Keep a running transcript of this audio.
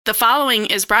The following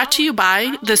is brought to you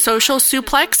by the Social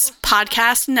Suplex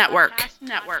Podcast Network.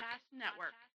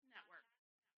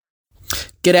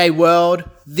 G'day world,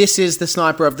 this is the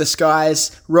Sniper of the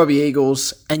Skies, Robbie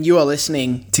Eagles, and you are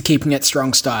listening to Keeping It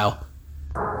Strong Style.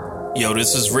 Yo,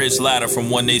 this is Rich Latta from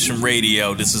One Nation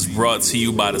Radio. This is brought to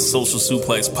you by the Social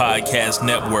Suplex Podcast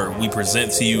Network. We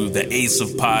present to you the Ace of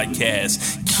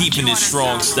Podcasts, Keeping It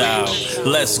Strong Style.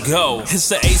 Let's go. It's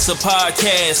the Ace of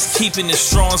Podcasts, Keeping It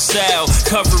Strong Style.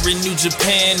 Covering New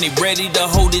Japan, they ready to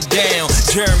hold it down.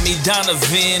 Jeremy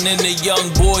Donovan and the young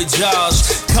boy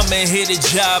Josh. Come and hit a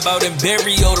job out in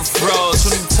Barrio the Frogs.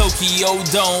 From the Tokyo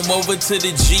Dome over to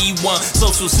the G1.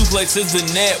 Social Suplex is the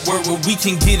network where we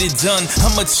can get it done.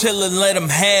 I'ma chill and let them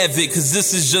have it, cause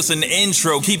this is just an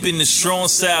intro. Keeping the strong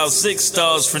style, 6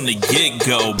 stars from the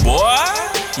get-go, boy.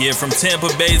 Yeah, from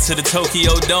Tampa Bay to the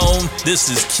Tokyo Dome, this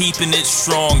is Keeping It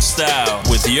Strong Style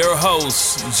with your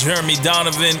hosts, Jeremy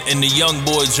Donovan and the young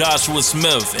boy Joshua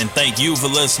Smith. And thank you for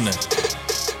listening.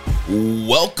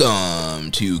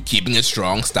 Welcome to Keeping It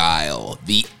Strong Style,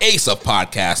 the Ace of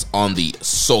Podcasts on the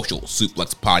Social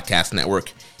Suplex Podcast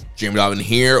Network. Jeremy Donovan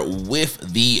here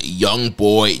with the young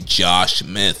boy Josh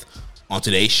Smith. On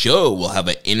today's show, we'll have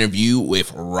an interview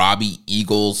with Robbie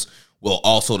Eagles. We'll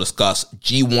also discuss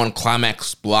G1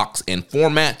 Climax blocks and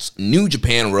formats, New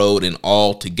Japan Road, and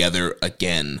All Together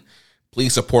Again.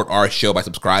 Please support our show by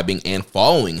subscribing and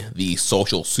following the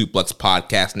Social Suplex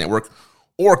Podcast Network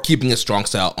or Keeping It Strong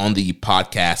Style on the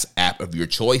podcast app of your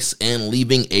choice and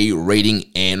leaving a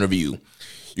rating and review.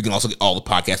 You can also get all the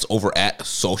podcasts over at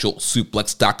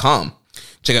socialsuplex.com.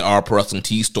 Check out our Pro Wrestling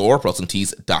Tees store,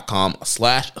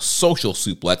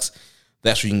 prowrestlingtees.com/socialsuplex.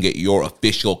 That's where you can get your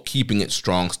official Keeping It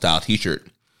Strong Style t-shirt.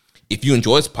 If you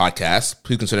enjoy this podcast,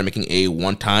 please consider making a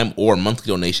one-time or monthly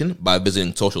donation by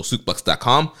visiting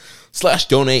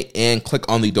socialsuplex.com/donate and click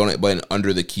on the donate button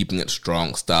under the Keeping It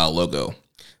Strong Style logo.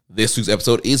 This week's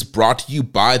episode is brought to you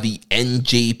by the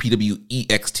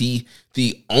NJPW-EXT,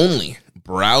 the only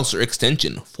browser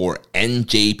extension for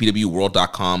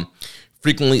NJPWWorld.com.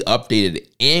 Frequently updated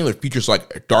and with features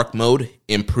like dark mode,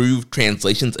 improved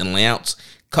translations and layouts,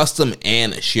 custom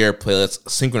and shared playlists,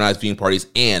 synchronized viewing parties,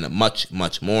 and much,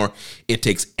 much more. It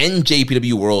takes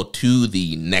NJPW World to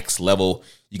the next level.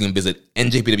 You can visit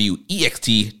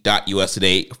njpwext.us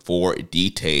today for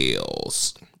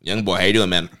details. Young boy, how you doing,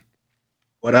 man?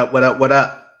 What up, what up, what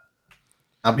up?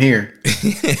 I'm here.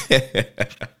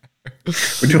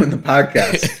 We're doing the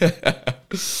podcast.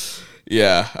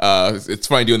 Yeah, it's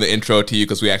funny doing the intro to you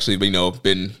because we actually,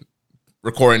 been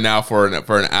recording now for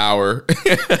an hour.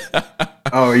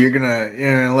 Oh, you're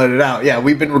gonna let it out? Yeah,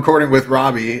 we've been recording with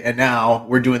Robbie, and now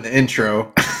we're doing the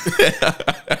intro.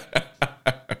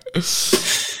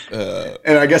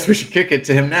 And I guess we should kick it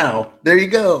to him now. There you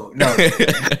go. No.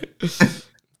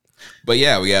 But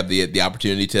yeah, we have the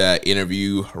opportunity to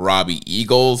interview Robbie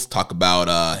Eagles, talk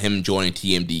about him joining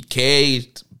TMDK,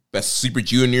 Best Super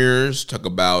Juniors, talk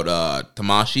about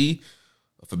Tamashi,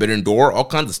 Forbidden Door, all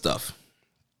kinds of stuff.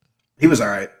 He was all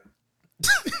right.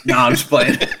 No, I'm just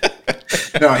playing.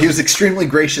 No, he was extremely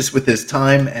gracious with his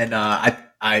time, and I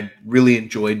really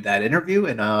enjoyed that interview,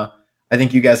 and I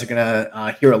think you guys are going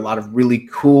to hear a lot of really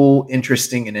cool,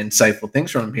 interesting, and insightful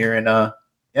things from him here, and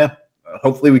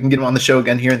hopefully we can get him on the show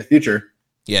again here in the future.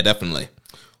 Yeah, definitely.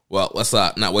 Well, let's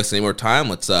not waste any more time.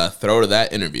 Let's throw to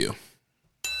that interview.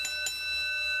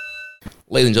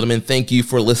 Ladies and gentlemen, thank you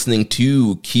for listening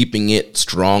to Keeping It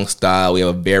Strong Style. We have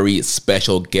a very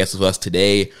special guest with us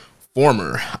today,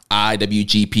 former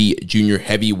IWGP Junior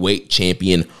Heavyweight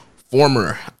Champion,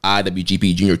 former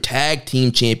IWGP Junior Tag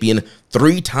Team Champion,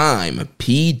 3-time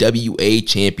PWA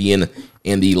Champion,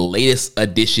 and the latest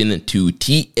addition to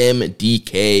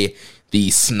TMDK, the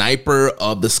Sniper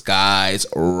of the Skies,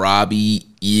 Robbie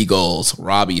Eagles.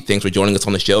 Robbie, thanks for joining us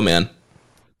on the show, man.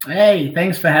 Hey,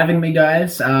 thanks for having me,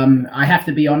 guys. I have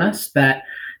to be honest that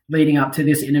leading up to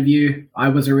this interview, I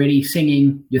was already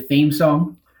singing your theme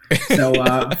song. So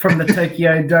from the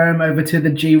Tokyo Dome over to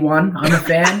the G1, I'm a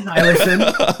fan. I listen.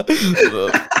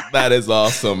 That is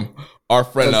awesome. Our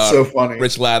friend so funny.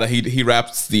 Rich Latta, he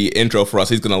raps the intro for us.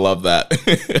 He's going to love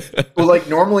that. Well, like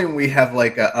normally when we have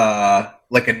like a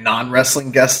non-wrestling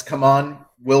guest come on,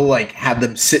 we'll like have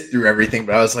them sit through everything.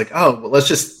 But I was like, oh, well,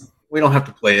 we don't have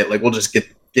to play it. Like we'll just get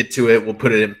to it. We'll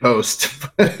put it in post.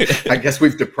 I guess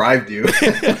we've deprived you.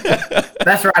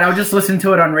 That's right. I'll just listen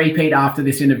to it on repeat after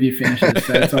this interview finishes.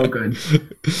 So it's all good.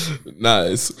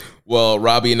 Nice. Well,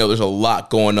 Robbie, there's a lot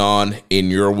going on in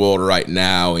your world right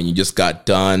now, and you just got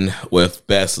done with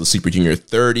Best of Super Junior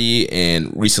 30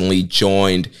 and recently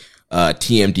joined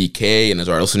TMDK. And as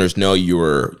our listeners know, you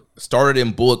were started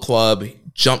in Bullet Club,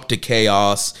 jumped to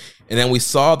Chaos, And then we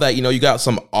saw that, you got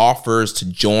some offers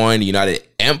to join the United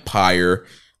Empire.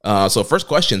 So first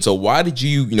question, so why did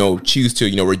you, choose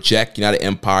to, reject United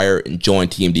Empire and join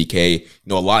TMDK?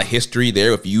 A lot of history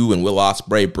there with you and Will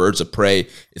Ospreay, Birds of Prey.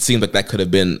 It seemed like that could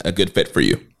have been a good fit for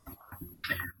you.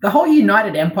 The whole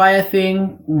United Empire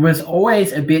thing was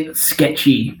always a bit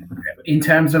sketchy in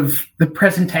terms of the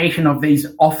presentation of these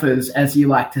offers, as you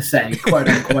like to say, quote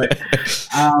unquote.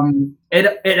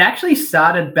 It actually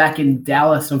started back in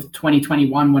Dallas of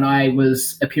 2021 when I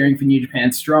was appearing for New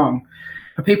Japan Strong.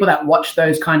 For people that watch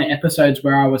those kind of episodes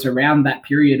where I was around that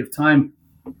period of time,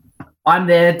 I'm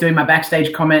there doing my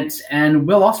backstage comments and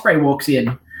Will Ospreay walks in.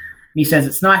 And he says,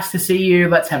 "It's nice to see you.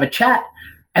 Let's have a chat."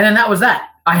 And then that was that.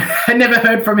 I never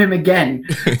heard from him again.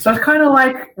 So I was kind of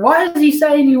like, why is he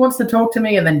saying he wants to talk to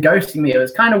me and then ghosting me? It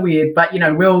was kind of weird. But,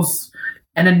 Will's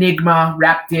an enigma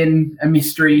wrapped in a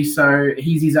mystery. So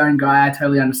he's his own guy. I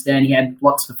totally understand. He had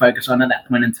lots to focus on at that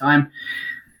point in time.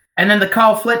 And then the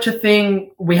Kyle Fletcher thing,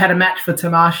 we had a match for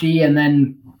Tamashi. And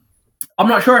then I'm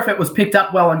not sure if it was picked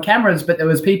up well on cameras, but there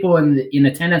was people in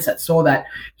attendance that saw that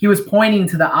he was pointing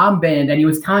to the armband and he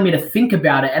was telling me to think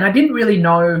about it. And I didn't really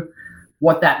know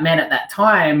what that meant at that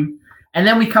time. And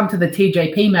then we come to the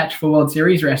TJP match for World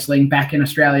Series Wrestling back in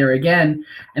Australia again.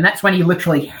 And that's when he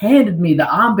literally handed me the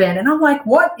armband. And I'm like,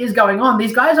 what is going on?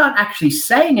 These guys aren't actually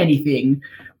saying anything,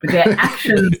 but their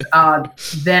actions are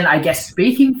then, I guess,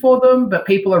 speaking for them, but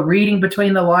people are reading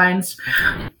between the lines.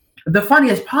 The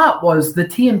funniest part was the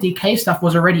TMDK stuff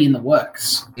was already in the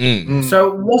works.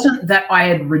 So it wasn't that I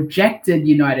had rejected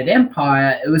United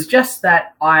Empire. It was just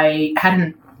that I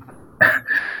hadn't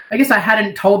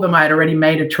told them I had already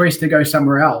made a choice to go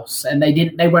somewhere else, and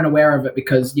they weren't aware of it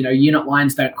because, unit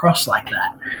lines don't cross like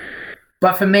that.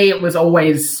 But for me, it was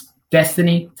always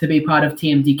destiny to be part of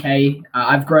TMDK.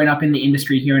 I've grown up in the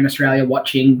industry here in Australia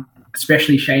watching,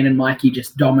 especially Shane and Mikey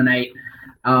just dominate.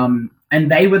 And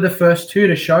they were the first two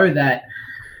to show that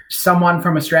someone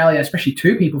from Australia, especially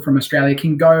two people from Australia,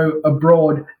 can go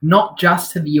abroad, not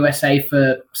just to the USA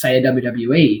for, say, a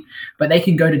WWE, but they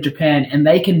can go to Japan and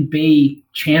they can be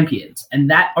champions. And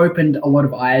that opened a lot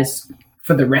of eyes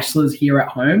for the wrestlers here at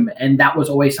home. And that was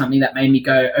always something that made me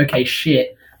go, okay,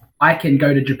 shit, I can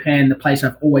go to Japan, the place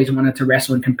I've always wanted to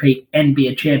wrestle and compete and be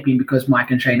a champion because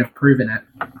Mike and Shane have proven it.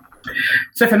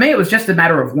 So for me, it was just a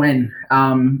matter of when.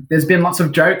 There's been lots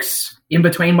of jokes in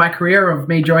between my career of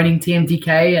me joining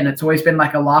TMDK, and it's always been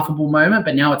like a laughable moment,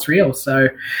 but now it's real. So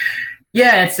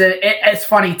yeah, it's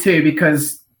funny too,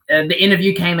 because the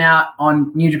interview came out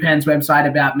on New Japan's website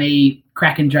about me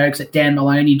cracking jokes at Dan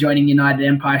Maloney joining United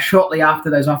Empire shortly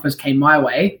after those offers came my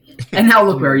way. And now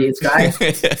look where he is, guys.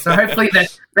 So hopefully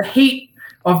the heat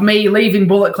of me leaving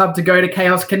Bullet Club to go to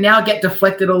Chaos can now get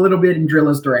deflected a little bit in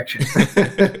Driller's direction.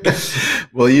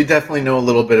 Well, you definitely know a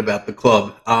little bit about the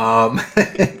club.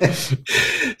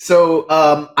 So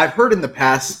I've heard in the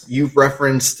past you've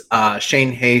referenced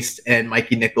Shane Haste and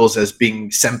Mikey Nichols as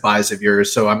being senpais of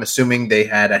yours, so I'm assuming they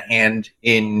had a hand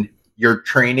in your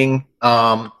training.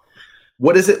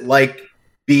 What is it like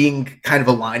being kind of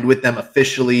aligned with them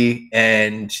officially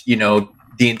and,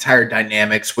 the entire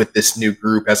dynamics with this new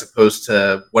group as opposed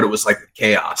to what it was like with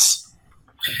Chaos?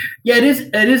 Yeah, it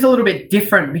is a little bit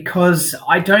different because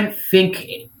I don't think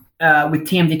with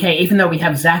TMDK, even though we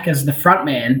have Zach as the front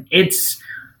man, it's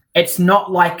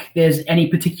not like there's any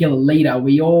particular leader.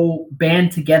 We all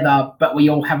band together, but we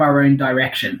all have our own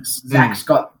directions. Zach's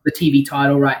got the TV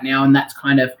title right now, and that's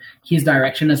kind of his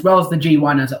direction, as well as the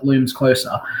G1 as it looms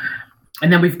closer.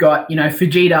 And then we've got,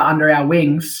 Fujita under our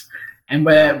wings, and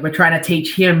we're trying to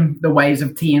teach him the ways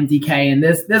of TMDK. And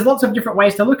there's lots of different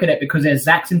ways to look at it because there's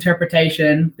Zach's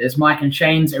interpretation, there's Mike and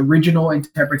Shane's original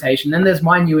interpretation, then there's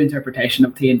my new interpretation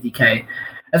of TMDK,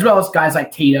 as well as guys like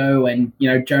Tito and,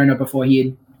 Jonah before he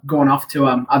had gone off to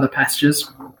other pastures.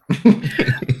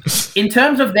 In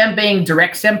terms of them being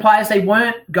direct senpais, they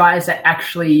weren't guys that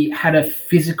actually had a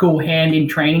physical hand in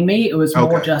training me. It was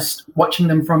more just watching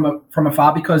them from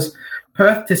afar because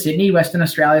Perth to Sydney, Western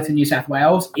Australia to New South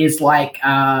Wales is like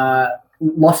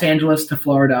Los Angeles to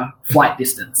Florida flight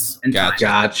distance. And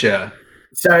Gotcha.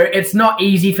 So it's not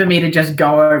easy for me to just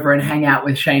go over and hang out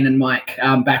with Shane and Mike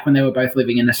back when they were both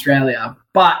living in Australia.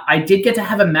 But I did get to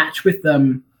have a match with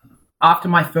them after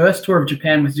my first tour of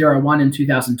Japan with 01 in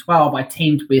 2012. I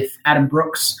teamed with Adam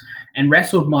Brooks and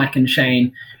wrestled Mike and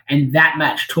Shane. And that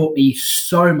match taught me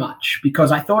so much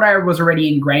because I thought I was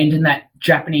already ingrained in that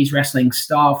Japanese wrestling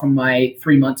style from my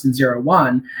 3 months in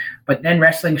 01. But then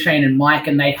wrestling Shane and Mike,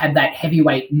 and they had that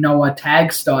heavyweight Noah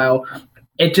tag style,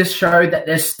 it just showed that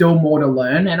there's still more to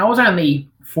learn. And I was only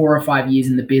 4 or 5 years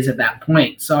in the biz at that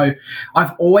point. So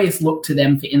I've always looked to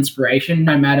them for inspiration,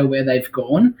 no matter where they've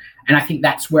gone. And I think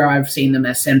that's where I've seen them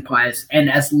as senpais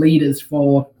and as leaders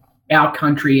for our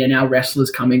country and our wrestlers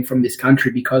coming from this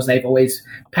country, because they've always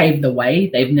paved the way.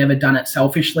 They've never done it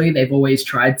selfishly. They've always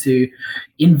tried to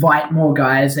invite more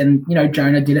guys. And, you know,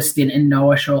 Jonah did a stint in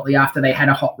Noah shortly after they had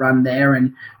a hot run there.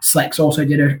 And Slex also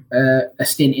did a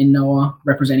stint in Noah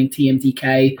representing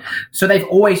TMDK. So they've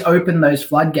always opened those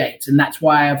floodgates. And that's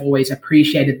why I've always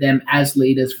appreciated them as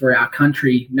leaders for our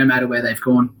country, no matter where they've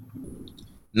gone.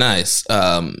 Nice.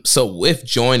 So with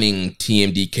joining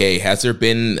TMDK, has there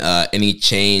been any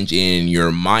change in your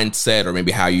mindset, or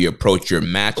maybe how you approach your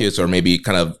matches, or maybe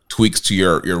kind of tweaks to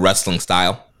your wrestling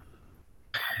style?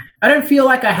 I don't feel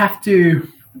like I have to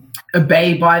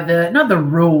obey by not the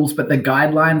rules, but the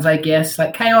guidelines, I guess.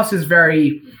 Like, Chaos is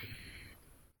they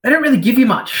don't really give you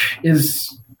much,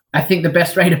 is I think the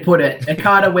best way to put it.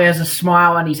 Okada wears a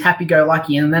smile and he's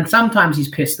happy-go-lucky, and then sometimes he's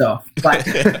pissed off. But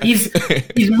he's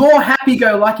more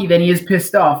happy-go-lucky than he is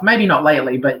pissed off. Maybe not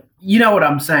lately, but you know what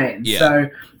I'm saying. Yeah. So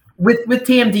with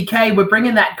TMDK, we're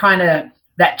bringing that kind of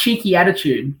that cheeky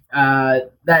attitude,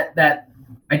 that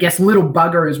I guess little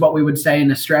bugger is what we would say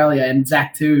in Australia, and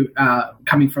Zach too,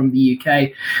 coming from the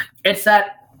UK. It's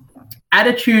that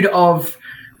attitude of,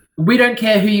 we don't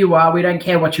care who you are, we don't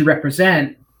care what you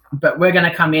represent, but we're going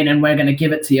to come in and we're going to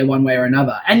give it to you one way or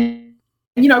another. And,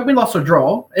 you know, win, loss, or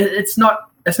draw, it's not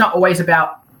always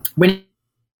about winning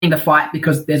the fight,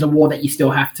 because there's a war that you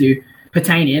still have to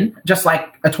pertain in, just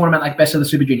like a tournament like Best of the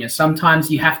Super Juniors.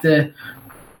 Sometimes you have to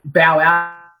bow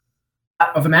out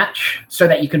of a match so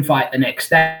that you can fight the next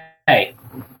day.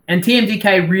 And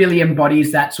TMDK really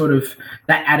embodies that sort of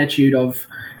that attitude of,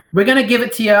 we're going to give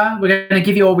it to you, we're going to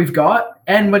give you all we've got,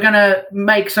 and we're going to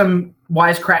make some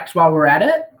wisecracks while we're at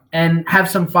it and have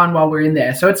some fun while we're in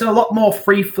there. So it's a lot more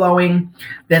free-flowing.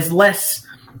 There's less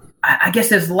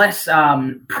pressure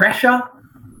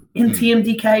in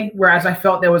TMDK, whereas I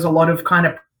felt there was a lot of kind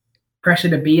of pressure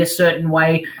to be a certain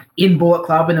way in Bullet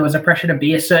Club, and there was a pressure to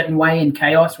be a certain way in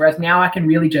Chaos, whereas now I can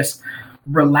really just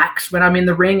relax when I'm in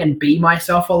the ring and be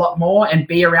myself a lot more and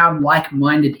be around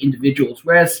like-minded individuals.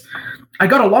 Whereas I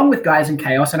got along with guys in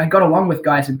Chaos and I got along with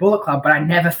guys in Bullet Club, but I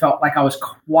never felt like I was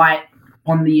quite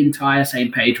on the entire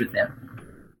same page with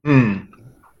them.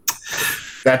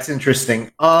 That's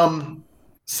interesting.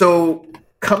 So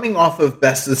coming off of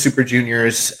Best of the Super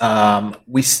Juniors,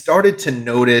 we started to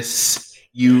notice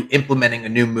you implementing a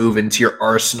new move into your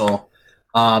arsenal.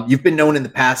 You've been known in the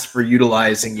past for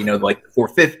utilizing, you know, like the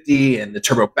 450 and the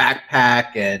Turbo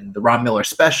Backpack and the Ron Miller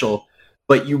Special,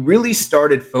 but you really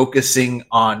started focusing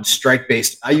on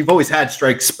strike-based. You've always had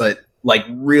strikes, but like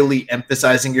really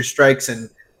emphasizing your strikes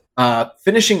and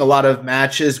finishing a lot of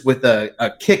matches with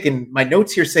a kick. And my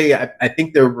notes here say, I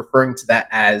think they're referring to that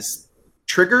as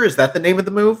Trigger. Is that the name of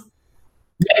the move?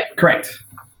 Yeah, correct.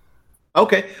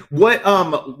 Okay.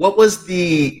 What was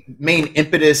the main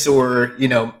impetus or, you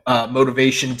know,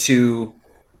 motivation to,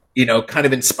 you know, kind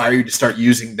of inspire you to start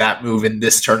using that move in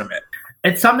this tournament?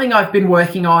 It's something I've been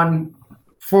working on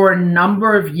for a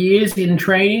number of years in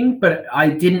training, but I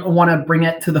didn't want to bring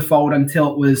it to the fold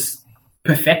until it was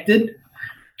perfected.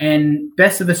 And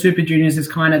Best of the Super Juniors is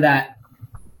kind of that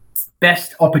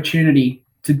best opportunity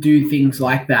to do things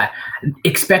like that.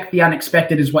 Expect the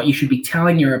unexpected is what you should be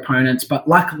telling your opponents, but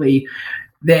luckily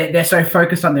they're so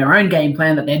focused on their own game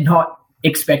plan that they're not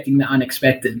expecting the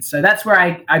unexpected. So that's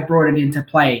where I brought it into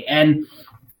play. And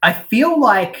I feel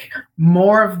like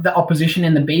more of the opposition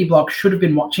in the B block should have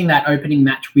been watching that opening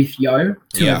match with Yo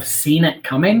to have seen it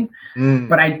coming.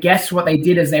 But I guess what they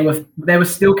did is they were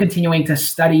still continuing to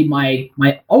study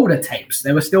my older tapes.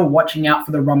 They were still watching out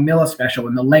for the Ron Miller Special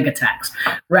and the leg attacks.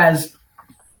 Whereas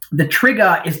the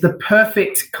Trigger is the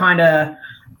perfect kind of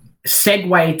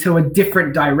segue to a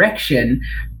different direction,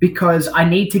 because I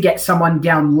need to get someone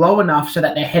down low enough so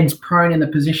that their head's prone in the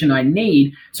position I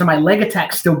need, so my leg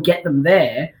attacks still get them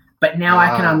there, but now I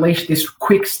can unleash this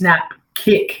quick snap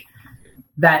kick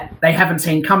that they haven't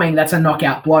seen coming. That's a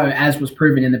knockout blow, as was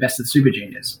proven in the Best of the Super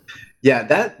Juniors. Yeah,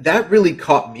 that really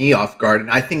caught me off guard.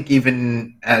 And I think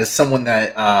even as someone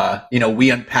that, you know, we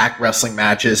unpack wrestling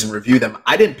matches and review them,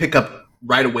 I didn't pick up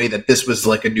right away that this was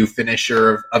like a new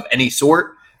finisher of any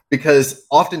sort, because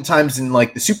oftentimes in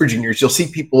like the Super Juniors, you'll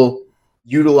see people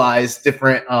utilize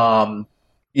different,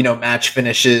 you know, match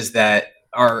finishes that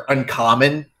are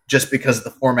uncommon just because of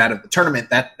the format of the tournament.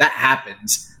 That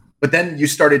happens. But then you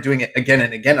started doing it again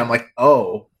and again. I'm like,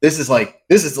 oh, this is like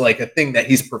a thing that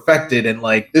he's perfected, and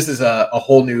like this is a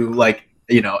whole new, like,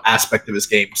 you know, aspect of his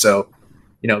game. So,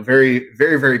 you know, very,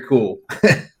 very, very cool.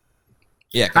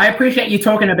 Yeah, I appreciate you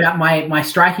talking about my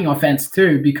striking offense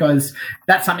too, because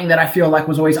that's something that I feel like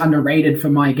was always underrated for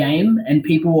my game, and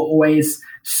people were always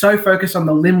so focused on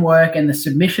the limb work and the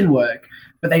submission work,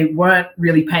 but they weren't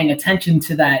really paying attention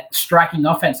to that striking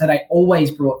offense that I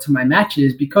always brought to my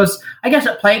matches, because I guess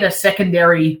it played a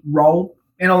secondary role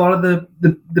in a lot of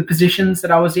the positions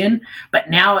that I was in, but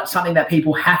now it's something that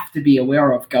people have to be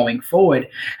aware of going forward.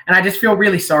 And I just feel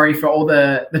really sorry for all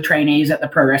the trainees at the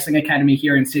Pro Wrestling Academy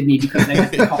here in Sydney, because they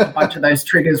had to cop a bunch of those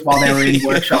triggers while they were in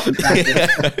workshop and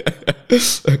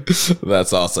practice.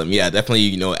 That's awesome. Yeah,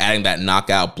 definitely, adding that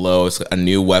knockout blow is a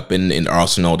new weapon in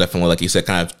Arsenal. Definitely, like you said,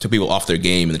 kind of took people off their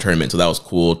game in the tournament. So that was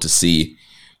cool to see.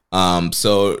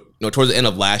 Towards the end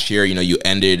of last year, you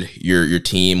ended your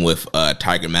team with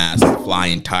Tiger Mask,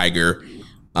 Flying Tiger.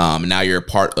 Now you're a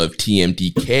part of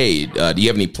TMDK. Do you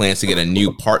have any plans to get a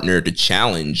new partner to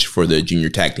challenge for the junior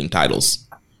tag team titles?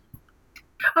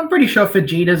 I'm pretty sure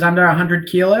Vegeta's under 100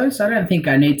 kilos. I don't think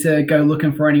I need to go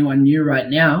looking for anyone new right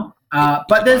now.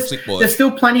 But there's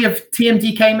still plenty of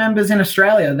TMDK members in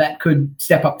Australia that could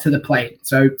step up to the plate.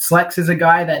 So Slex is a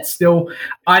guy that's still,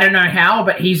 I don't know how,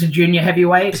 but he's a junior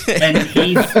heavyweight and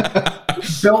he's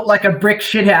built like a brick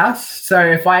shithouse. So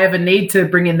if I ever need to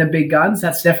bring in the big guns,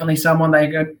 that's definitely someone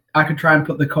I could try and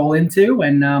put the call into.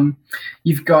 And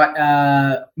you've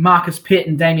got Marcus Pitt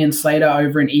and Damian Slater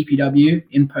over in EPW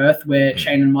in Perth, where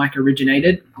Shane and Mike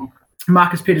originated.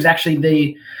 Marcus Pitt is actually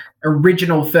the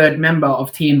original third member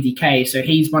of TMDK, so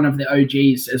he's one of the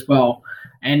OGs as well.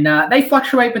 And they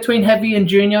fluctuate between heavy and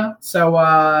junior. So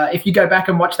if you go back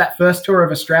and watch that first tour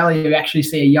of Australia, you actually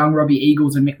see a young Robbie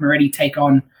Eagles and Mick Moretti take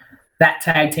on that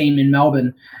tag team in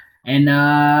Melbourne. And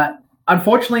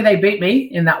unfortunately, they beat me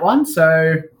in that one.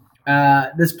 So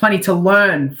there's plenty to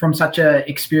learn from such an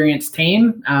experienced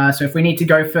team. So if we need to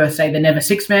go for, say, the Never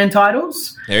Six-Man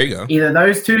titles, there you go. Either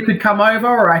those two could come over,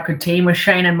 or I could team with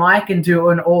Shane and Mike and do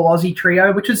an all-Aussie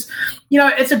trio, which is,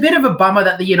 it's a bit of a bummer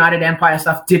that the United Empire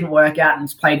stuff didn't work out and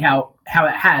it's played how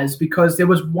it has, because there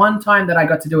was one time that I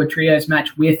got to do a trios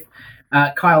match with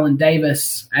Kyle and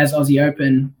Davis as Aussie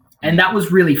Open. And that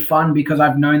was really fun because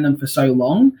I've known them for so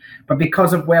long. But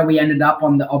because of where we ended up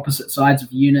on the opposite sides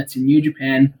of units in New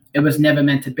Japan, it was never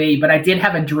meant to be. But I did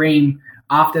have a dream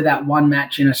after that one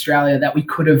match in Australia that we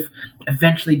could have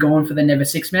eventually gone for the Never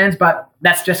Six-Mans. But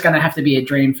that's just going to have to be a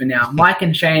dream for now. Mike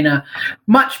and Shane are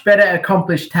much better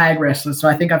accomplished tag wrestlers. So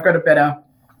I think I've got a better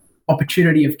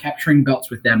opportunity of capturing belts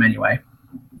with them anyway.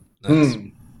 Nice.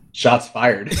 Shots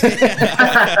fired.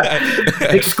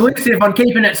 Exclusive on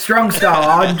Keeping It Strong Style.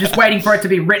 I'm just waiting for it to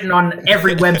be written on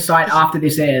every website after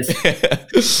this airs.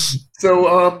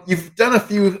 So you've done a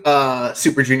few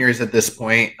Super Juniors at this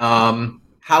point.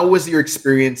 How was your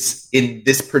experience in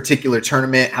this particular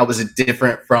tournament? How was it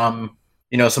different from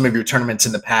some of your tournaments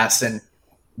in the past? And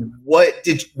what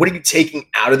are you taking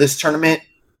out of this tournament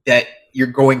that you're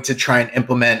going to try and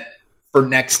implement for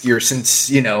next year, since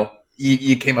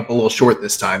you came up a little short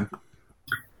this time?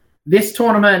 This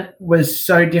tournament was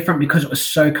so different because it was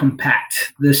so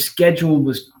compact. The schedule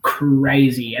was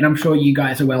crazy, and I'm sure you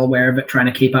guys are well aware of it, trying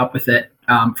to keep up with it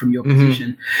from your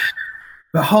position.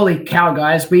 But holy cow,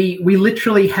 guys, we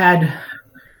literally had,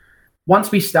 once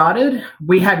we started,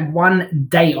 we had one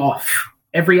day off.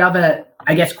 Every other,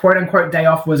 I guess, quote-unquote day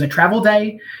off was a travel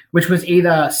day, which was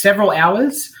either several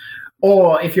hours,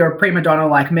 or if you're a prima donna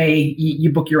like me,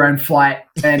 you book your own flight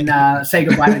and say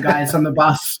goodbye to guys on the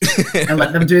bus and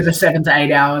let them do the 7 to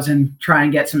 8 hours and try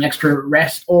and get some extra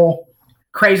rest. Or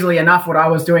crazily enough, what I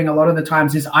was doing a lot of the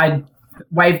times is I'd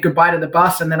wave goodbye to the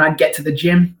bus and then I'd get to the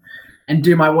gym and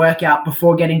do my workout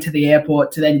before getting to the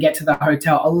airport to then get to the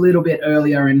hotel a little bit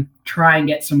earlier and try and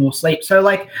get some more sleep. So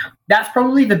that's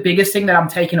probably the biggest thing that I'm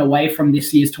taking away from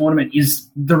this year's tournament is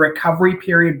the recovery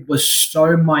period was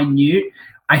so minute.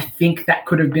 I think that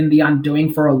could have been the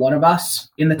undoing for a lot of us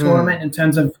in the tournament in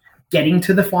terms of getting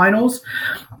to the finals.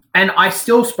 And I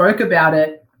still spoke about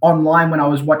it online when I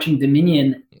was watching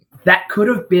Dominion. That could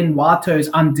have been Wato's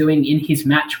undoing in his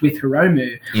match with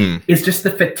Hiromu. It's just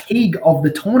the fatigue of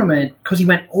the tournament because he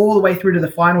went all the way through to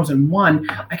the finals and won.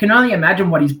 I can only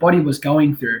imagine what his body was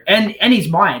going through and his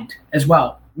mind as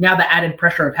well. Now the added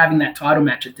pressure of having that title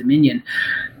match at Dominion.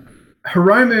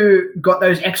 Hiromu got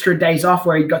those extra days off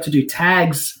where he got to do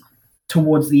tags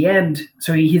towards the end,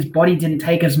 so his body didn't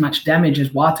take as much damage as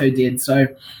Wato did. So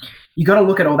you got to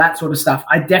look at all that sort of stuff.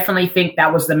 I definitely think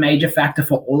that was the major factor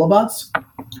for all of us.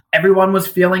 Everyone was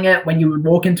feeling it. When you would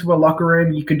walk into a locker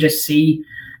room, you could just see,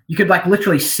 you could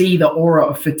literally see the aura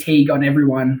of fatigue on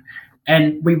everyone.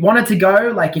 And we wanted to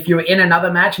go, if you were in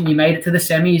another match and you made it to the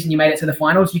semis and you made it to the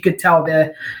finals, you could tell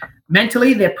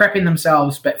mentally they're prepping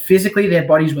themselves, but physically their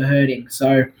bodies were hurting.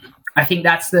 So I think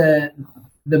that's the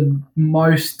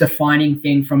most defining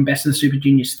thing from Best of the Super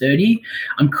Juniors 30.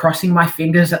 I'm crossing my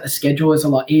fingers that the schedule is a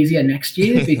lot easier next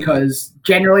year because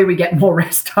generally we get more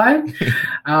rest time.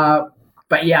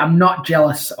 But yeah, I'm not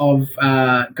jealous of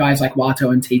guys like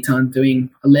Wato and Teton doing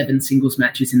 11 singles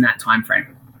matches in that time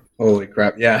frame. Holy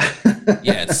crap, yeah.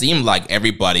 Yeah, it seemed like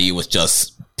everybody was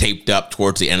just taped up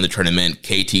towards the end of the tournament.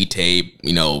 KT tape,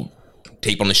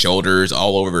 tape on the shoulders,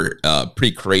 all over.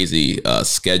 Pretty crazy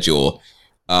schedule.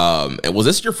 Was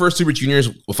this your first Super Juniors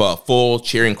with a full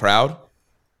cheering crowd?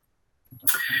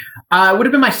 It would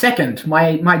have been my second.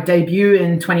 My debut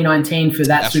in 2019 for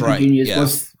that Super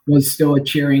Juniors was still a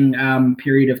cheering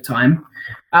period of time.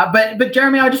 But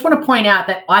Jeremy, I just want to point out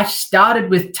that I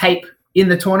started with tape in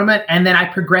the tournament, and then I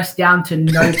progressed down to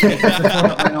no tape as the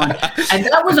tournament went on. And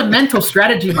that was a mental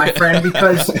strategy, my friend,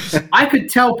 because I could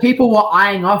tell people were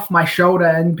eyeing off my shoulder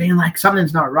and being like,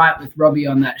 something's not right with Robbie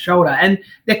on that shoulder. And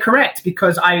they're correct,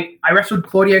 because I wrestled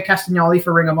Claudio Castagnoli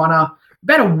for Ring of Honor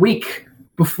about a week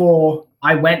before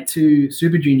I went to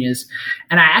Super Juniors,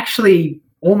 and I actually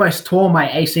almost tore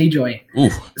my AC joint.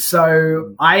 Oof.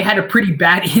 So I had a pretty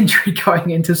bad injury going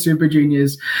into Super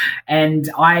Juniors, and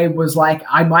I was like,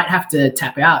 I might have to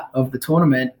tap out of the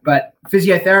tournament. But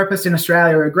physiotherapists in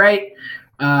Australia are great,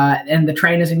 and the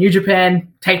trainers in New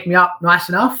Japan taped me up nice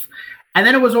enough. And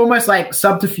then it was almost like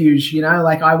subterfuge,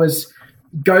 like I was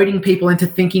goading people into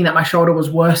thinking that my shoulder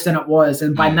was worse than it was.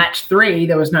 And by match 3,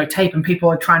 there was no tape, and people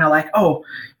are trying to like, oh,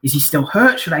 is he still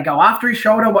hurt? Should I go after his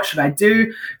shoulder? What should I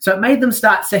do? So it made them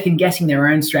start second guessing their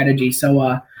own strategy.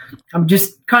 So I'm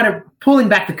just kind of pulling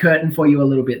back the curtain for you a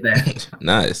little bit there.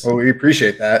 Nice. Well, we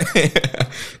appreciate that.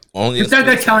 Just don't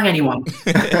go telling anyone.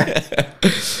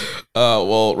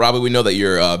 Well, Robbie, we know that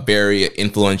you're a very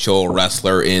influential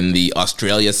wrestler in the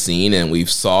Australia scene, and we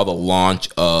saw the launch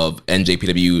of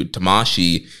NJPW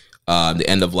Tamashii the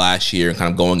end of last year and kind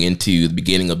of going into the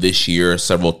beginning of this year,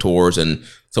 several tours, and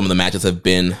some of the matches have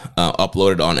been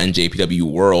uploaded on NJPW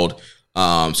World.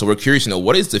 So we're curious,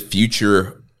 what is the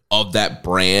future of that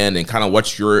brand and kind of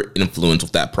what's your influence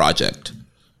with that project?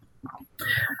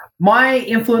 My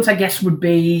influence, I guess, would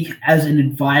be as an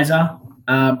advisor.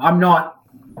 I'm not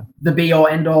the be-all,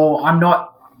 end-all. I'm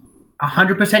not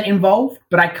 100% involved,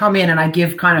 but I come in and I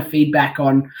give kind of feedback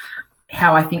on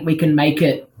how I think we can make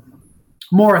it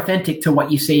more authentic to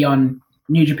what you see on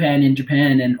New Japan in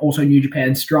Japan, and also New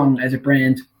Japan Strong as a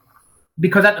brand.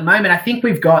 Because at the moment, I think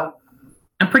we've got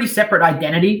a pretty separate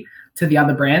identity to the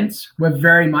other brands. We're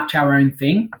very much our own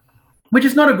thing, which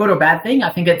is not a good or bad thing. I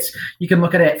think you can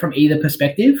look at it from either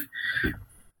perspective,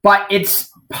 but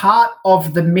it's part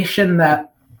of the mission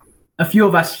that a few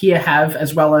of us here have,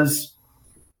 as well as,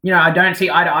 I don't see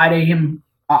eye to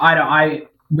eye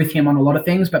with him on a lot of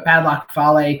things, but Bad Luck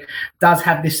Fale does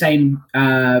have the same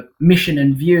mission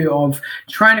and view of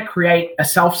trying to create a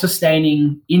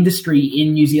self-sustaining industry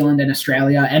in New Zealand and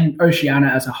Australia and Oceania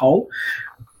as a whole.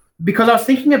 Because I was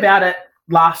thinking about it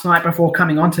last night before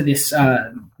coming onto this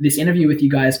this interview with you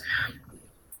guys.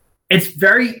 It's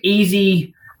very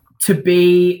easy to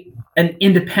be an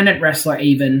independent wrestler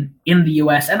even in the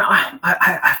US, and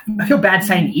I feel bad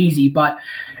saying easy, but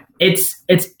it's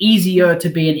easier to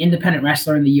be an independent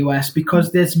wrestler in the US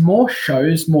because there's more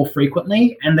shows more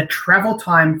frequently, and the travel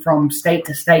time from state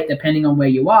to state, depending on where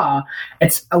you are,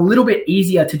 it's a little bit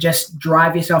easier to just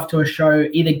drive yourself to a show,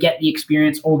 either get the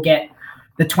experience or get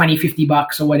the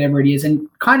 $20-$50 or whatever it is, and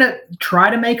kind of try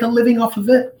to make a living off of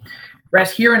it.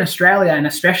 Whereas here in Australia, and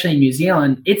especially in New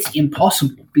Zealand, it's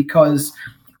impossible because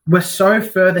we're so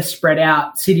further spread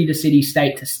out city to city,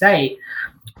 state to state.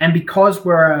 And because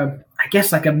we're, I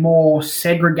guess, like a more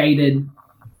segregated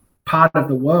part of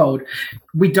the world,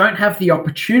 we don't have the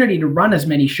opportunity to run as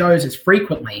many shows as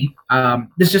frequently.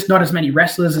 There's just not as many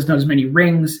wrestlers, there's not as many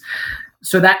rings.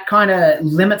 So that kind of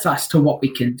limits us to what we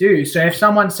can do. So if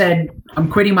someone said,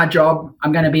 I'm quitting my job,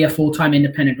 I'm going to be a full-time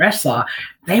independent wrestler,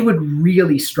 they would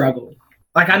really struggle.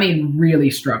 Really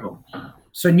struggle.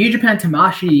 So New Japan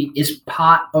Tamashii is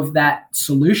part of that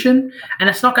solution, and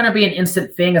it's not going to be an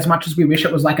instant thing as much as we wish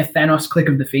it was like a Thanos click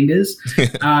of the fingers.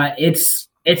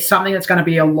 It's something that's going to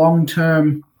be a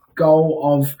long-term goal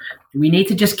of we need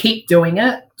to just keep doing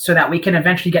it so that we can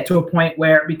eventually get to a point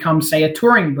where it becomes, say, a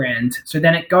touring brand. So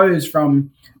then it goes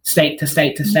from state to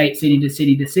state to state, city to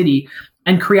city to city,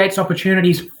 and creates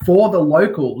opportunities for the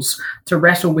locals to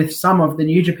wrestle with some of the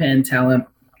New Japan talent,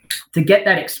 to get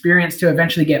that experience to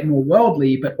eventually get more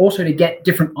worldly, but also to get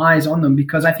different eyes on them.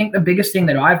 Because I think the biggest thing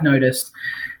that I've noticed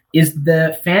is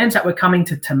the fans that were coming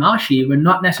to Tamashii were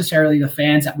not necessarily the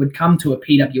fans that would come to a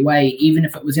PWA, even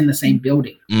if it was in the same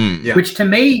building. Yeah. Which to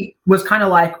me was kind of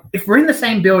like, if we're in the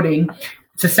same building,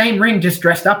 It's the same ring, just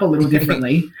dressed up a little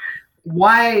differently.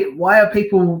 Why are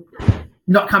people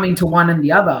not coming to one and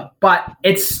the other? But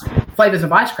it's flavors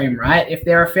of ice cream, right? If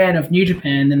they're a fan of New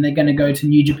Japan, then they're going to go to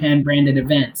New Japan branded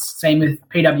events. Same with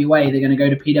PWA, they're going to go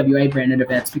to PWA branded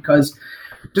events, because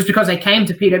just because they came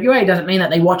to PWA doesn't mean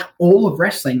that they watch all of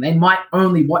wrestling. They might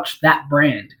only watch that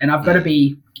brand. And I've got to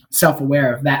be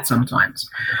self-aware of that sometimes.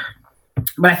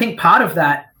 But I think part of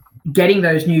that, getting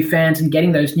those new fans and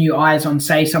getting those new eyes on,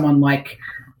 say, someone like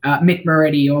Mick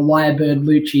Moretti or Lyrebird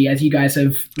Lucci, as you guys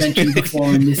have mentioned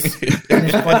before in this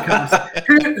podcast,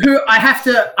 who I have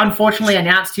to unfortunately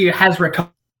announce to you has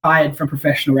retired from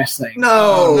professional wrestling.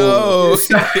 No.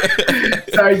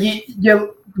 So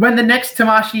you when the next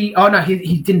Tamashii, oh no,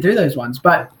 he didn't do those ones,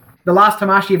 but the last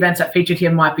Tamashii events that featured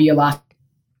him might be your last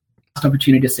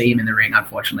opportunity to see him in the ring,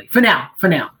 unfortunately. For now.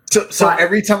 So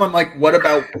every time I'm like, what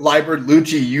about Lyrebird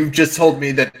Lucci? You've just told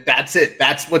me that's it.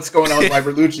 That's what's going on with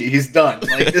Lyrebird Lucci. He's done.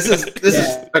 Like, this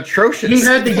is atrocious. He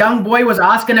heard the young boy was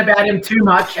asking about him too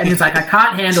much, and he's like, I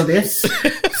can't handle this.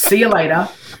 See you later.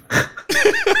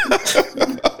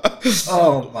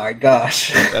 Oh my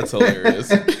gosh. That's hilarious.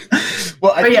 So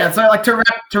like to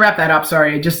wrap that up,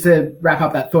 just to wrap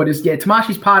up that thought is,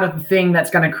 Tamashi's part of the thing that's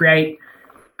going to create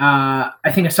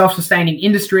I think a self-sustaining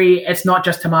industry. It's not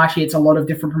just Tamashii, it's a lot of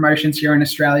different promotions here in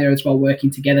Australia as well, working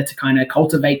together to kind of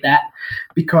cultivate that,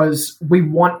 because we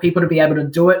want people to be able to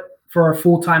do it for a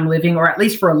full-time living, or at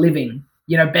least for a living,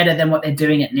 better than what they're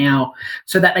doing it now,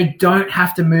 so that they don't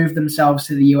have to move themselves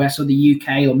to the US or the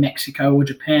UK or Mexico or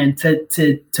Japan to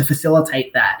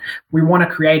facilitate that. We want to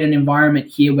create an environment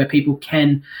here where people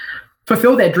can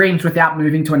fulfill their dreams without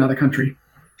moving to another country.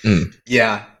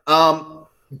 Yeah.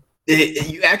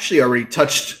 You actually already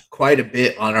touched quite a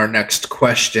bit on our next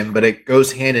question, but it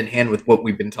goes hand in hand with what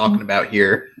we've been talking about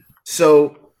here.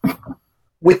 So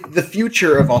with the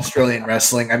future of Australian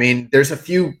wrestling, I mean, there's a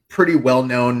few pretty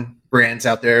well-known brands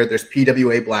out there. There's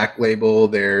PWA Black Label,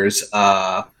 there's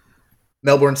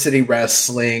Melbourne City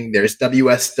Wrestling, there's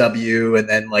WSW, and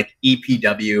then like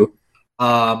EPW.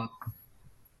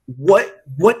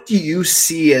 What do you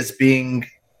see as being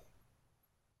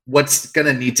what's going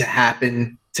to need to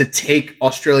happen to take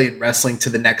Australian wrestling to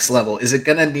the next level? Is it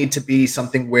going to need to be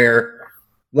something where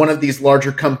one of these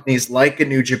larger companies like a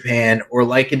New Japan or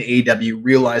like an AEW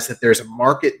realize that there's a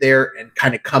market there and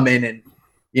kind of come in and,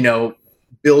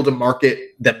 build a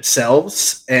market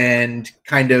themselves and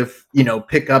kind of,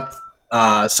 pick up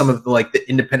some of the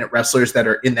independent wrestlers that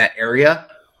are in that area?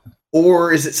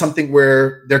 Or is it something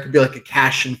where there could be like a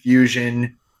cash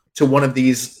infusion to one of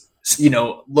these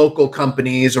local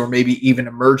companies, or maybe even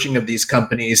emerging of these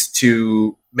companies,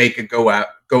 to make a go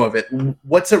of it?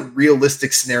 What's a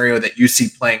realistic scenario that you see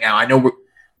playing out? I know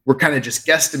we're kind of just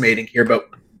guesstimating here, but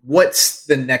what's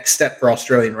the next step for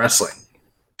Australian wrestling?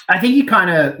 I think you kind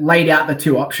of laid out the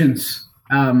two options.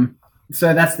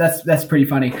 So that's pretty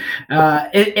funny.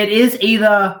 It is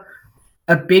either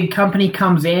a big company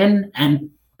comes in and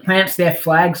plants their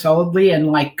flag solidly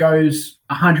and goes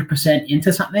 100%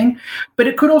 into something, but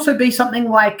it could also be something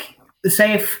like,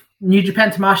 say, if New Japan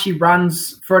Tamashii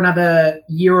runs for another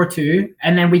year or two,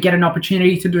 and then we get an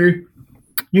opportunity to do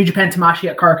New Japan Tamashii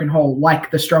at Korakuen Hall,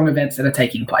 like the strong events that are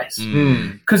taking place.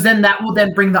 Because then that will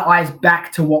then bring the eyes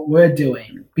back to what we're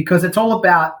doing, because it's all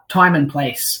about time and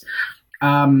place.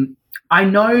 I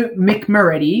know Mick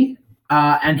Moretti,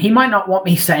 and he might not want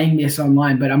me saying this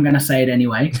online, but I'm going to say it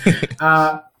anyway.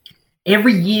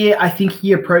 Every year, I think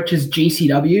he approaches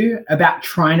GCW about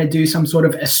trying to do some sort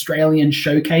of Australian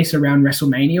showcase around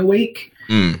WrestleMania week,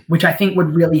 which I think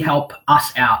would really help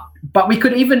us out. But we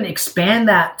could even expand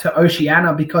that to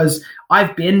Oceania, because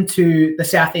I've been to the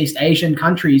Southeast Asian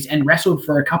countries and wrestled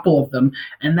for a couple of them,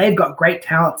 and they've got great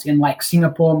talents in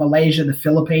Singapore, Malaysia, the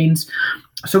Philippines.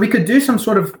 So we could do some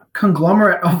sort of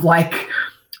conglomerate of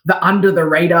the under the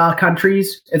radar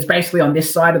countries. It's basically on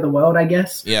this side of the world, I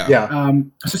guess. Yeah.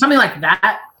 So something like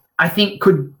that, I think,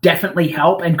 could definitely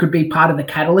help and could be part of the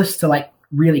catalyst to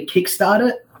really kickstart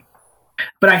it.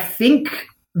 But I think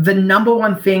the number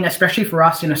one thing, especially for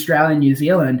us in Australia and New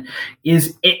Zealand,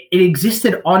 is it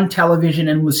existed on television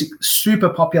and was super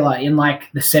popular in the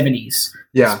 70s,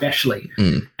 especially.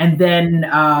 And then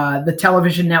the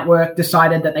television network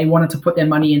decided that they wanted to put their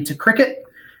money into cricket,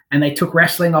 and they took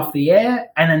wrestling off the air,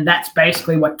 and then that's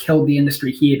basically what killed the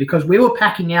industry here, because we were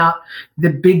packing out the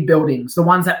big buildings, the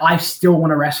ones that I still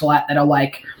want to wrestle at, that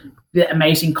are the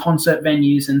amazing concert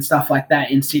venues and stuff like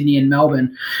that in Sydney and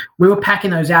Melbourne. We were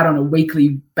packing those out on a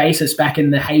weekly basis back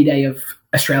in the heyday of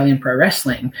Australian pro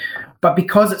wrestling. But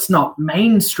because it's not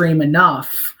mainstream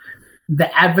enough,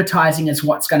 the advertising is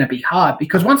what's going to be hard,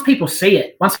 because once people see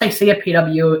it, once they see a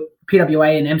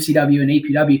PWA and MCW and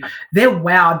EPW, they're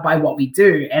wowed by what we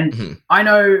do. And I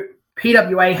know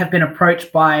PWA have been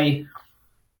approached by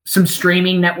some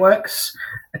streaming networks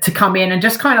to come in and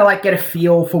just kind of like get a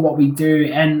feel for what we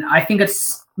do. And I think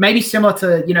it's maybe similar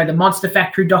to, you know, the Monster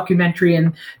Factory documentary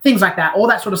and things like that. All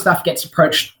that sort of stuff gets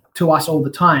approached to us all the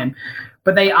time.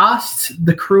 But they asked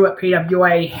the crew at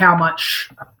PWA how much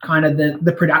kind of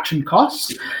the production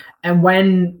costs. And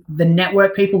when the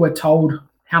network people were told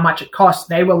how much it costs,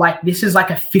 they were like, this is like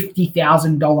a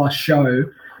 $50,000 show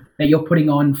that you're putting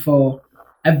on for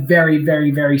a very,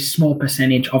 very, very small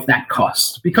percentage of that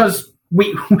cost. Because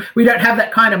we don't have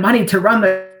that kind of money to run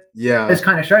those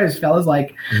kind of shows, fellas.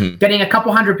 Like getting a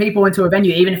couple hundred people into a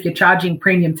venue, even if you're charging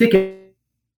premium tickets,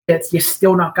 you're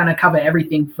still not going to cover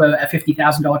everything for a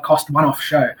 $50,000 cost one-off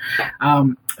show.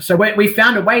 So we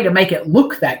found a way to make it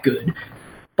look that good,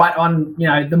 but on, you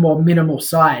know, the more minimal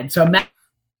side. So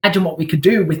imagine what we could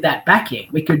do with that backing.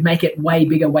 We could make it way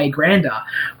bigger, way grander.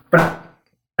 But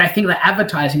I think that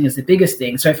advertising is the biggest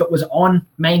thing. So if it was on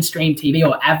mainstream TV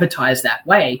or advertised that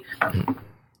way,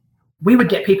 we would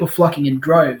get people flocking in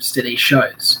droves to these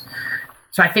shows.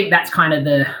 So I think that's kind of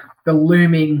the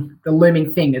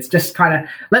looming thing. It's just kind of,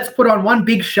 let's put on one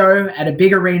big show at a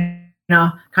big arena,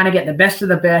 kind of get the best of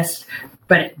the best,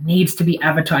 but it needs to be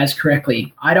advertised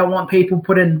correctly. I don't want people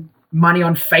putting money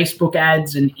on Facebook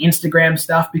ads and Instagram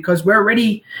stuff because we're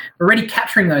already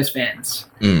capturing those fans.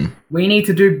 We need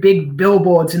to do big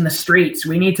billboards in the streets.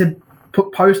 We need to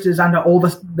put posters under all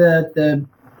the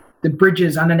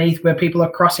bridges underneath where people are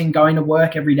crossing, going to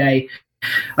work every day.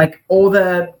 Like all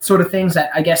the sort of things that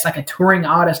I guess like a touring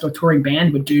artist or touring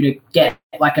band would do to get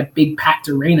like a big packed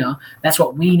arena. That's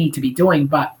what we need to be doing.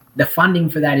 But the funding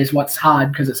for that is what's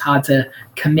hard, because it's hard to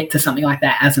commit to something like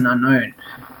that as an unknown.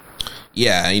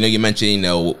 Yeah, you know, you mentioned, you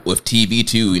know, with TV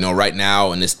too, you know, right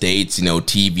now in the States, you know,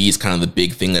 TV is kind of the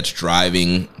big thing that's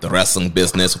driving the wrestling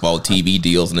business with all TV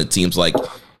deals. And it seems like,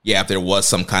 yeah, if there was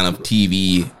some kind of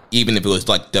TV, even if it was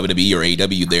like WWE or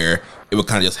AEW there, it would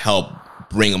kind of just help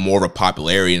bring a more of a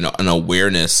popularity and an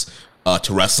awareness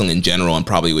to wrestling in general, and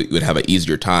probably would have an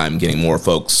easier time getting more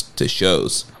folks to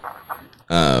shows.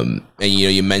 And you know,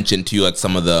 you mentioned too, like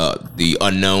some of the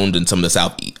unknowns and some of the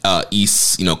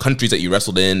southeast, you know, countries that you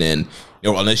wrestled in, and you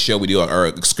know, on this show we do our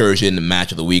excursion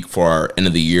match of the week for our end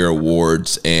of the year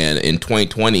awards. And in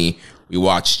 2020, we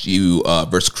watched you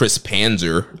versus Chris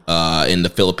Panzer in the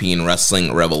Philippine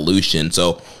Wrestling Revolution.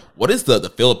 So, what is the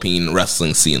Philippine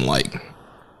wrestling scene like?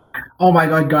 Oh my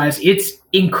God, guys, it's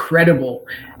incredible.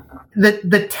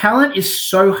 The talent is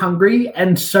so hungry,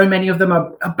 and so many of them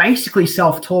are basically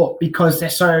self-taught because they're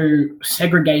so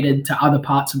segregated to other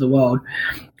parts of the world.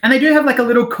 And they do have like a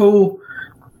little cool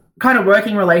kind of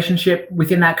working relationship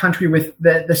within that country with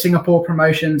the Singapore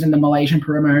promotions and the Malaysian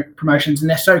promotions, and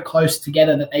they're so close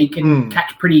together that they can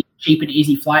catch pretty cheap and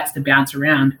easy flights to bounce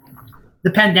around.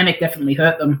 The pandemic definitely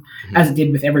hurt them, as it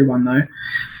did with everyone though.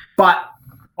 But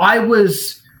I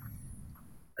was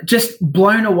just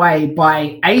blown away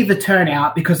by the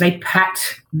turnout, because they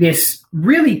packed this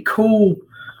really cool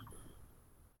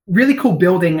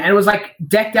building, and it was like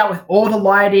decked out with all the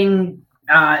lighting,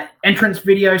 entrance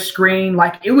video screen.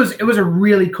 Like it was a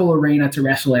really cool arena to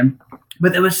wrestle in.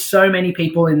 But there was so many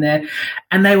people in there,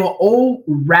 and they were all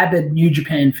rabid New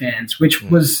Japan fans, which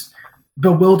was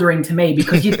bewildering to me,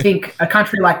 because you'd think a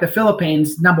country like the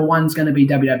Philippines, number one's going to be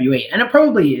WWE, and it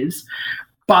probably is,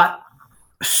 but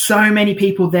so many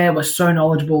people there were so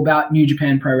knowledgeable about New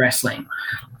Japan Pro Wrestling.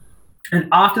 And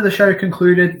after the show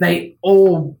concluded, they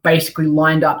all basically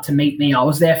lined up to meet me. I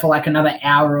was there for like another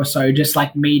hour or so, just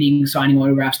like meeting, signing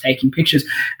autographs, taking pictures.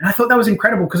 And I thought that was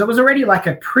incredible, because it was already like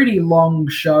a pretty long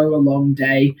show, a long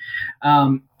day.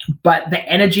 But the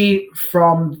energy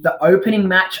from the opening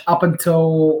match up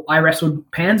until I wrestled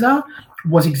Panzer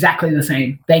was exactly the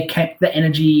same. They kept the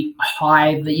energy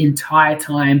high the entire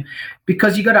time,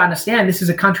 because you got to understand, this is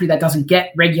a country that doesn't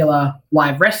get regular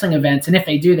live wrestling events, and if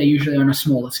they do, they're usually on a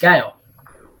smaller scale.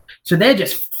 So they're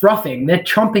just frothing. They're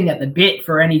chomping at the bit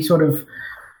for any sort of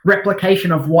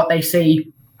replication of what they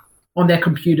see on their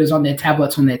computers, on their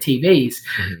tablets, on their TVs.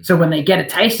 So when they get a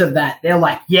taste of that, they're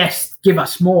like, yes, give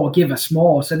us more, give us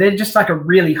more. So they're just like a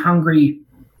really hungry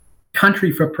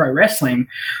country for pro wrestling.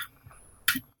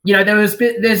 You know, there's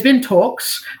been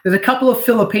talks. There's a couple of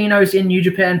Filipinos in New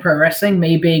Japan Pro Wrestling,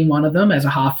 me being one of them as a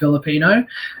half Filipino.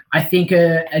 I think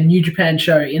a New Japan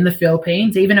show in the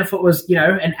Philippines, even if it was, you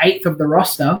know, an eighth of the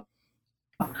roster,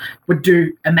 would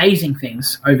do amazing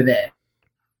things over there.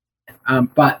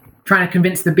 But trying to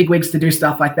convince the bigwigs to do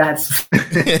stuff like that.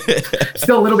 It's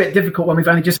still a little bit difficult when we've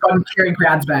only just gotten cheering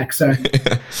crowds back. So,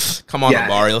 come on,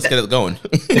 Amari, let's get it going.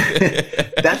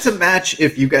 That's a match.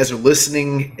 If you guys are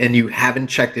listening and you haven't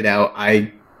checked it out,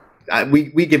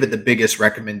 we give it the biggest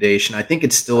recommendation. I think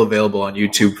it's still available on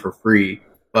YouTube for free.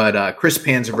 But Chris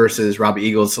Panzer versus Robbie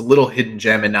Eagles, a little hidden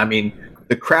gem, and I mean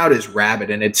the crowd is rabid,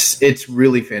 and it's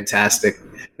really fantastic.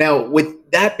 Now, with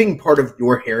that being part of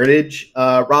your heritage,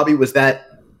 Robbie, was that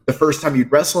the first time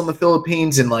you'd wrestle in the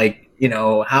Philippines, and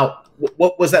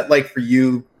what was that like for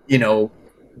you?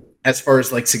 As far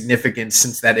as like significance,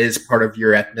 since that is part of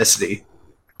your ethnicity.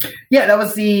 Yeah, that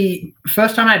was the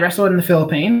first time I'd wrestled in the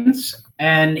Philippines,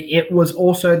 and it was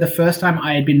also the first time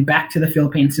I had been back to the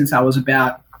Philippines since I was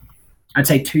about, I'd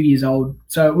say, 2 years old.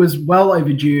 So it was well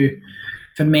overdue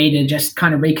for me to just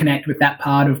kind of reconnect with that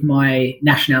part of my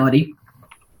nationality.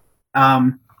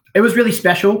 It was really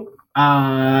special,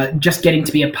 just getting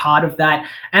to be a part of that.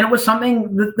 And it was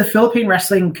something, the Philippine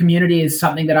wrestling community is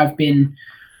something that I've been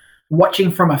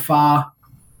watching from afar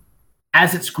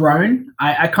as it's grown.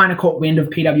 I kind of caught wind of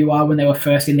PWR when they were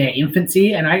first in their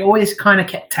infancy, and I always kind of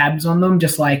kept tabs on them,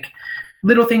 just like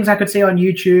little things I could see on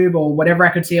YouTube or whatever I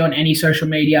could see on any social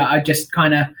media. I just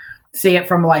kind of see it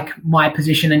from like my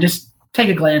position and just take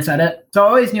a glance at it. So I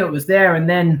always knew it was there. And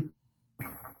then I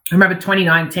remember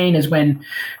 2019 is when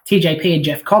TJP and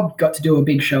Jeff Cobb got to do a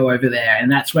big show over there. And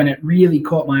that's when it really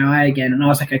caught my eye again. And I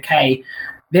was like, okay,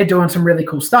 they're doing some really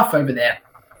cool stuff over there.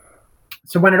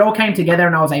 So when it all came together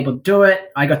and I was able to do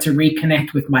it, I got to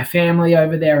reconnect with my family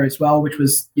over there as well, which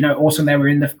was, awesome. They were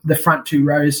in the front two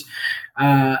rows.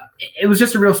 It was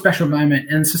just a real special moment.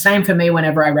 And it's the same for me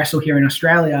whenever I wrestle here in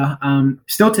Australia.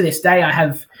 Still to this day, I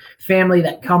have family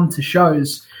that come to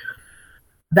shows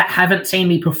that haven't seen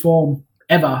me perform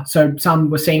ever. So some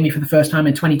were seeing me for the first time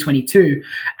in 2022.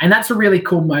 And that's a really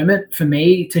cool moment for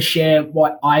me to share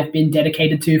what I've been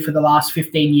dedicated to for the last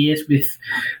 15 years with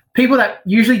people that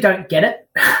usually don't get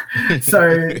it.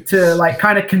 So to like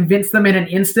kind of convince them in an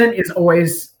instant is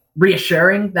always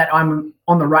reassuring that I'm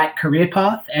on the right career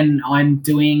path and I'm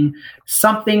doing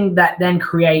something that then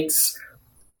creates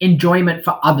enjoyment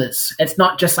for others. It's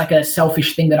not just like a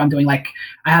selfish thing that I'm doing. Like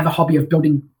I have a hobby of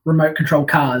building remote control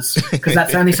cars because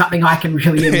that's only something I can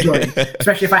really enjoy,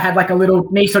 especially if I had like a little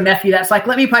niece or nephew that's like,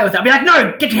 let me play with it. I'll be like,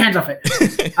 no, get your hands off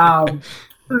it.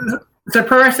 So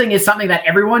pro wrestling is something that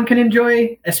everyone can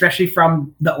enjoy, especially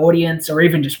from the audience or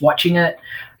even just watching it.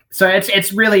 So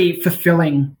it's really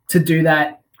fulfilling to do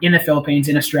that in the Philippines,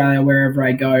 in Australia, wherever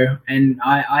I go. And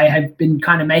I have been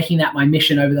kind of making that my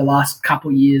mission over the last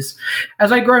couple years.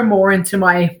 As I grow more into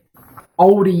my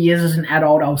older years as an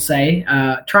adult, I'll say,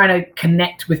 trying to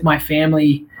connect with my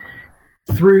family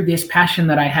through this passion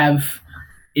that I have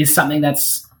is something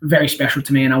that's very special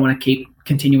to me, and I want to keep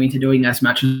continuing to doing as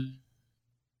much as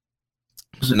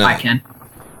I can.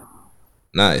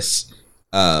 Nice.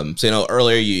 So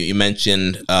earlier you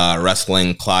mentioned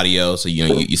wrestling Claudio. So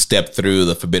you stepped through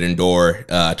the forbidden door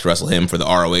to wrestle him for the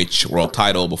ROH World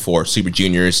Title before Super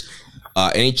Juniors.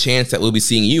 Any chance that we'll be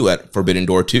seeing you at Forbidden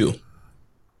Door 2?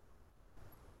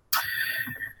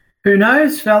 Who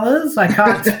knows, fellas? I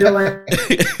can't spill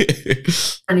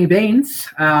any beans.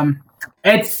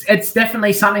 It's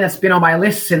definitely something that's been on my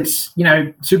list since,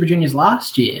 Super Juniors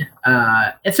last year.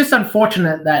 It's just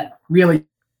unfortunate that really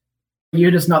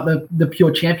Yuta's not the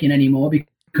pure champion anymore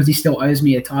because he still owes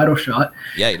me a title shot.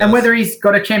 Yeah, he does. And whether he's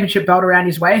got a championship belt around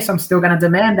his waist, I'm still going to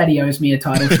demand that he owes me a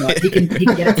title shot. He can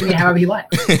get it to me however he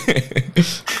likes.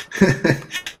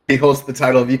 He holds the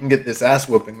title. If you can get this ass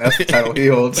whooping, that's the title he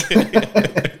holds.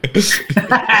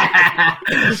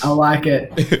 I like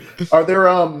it. Are there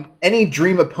any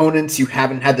dream opponents you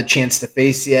haven't had the chance to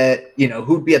face yet?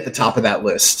 Who'd be at the top of that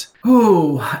list?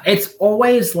 Ooh, it's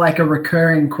always like a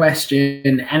recurring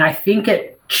question, and I think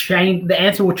the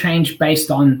answer will change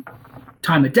based on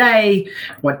time of day,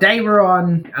 what day we're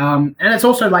on, and it's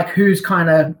also like who's kind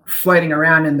of floating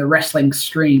around in the wrestling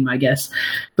stream, I guess.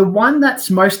 The one that's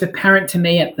most apparent to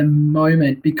me at the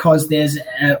moment, because there's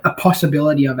a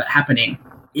possibility of it happening,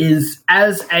 is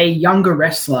as a younger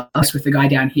wrestler with a guy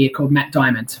down here called Matt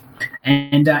Diamond.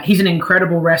 And he's an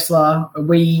incredible wrestler.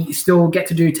 We still get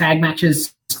to do tag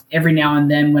matches every now and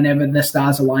then whenever the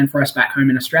stars align for us back home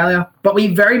in Australia. But we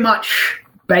very much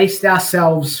based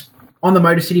ourselves on the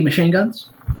Motor City Machine Guns.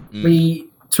 We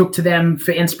took to them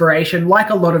for inspiration,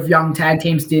 like a lot of young tag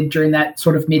teams did during that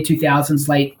sort of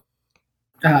mid-2000s,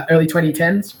 early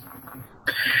 2010s.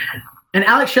 And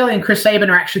Alex Shelley and Chris Sabin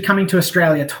are actually coming to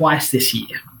Australia twice this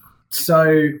year.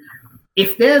 So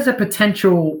if there's a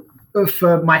potential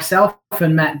for myself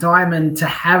and Matt Diamond to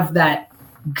have that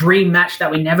dream match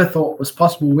that we never thought was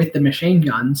possible with the machine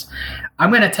guns, I'm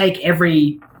going to take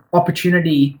every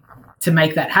opportunity to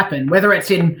make that happen. Whether it's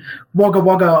in Wagga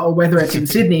Wagga or whether it's in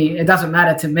Sydney, it doesn't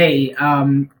matter to me,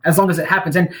 as long as it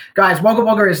happens. And guys, Wagga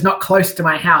Wagga is not close to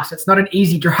my house. It's not an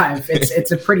easy drive.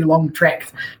 It's a pretty long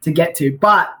trek to get to.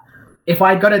 But if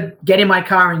I got to get in my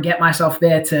car and get myself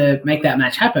there to make that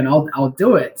match happen, I'll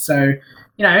do it. So,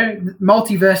 you know,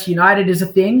 Multiverse United is a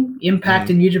thing. Impact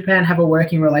and New Japan have a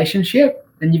working relationship,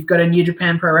 and you've got a New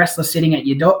Japan pro wrestler sitting at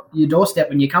your doorstep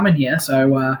when you come in here.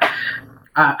 So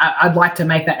I'd like to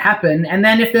make that happen. And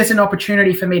then if there's an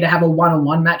opportunity for me to have a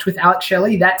one-on-one match with Alex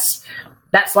Shelley, that's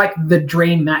like the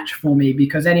dream match for me,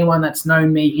 because anyone that's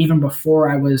known me even before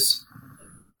I was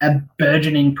a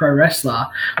burgeoning pro wrestler,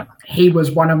 he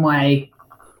was one of my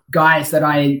guys that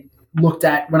I looked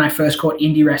at when I first caught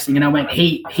indie wrestling, and I went,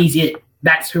 he's it.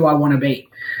 That's who I want to be.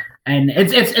 And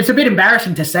it's a bit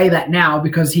embarrassing to say that now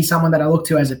because he's someone that I look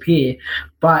to as a peer,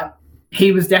 but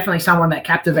he was definitely someone that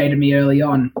captivated me early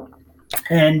on.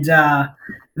 And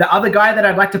the other guy that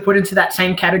I'd like to put into that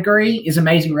same category is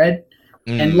Amazing Red.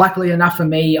 And luckily enough for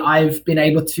me, I've been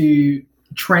able to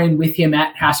train with him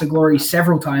at House of Glory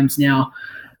several times now.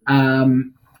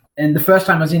 And the first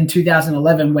time was in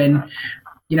 2011 when,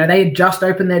 you know, they had just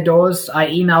opened their doors. I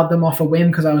emailed them off a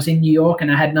whim because I was in New York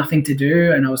and I had nothing to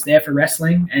do and I was there for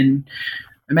wrestling. And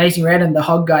Amazing Red and the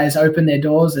Hog guys opened their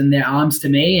doors and their arms to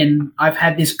me. And I've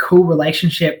had this cool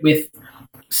relationship with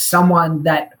someone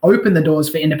that opened the doors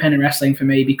for independent wrestling for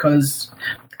me, because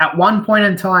at one point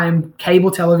in time, cable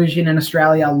television in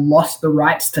Australia lost the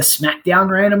rights to SmackDown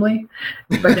randomly,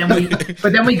 but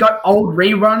then we got old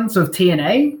reruns of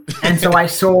TNA, and so I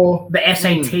saw the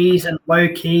SATs and Low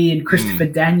Key and Christopher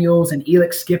Daniels and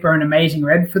Elix Skipper and Amazing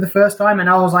Red for the first time, and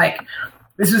I was like,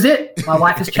 this is it. My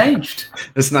life has changed.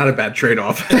 It's not a bad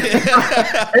trade-off.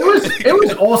 It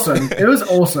was awesome. It was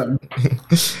awesome.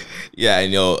 Yeah, I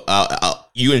know.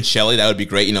 You and Shelley, that would be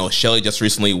great. You know, Shelley just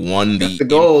recently won the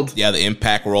gold. The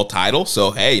Impact World title.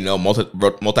 So, hey, you know,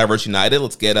 Multiverse United,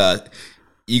 let's get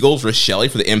Eagles versus Shelley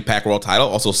for the Impact World title.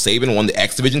 Also, Saban won the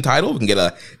X Division title. We can get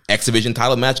a X Division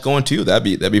title match going too.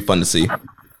 That'd be fun to see.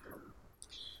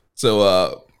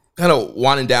 So, kind of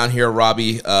winding down here,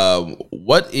 Robbie,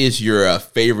 what is your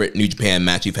favorite New Japan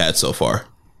match you've had so far?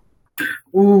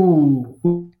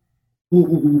 Ooh,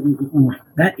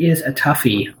 that is a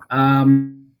toughie.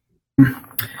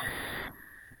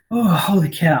 Oh, holy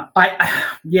cow!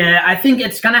 I think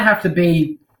it's gonna have to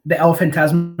be the El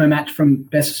Phantasmo match from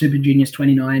Best of Super Juniors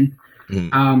 29.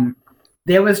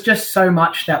 There was just so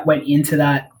much that went into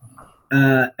that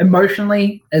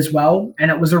emotionally as well,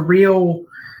 and it was a real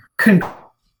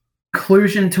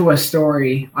conclusion to a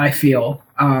story, I feel.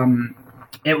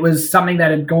 It was something that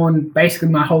had gone basically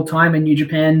my whole time in New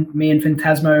Japan. Me and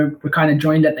Phantasmo were kind of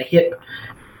joined at the hip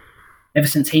ever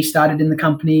since he started in the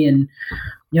company. And,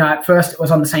 you know, at first it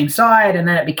was on the same side, and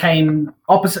then it became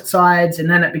opposite sides, and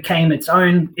then it became its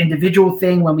own individual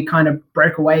thing when we kind of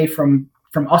broke away from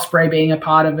Ospreay being a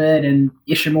part of it, and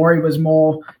Ishimori was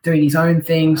more doing his own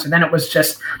thing. So then it was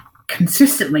just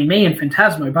consistently me and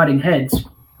Phantasmo butting heads.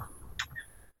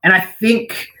 And I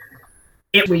think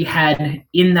we had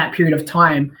in that period of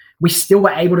time, we still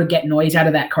were able to get noise out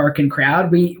of that Korakuen crowd.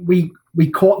 We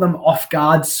caught them off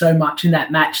guard so much in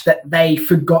that match that they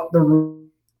forgot the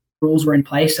rules were in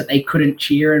place, that they couldn't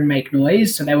cheer and make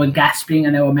noise. So they were gasping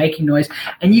and they were making noise.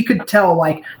 And you could tell,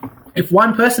 like, if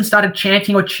one person started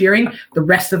chanting or cheering, the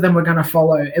rest of them were going to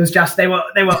follow. It was just, they were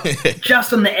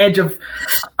just on the edge of,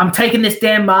 I'm taking this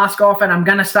damn mask off and I'm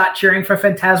going to start cheering for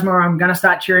Phantasmo, or I'm going to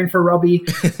start cheering for Robbie,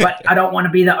 but I don't want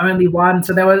to be the only one.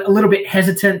 So they were a little bit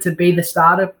hesitant to be the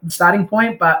starting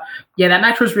point. But yeah, that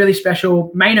match was really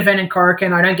special. Main event in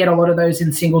Korakuen. I don't get a lot of those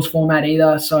in singles format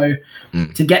either. So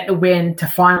to get the win, to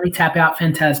finally tap out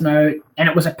Phantasmo, and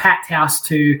it was a packed house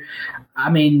too. I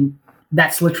mean,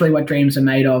 that's literally what dreams are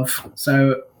made of.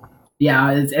 So,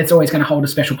 yeah, it's always going to hold a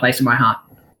special place in my heart.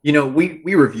 You know, we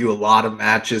review a lot of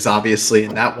matches, obviously,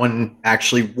 and that one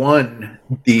actually won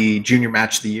the Junior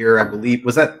Match of the Year, I believe.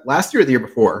 Was that last year or the year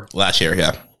before? Last year,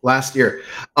 yeah. Last year.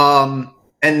 And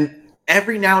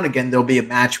every now and again, there'll be a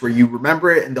match where you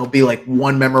remember it, and there'll be, like,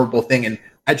 one memorable thing. And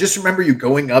I just remember you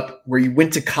going up where you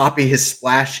went to copy his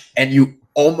splash, and you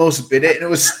almost bit it, and it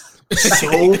was so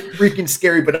freaking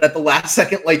scary. But at the last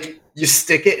second, like, you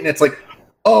stick it and it's like,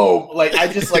 oh, like I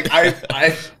just like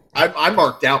I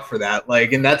marked out for that,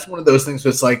 like, and that's one of those things where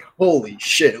it's like, holy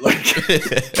shit, like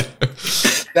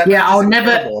that. Yeah, I'll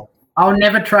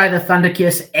never try the Thunder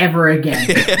Kiss ever again.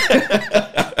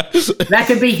 That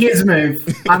could be his move.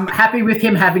 I'm happy with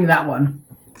him having that one.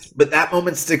 But that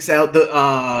moment sticks out.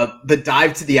 The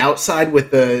dive to the outside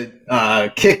with the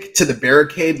kick to the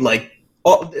barricade, like,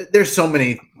 there's so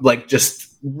many, like,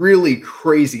 just really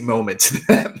crazy moments.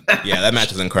 Yeah, that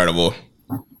match is incredible.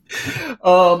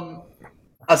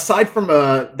 Aside from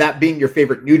that being your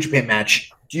favorite New Japan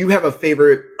match, do you have a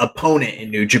favorite opponent in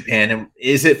New Japan? And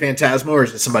is it Phantasmo or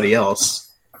is it somebody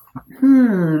else?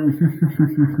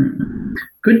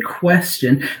 Good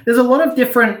question. There's a lot of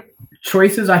different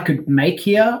choices I could make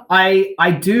here.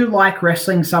 I do like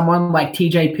wrestling someone like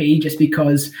TJP just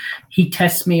because he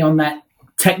tests me on that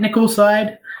technical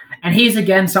side. And he's,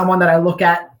 again, someone that I look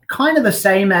at kind of the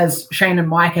same as Shane and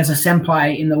Mike as a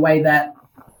senpai, in the way that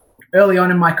early on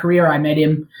in my career I met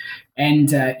him. And,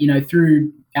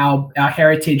 through our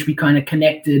heritage, we kind of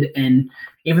connected. And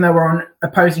even though we're on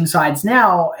opposing sides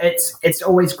now, it's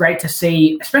always great to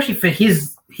see, especially for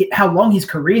how long his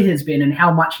career has been and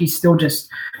how much he's still just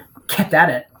kept at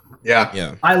it.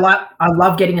 Yeah. I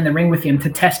love getting in the ring with him to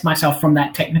test myself from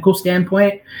that technical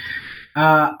standpoint.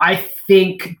 I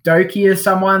think Doki is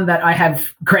someone that I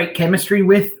have great chemistry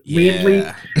with, weirdly.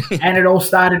 And it all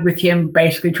started with him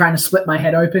basically trying to split my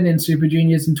head open in Super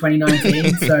Juniors in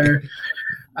 2019. So,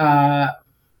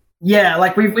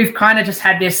 like we've kind of just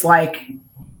had this like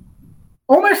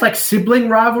almost like sibling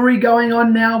rivalry going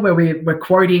on now, where we're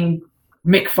quoting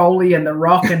Mick Foley and The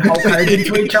Rock and Hulk Hogan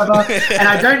to each other. And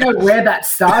I don't know where that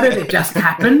started. It just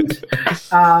happened.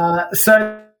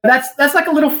 So that's like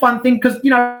a little fun thing, because,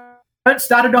 it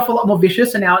started off a lot more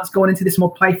vicious and now it's gone into this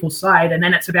more playful side. And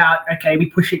then it's about, okay, we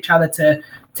push each other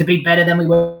to be better than we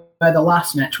were the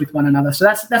last match with one another. So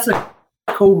that's a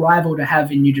cool rival to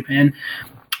have in New Japan.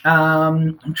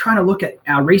 I'm trying to look at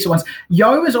our recent ones.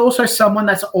 Yo is also someone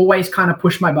that's always kind of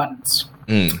pushed my buttons,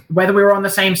 whether we were on the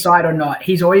same side or not.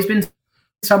 He's always been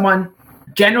someone,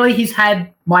 generally he's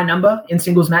had my number in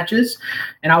singles matches,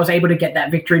 and I was able to get that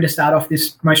victory to start off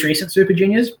this most recent Super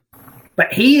Juniors.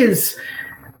 But he is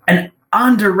an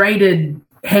underrated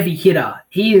heavy hitter.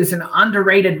 He is an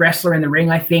underrated wrestler in the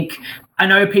ring, I think. I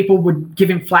know people would give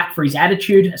him flack for his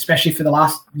attitude, especially for the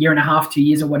last year and a half, 2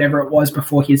 years or whatever it was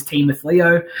before his team with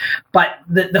Leo. But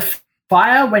the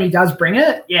fire when he does bring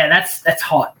it, yeah, that's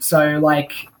hot. So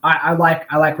like I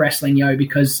like wrestling Yo,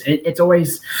 because it's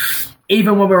always,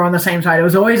 even when we're on the same side, it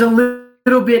was always a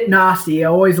little bit nasty.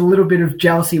 Always a little bit of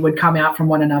jealousy would come out from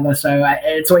one another. So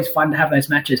it's always fun to have those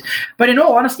matches. But in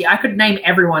all honesty, I could name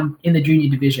everyone in the junior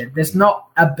division. There's not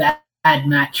a bad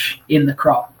match in the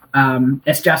crop.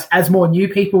 It's just as more new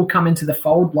people come into the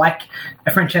fold, like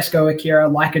a Francesco Akira,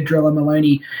 like a Driller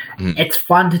Maloney, it's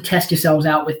fun to test yourselves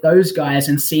out with those guys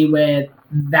and see where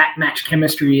that match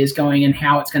chemistry is going and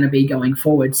how it's going to be going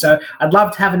forward. So I'd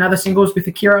love to have another singles with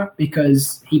Akira,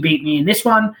 because he beat me in this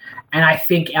one. And I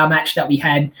think our match that we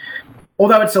had,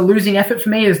 although it's a losing effort for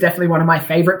me, is definitely one of my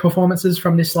favorite performances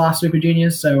from this last Super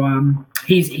Juniors. So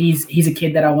he's a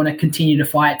kid that I want to continue to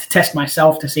fight, to test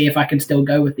myself, to see if I can still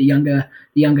go with the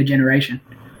younger generation.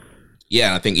 Yeah,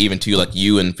 and I think even too, like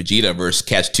you and Vegeta versus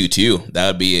Catch 2-2, that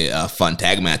would be a fun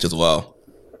tag match as well.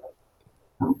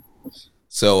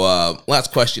 So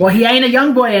last question. Well, he ain't a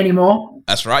young boy anymore.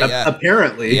 That's right. Yeah.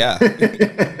 Apparently. Yeah.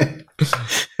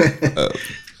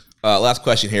 Last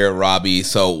question here, Robbie.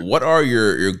 So what are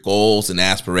your goals and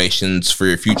aspirations for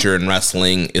your future in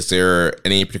wrestling? Is there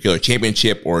any particular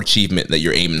championship or achievement that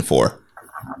you're aiming for?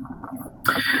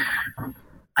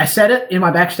 I said it in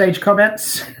my backstage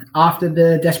comments after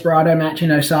the Desperado match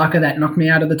in Osaka that knocked me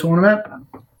out of the tournament.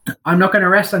 I'm not going to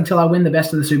rest until I win the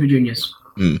best of the Super Juniors.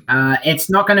 It's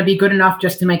not going to be good enough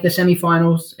just to make the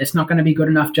semifinals. It's not going to be good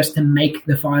enough just to make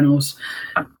the finals.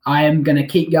 I am going to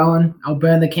keep going. I'll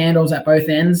burn the candles at both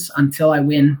ends until I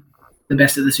win the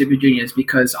best of the Super Juniors,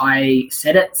 because I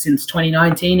said it since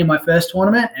 2019 in my first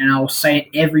tournament, and I'll say it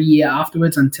every year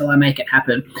afterwards until I make it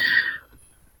happen.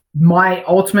 My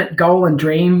ultimate goal and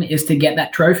dream is to get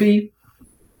that trophy,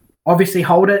 obviously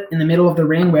hold it in the middle of the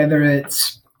ring, whether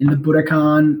it's in the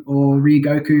Budokan or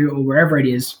Ryogoku or wherever it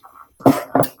is.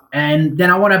 And then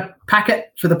I want to pack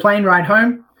it for the plane ride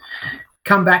home,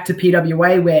 come back to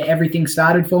PWA where everything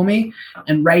started for me,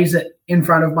 and raise it in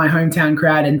front of my hometown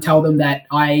crowd and tell them that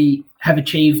I have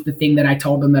achieved the thing that I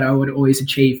told them that I would always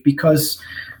achieve, because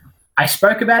I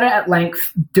spoke about it at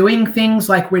length. Doing things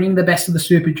like winning the best of the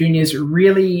Super Juniors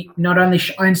really not only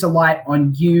shines a light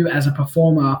on you as a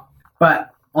performer,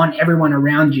 but on everyone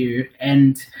around you.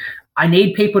 And I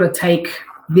need people to take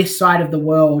this side of the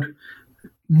world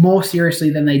more seriously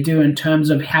than they do in terms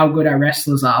of how good our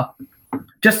wrestlers are.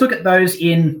 Just look at those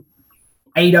in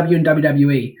AEW and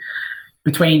WWE.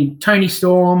 Between Tony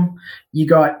Storm, you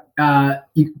got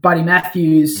Buddy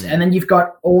Matthews, and then you've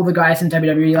got all the guys in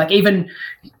WWE, like even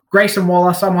Grayson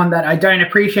Waller, someone that I don't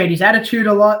appreciate his attitude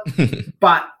a lot,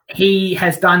 but he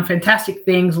has done fantastic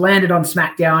things, landed on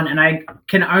SmackDown, and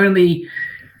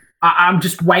I'm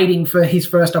just waiting for his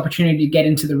first opportunity to get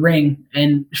into the ring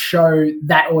and show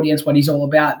that audience what he's all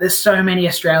about. There's so many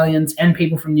Australians and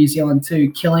people from New Zealand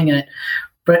too killing it,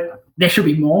 but there should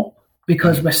be more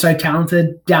because we're so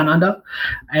talented down under.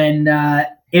 And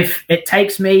if it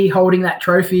takes me holding that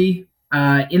trophy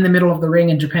in the middle of the ring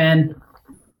in Japan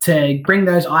to bring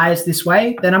those eyes this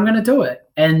way, then I'm going to do it.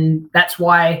 And that's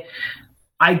why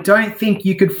I don't think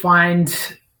you could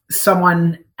find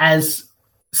someone as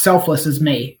selfless as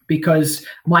me, because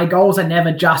my goals are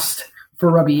never just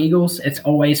for Robbie Eagles. It's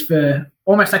always for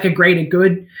almost like a greater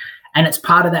good. And it's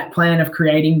part of that plan of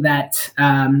creating that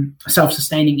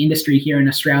self-sustaining industry here in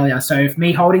Australia. So if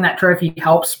me holding that trophy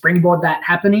helps springboard that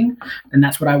happening, then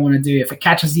that's what I want to do. If it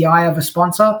catches the eye of a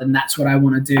sponsor, then that's what I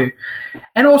want to do.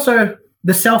 And also,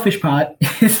 the selfish part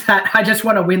is that I just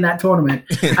want to win that tournament.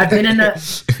 I've been in it,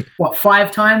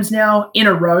 5 times now in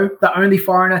a row, the only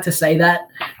foreigner to say that.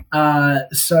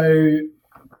 So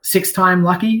 6-time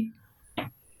lucky.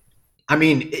 I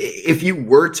mean, if you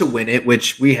were to win it,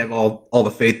 which we have all the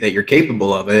faith that you're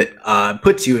capable of it,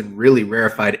 puts you in really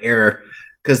rarefied air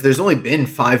because there's only been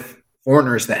 5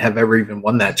 foreigners that have ever even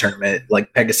won that tournament,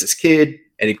 like Pegasus Kid,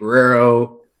 Eddie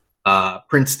Guerrero,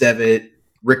 Prince Devitt,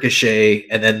 Ricochet,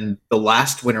 and then the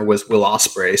last winner was Will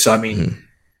Ospreay. So, I mean,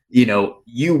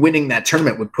 you winning that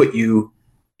tournament would put you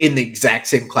in the exact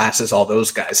same class as all those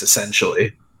guys,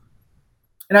 essentially.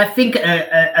 And I think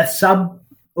a sub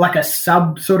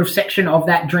sort of section of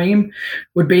that dream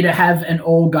would be to have an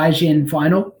all Gaijin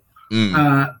final,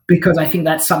 because I think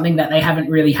that's something that they haven't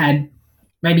really had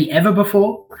maybe ever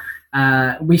before.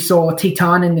 We saw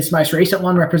Titan in this most recent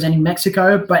one representing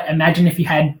Mexico, but imagine if you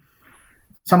had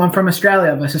someone from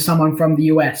Australia versus someone from the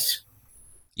US.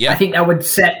 Yeah, I think that would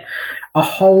set a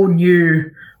whole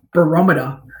new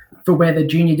barometer for where the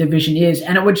junior division is.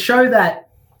 And it would show that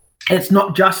it's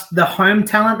not just the home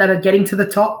talent that are getting to the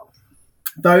top.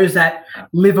 Those that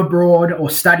live abroad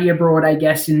or study abroad, I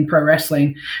guess, in pro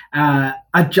wrestling are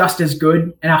just as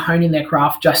good and are honing their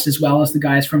craft just as well as the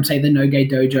guys from, say, the Noge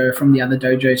Dojo or from the other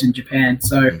dojos in Japan.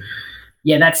 So,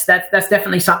 yeah, that's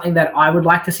definitely something that I would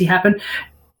like to see happen.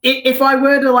 If I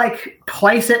were to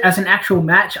place it as an actual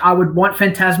match, I would want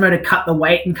Phantasmo to cut the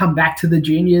weight and come back to the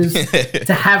juniors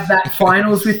to have that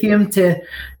finals with him to,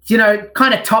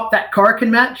 kind of top that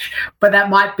Korakuen match. But that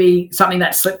might be something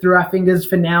that slipped through our fingers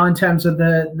for now in terms of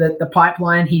the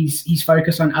pipeline. He's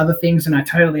focused on other things, and I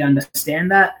totally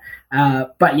understand that.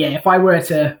 But yeah, if I were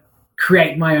to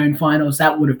create my own finals,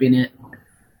 that would have been it.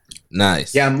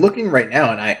 Nice. Yeah, I'm looking right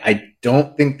now, and I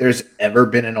don't think there's ever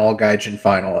been an all Gaijin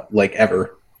final,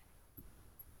 ever.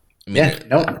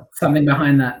 No. Something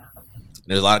behind that.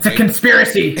 There's a lot of It's a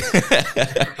conspiracy.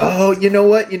 Oh, you know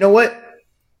what?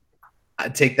 I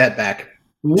take that back.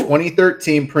 Ooh.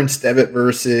 2013 Prince Devitt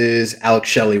versus Alex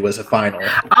Shelley was a final.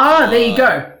 There you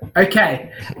go.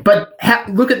 Okay. But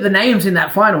look at the names in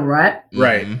that final, right?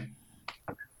 Right.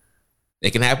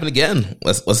 It can happen again.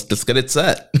 Let's get it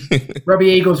set. Robbie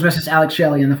Eagles versus Alex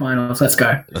Shelley in the finals. Let's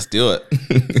go. Let's do it.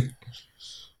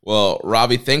 Well,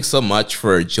 Robbie, thanks so much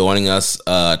for joining us.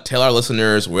 Tell our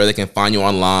listeners where they can find you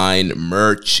online,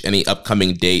 merch, any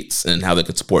upcoming dates, and how they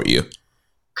can support you.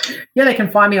 Yeah, they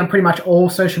can find me on pretty much all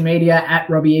social media at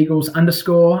Robbie Eagles _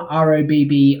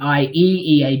 ROBBIEEAGLES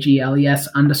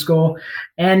 _.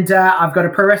 And I've got a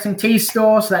pro wrestling tee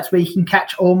store, so that's where you can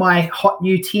catch all my hot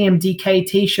new TMDK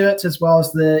t-shirts as well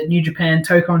as the New Japan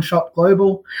Tokon Shop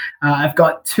Global. I've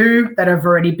got 2 that have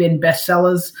already been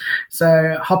bestsellers,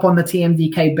 so hop on the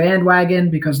TMDK bandwagon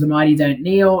because the mighty don't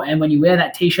kneel, and when you wear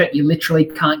that t-shirt, you literally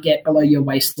can't get below your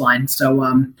waistline.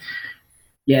 So,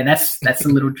 yeah, that's a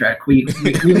little joke. We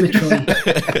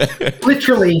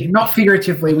literally, not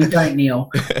figuratively, we don't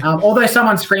kneel. Although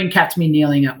someone screen capped me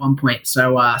kneeling at one point,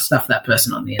 so stuff that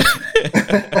person on the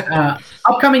internet.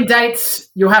 Upcoming dates,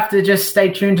 you'll have to just stay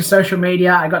tuned to social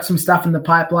media. I got some stuff in the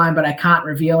pipeline, but I can't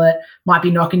reveal it. Might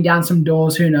be knocking down some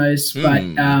doors, who knows? But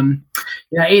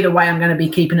either way, I'm going to be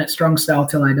keeping it strong style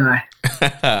till I die.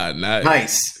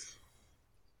 Nice.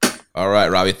 All right,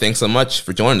 Robbie, thanks so much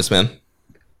for joining us, man.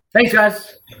 Thanks,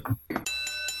 guys.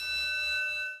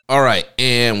 All right,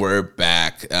 and we're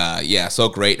back. So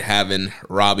great having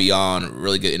Robbie on.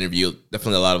 Really good interview.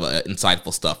 Definitely a lot of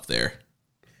insightful stuff there.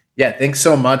 Yeah, thanks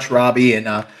so much, Robbie. And,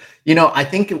 I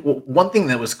think one thing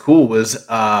that was cool was,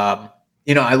 I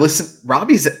listened.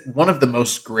 Robbie's one of the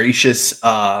most gracious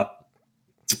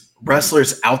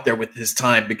wrestlers out there with his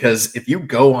time, because if you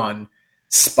go on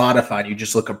Spotify and you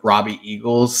just look up Robbie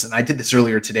Eagles, and I did this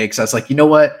earlier today because I was like, you know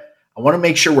what? I want to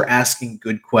make sure we're asking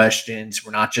good questions.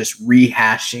 We're not just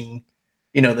rehashing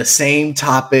the same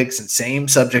topics and same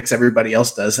subjects everybody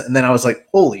else does. And then I was like,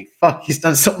 holy fuck, he's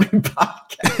done so many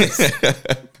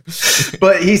podcasts.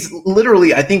 But he's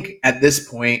literally, I think at this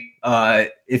point,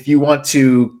 if you want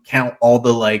to count all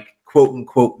the like quote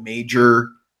unquote major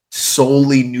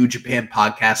solely New Japan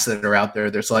podcasts that are out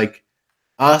there, there's like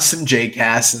us and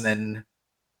JCast, and then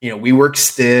We Work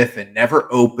Stiff and Never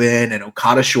Open and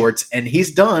Okada Shorts, and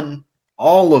he's done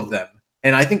all of them.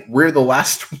 And I think we're the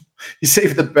last. You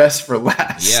saved the best for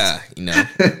last. Yeah,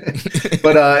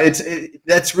 But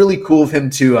that's really cool of him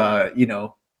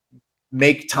to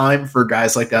make time for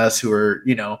guys like us who are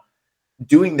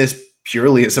doing this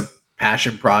purely as a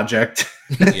passion project.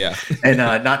 Yeah, and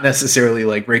not necessarily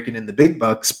like raking in the big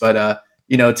bucks, but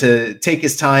to take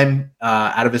his time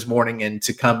out of his morning and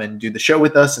to come and do the show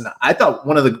with us. And I thought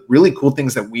one of the really cool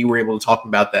things that we were able to talk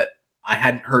about that I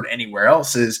hadn't heard anywhere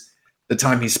else is the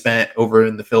time he spent over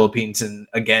in the Philippines. And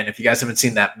again, if you guys haven't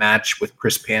seen that match with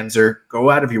Chris Panzer, go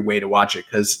out of your way to watch it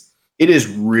because it is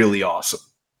really awesome.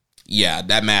 Yeah,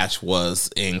 that match was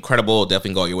incredible.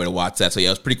 Definitely go out your way to watch that. So yeah,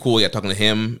 it was pretty cool. Yeah, talking to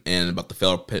him and about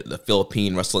the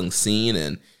Philippine wrestling scene,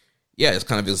 and yeah, it's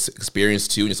kind of his experience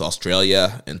too in just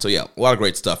Australia. And so yeah, a lot of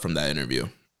great stuff from that interview.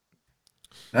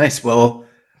 Nice. Well,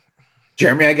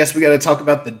 Jeremy, I guess we got to talk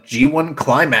about the G1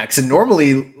 Climax. And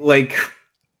normally, like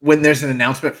when there's an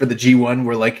announcement for the G1,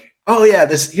 we're like, oh yeah,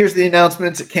 here's the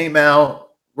announcements. It came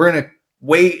out. We're going to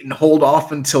wait and hold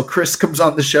off until Chris comes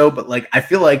on the show. But like, I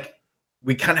feel like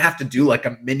we kind of have to do like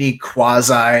a mini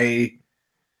quasi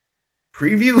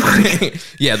preview.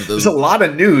 Yeah. There's a lot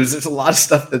of news. There's a lot of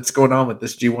stuff that's going on with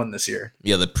this G1 this year.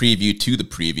 Yeah. The preview to the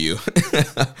preview.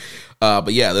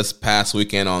 But yeah, this past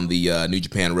weekend on the New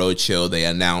Japan Roadshow, they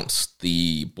announced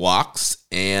the blocks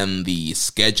and the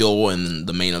schedule and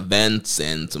the main events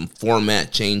and some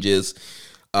format changes.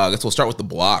 I guess we'll start with the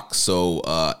blocks. So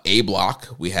A block,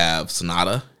 we have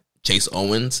Sonata, Chase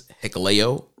Owens,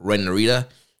 Hikuleo, Ren Narita,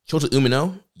 Shota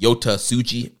Umino, Yota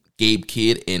Tsuji, Gabe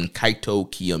Kidd, and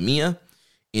Kaito Kiyomiya.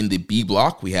 In the B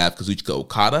block, we have Kazuchika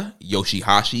Okada,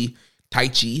 Yoshihashi,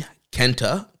 Taichi,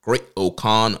 Kenta, Great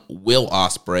Okan, Will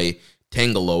Ospreay,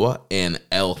 Tangaloa, and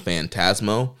El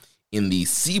Phantasmo. In the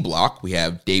C block, we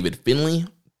have David Finlay,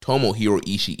 Tomohiro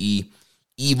Ishii,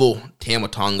 Evil, Tama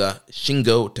Tonga,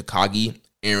 Shingo Takagi,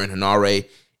 Aaron Hanare,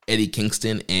 Eddie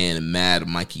Kingston, and Mad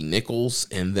Mikey Nichols.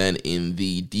 And then in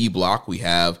the D block, we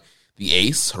have the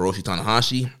Ace, Hiroshi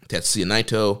Tanahashi, Tetsuya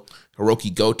Naito,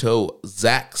 Hiroki Goto,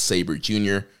 Zack Sabre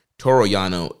Jr., Toru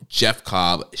Yano, Jeff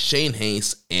Cobb, Shane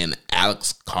Hayes, and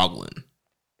Alex Coughlin.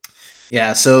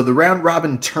 Yeah, so the round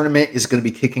robin tournament is going to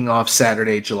be kicking off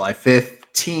Saturday, July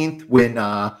 15th when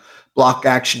block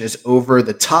action is over.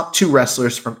 The top two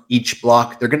wrestlers from each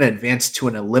block, they're going to advance to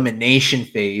an elimination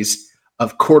phase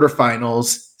of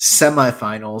quarterfinals,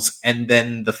 semifinals, and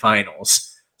then the finals.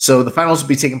 So the finals will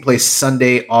be taking place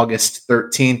Sunday, August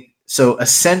 13th. So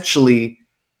essentially,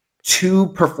 two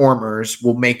performers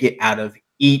will make it out of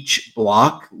each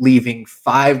block, leaving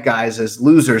 5 guys as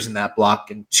losers in that block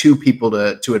and 2 people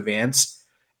to advance.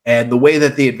 And the way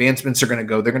that the advancements are going to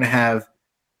go, they're going to have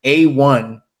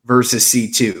A1 versus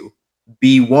C2.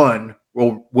 B1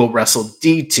 will wrestle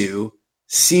D2.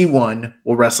 C1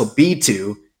 will wrestle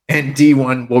B2. And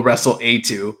D1 will wrestle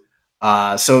A2.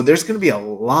 So there's going to be a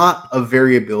lot of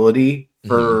variability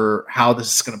for how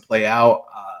this is going to play out.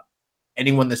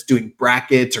 Anyone that's doing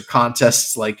brackets or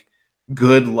contests, like,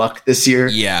 good luck this year.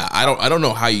 Yeah, I don't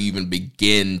know how you even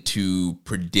begin to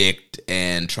predict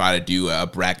and try to do a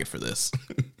bracket for this.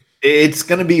 It's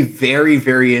going to be very,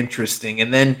 very interesting.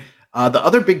 And then the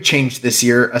other big change this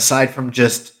year, aside from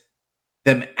just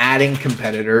them adding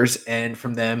competitors and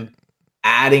from them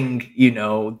adding,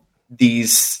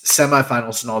 these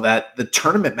semifinals and all that, the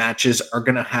tournament matches are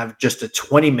going to have just a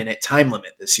 20-minute time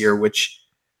limit this year, which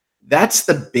that's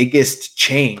the biggest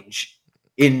change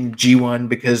in G1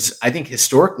 because I think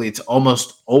historically it's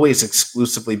almost always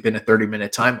exclusively been a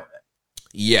 30-minute time limit.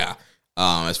 Yeah.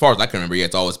 As far as I can remember,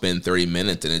 it's always been 30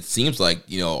 minutes, and it seems like,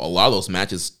 a lot of those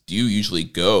matches do usually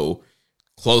go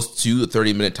close to the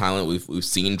 30-minute time limit. We've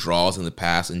seen draws in the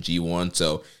past in G1,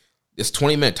 so this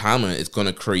 20-minute time limit is going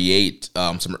to create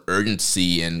some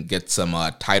urgency and get some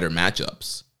tighter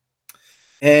matchups.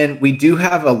 And we do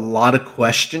have a lot of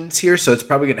questions here, so it's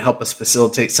probably going to help us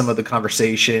facilitate some of the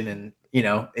conversation. And,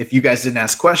 if you guys didn't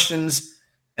ask questions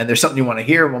and there's something you want to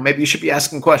hear, well, maybe you should be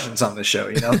asking questions on this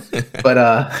show,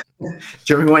 But,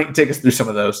 Jeremy, why don't you take us through some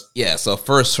of those? Yeah, so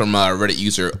first from Reddit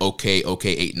user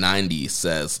OK890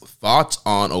 says, thoughts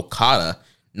on Okada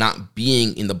not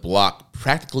being in the block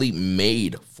practically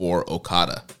made for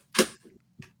Okada?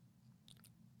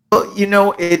 Well,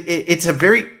 it's a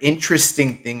very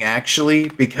interesting thing, actually,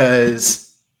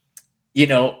 because,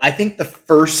 I think the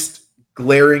first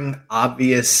glaring,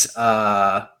 obvious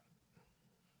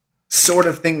sort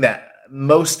of thing that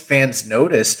most fans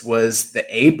noticed was the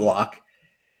A block,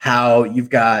 how you've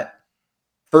got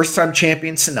first-time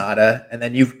champion Sonata, and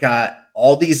then you've got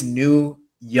all these new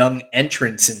young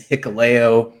entrants in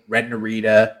Hikuleo, Red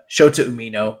Narita, Shota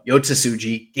Umino, Yota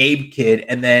Tsuji, Gabe Kidd,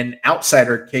 and then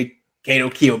outsider Kato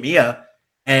Kiyomiya.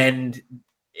 And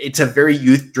it's a very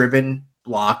youth-driven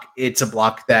block. It's a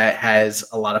block that has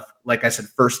a lot of, like I said,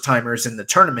 first-timers in the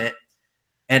tournament.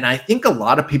 And I think a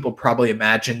lot of people probably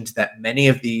imagined that many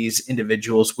of these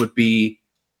individuals would be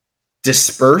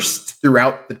dispersed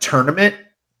throughout the tournament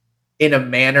in a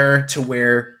manner to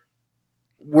where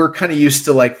we're kind of used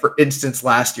to, like, for instance,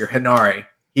 last year, Hinari,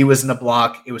 he was in a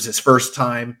block. It was his first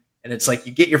time. And it's like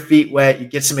you get your feet wet, you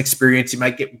get some experience, you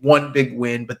might get one big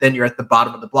win, but then you're at the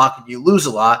bottom of the block and you lose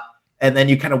a lot. And then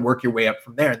you kind of work your way up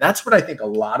from there. And that's what I think a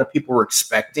lot of people were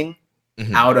expecting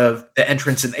out of the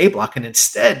entrance in the A block. And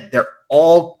instead, they're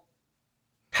all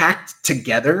packed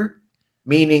together,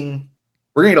 meaning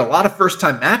we're going to get a lot of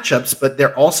first-time matchups, but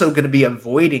they're also going to be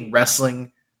avoiding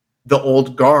wrestling the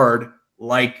old guard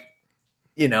like,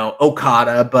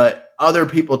 Okada, but other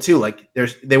people too. Like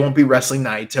they won't be wrestling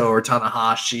Naito or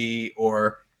Tanahashi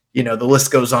or, the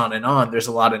list goes on and on. There's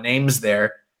a lot of names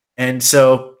there. And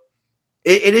so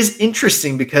it is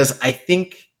interesting because I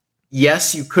think,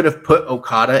 yes, you could have put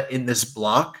Okada in this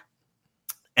block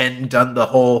and done the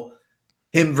whole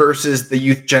him versus the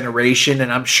youth generation.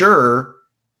 And I'm sure,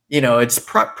 it's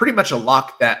pretty much a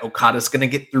lock that Okada's going to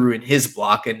get through in his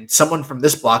block, and someone from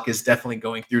this block is definitely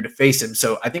going through to face him.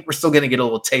 So I think we're still going to get a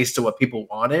little taste of what people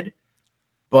wanted.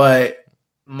 But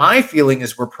my feeling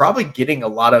is we're probably getting a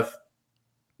lot of,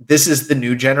 this is the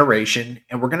new generation,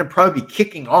 and we're going to probably be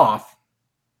kicking off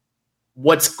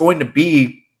what's going to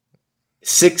be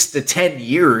 6 to 10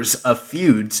 years of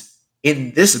feuds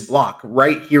in this block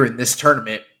right here in this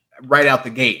tournament, right out the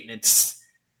gate. And it's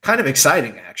kind of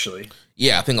exciting, actually.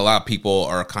 Yeah, I think a lot of people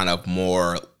are kind of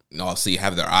more, obviously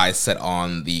have their eyes set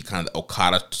on the kind of the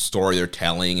Okada story they're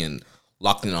telling and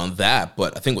locked in on that.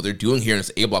 But I think what they're doing here in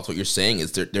this A block, what you're saying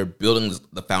is they're building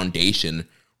the foundation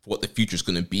for what the future is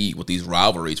going to be with these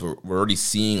rivalries. We're already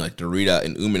seeing like Narita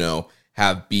and Umino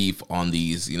have beef on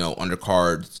these,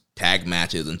 undercard tag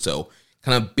matches. And so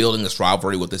kind of building this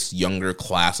rivalry with this younger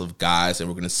class of guys that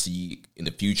we're going to see in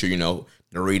the future,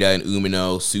 Narita and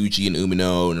Umino, Tsuji and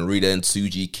Umino, Narita and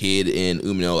Tsuji, Kid and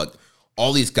Umino. Like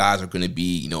all these guys are going to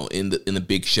be, in the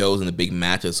big shows and the big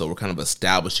matches. So we're kind of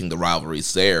establishing the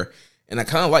rivalries there. And I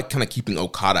kind of like keeping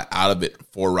Okada out of it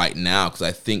for right now, because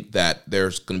I think that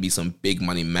there's going to be some big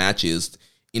money matches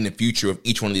in the future of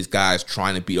each one of these guys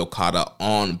trying to beat Okada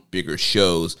on bigger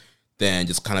shows than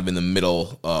just kind of in the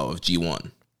middle of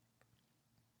G1.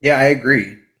 Yeah, I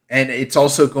agree. And it's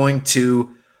also going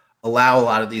to allow a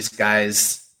lot of these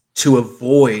guys to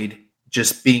avoid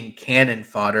just being cannon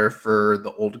fodder for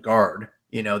the old guard.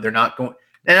 They're not going,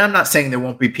 and I'm not saying there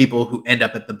won't be people who end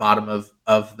up at the bottom of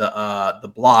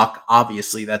the block.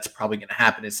 Obviously, that's probably going to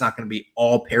happen. It's not going to be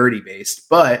all parity based,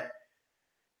 but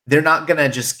they're not going to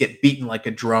just get beaten like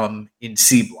a drum in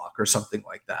C block or something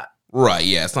like that. Right,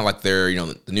 yeah. It's not like they're,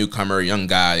 the newcomer, young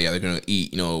guy, yeah, they're going to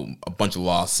eat, a bunch of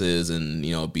losses and,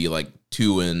 be like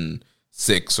 2-6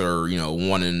 or,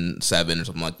 1-7 or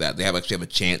something like that. They actually have a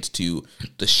chance to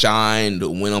shine, to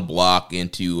win a block,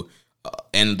 and to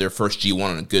end their first G1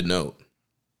 on a good note.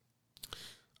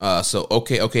 So,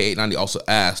 okay, 890 also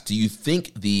asked, do you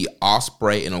think the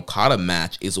Ospreay and Okada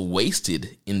match is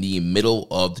wasted in the middle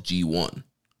of the G1?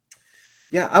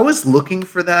 Yeah, I was looking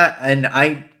for that,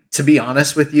 and to be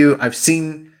honest with you, I've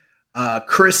seen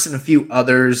Chris and a few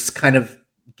others kind of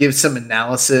give some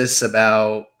analysis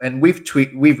about, and we've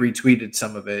retweeted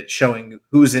some of it, showing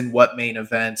who's in what main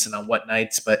events and on what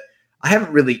nights, but I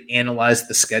haven't really analyzed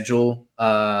the schedule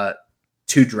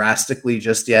too drastically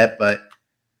just yet. But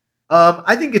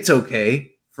I think it's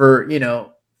okay for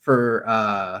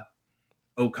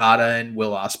Okada and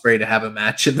Will Ospreay to have a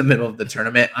match in the middle of the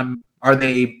tournament.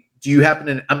 Do you happen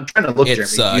to? I'm trying to look,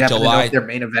 it's, Jeremy. Do you happen to know if they're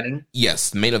main eventing?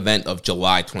 Yes, main event of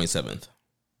July 27th.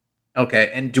 Okay,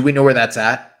 and do we know where that's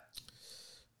at?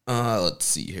 Let's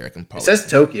see here. I can probably. It says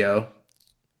Tokyo.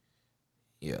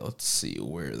 Yeah, let's see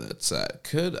where that's at.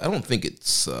 I don't think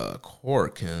it's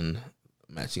Korakuen.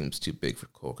 Match seems too big for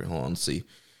Korakuen. Hold on, let's see.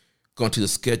 Going to the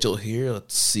schedule here.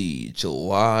 Let's see.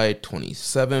 July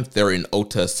 27th. They're in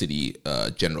Ota City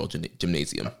General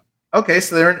Gymnasium. Okay,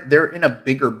 so they're in a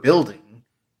bigger building.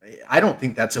 I don't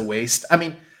think that's a waste. I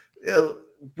mean,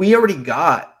 we already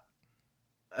got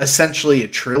essentially a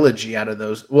trilogy out of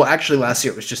those. Well, actually, last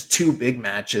year it was just 2 big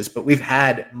matches, but we've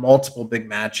had multiple big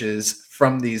matches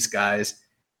from these guys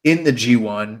in the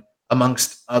G1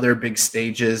 amongst other big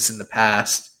stages in the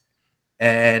past.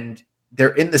 And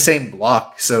they're in the same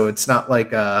block. So it's not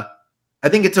like, I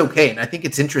think it's okay. And I think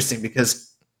it's interesting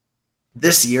because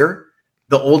this year,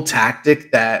 the old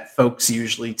tactic that folks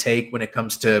usually take when it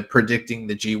comes to predicting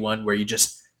the G1, where you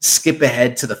just skip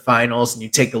ahead to the finals and you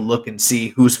take a look and see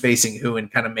who's facing who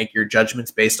and kind of make your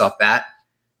judgments based off that.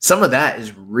 Some of that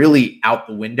is really out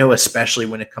the window, especially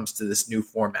when it comes to this new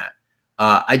format.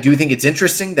 I do think it's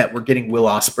interesting that we're getting Will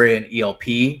Ospreay and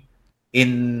ELP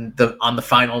on the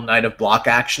final night of block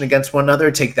action against one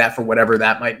another. Take that for whatever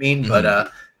that might mean. Mm-hmm.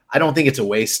 But I don't think it's a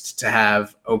waste to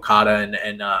have Okada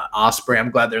and Ospreay.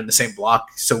 I'm glad they're in the same block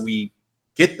so we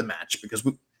get the match, because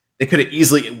they could have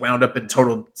easily wound up in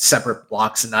total separate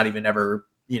blocks and not even ever,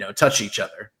 touch each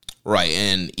other. Right,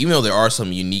 and even though there are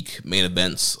some unique main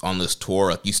events on this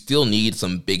tour, you still need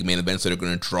some big main events that are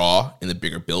going to draw in the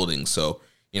bigger buildings. So,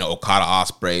 Okada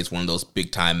Ospreay is one of those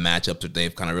big time matchups that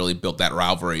they've kind of really built that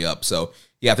rivalry up. So,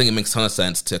 yeah, I think it makes a ton of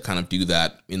sense to kind of do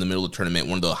that in the middle of the tournament,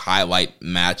 one of the highlight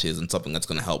matches and something that's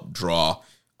going to help draw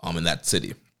in that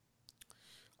city.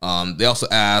 They also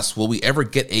asked, will we ever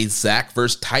get a Zack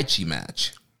versus Taichi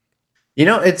match?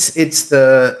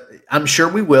 I'm sure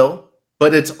we will,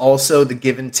 but it's also the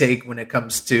give and take when it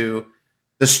comes to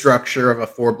the structure of a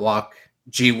 4-block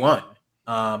G1.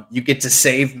 You get to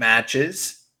save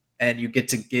matches and you get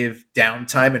to give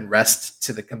downtime and rest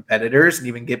to the competitors and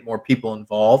even get more people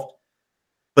involved.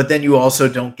 But then you also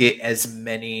don't get as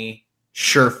many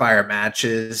surefire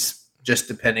matches just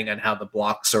depending on how the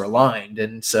blocks are aligned.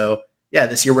 And so, yeah,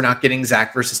 this year we're not getting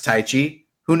Zack versus Taichi.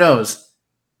 Who knows?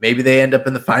 Maybe they end up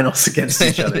in the finals against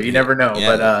each other. You never know.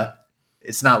 Yeah. But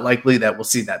it's not likely that we'll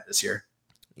see that this year.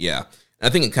 Yeah. And I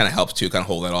think it kind of helps, too, kind of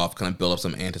hold that off, kind of build up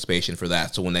some anticipation for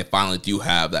that. So when they finally do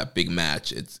have that big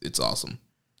match, it's awesome.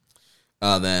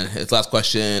 Then his last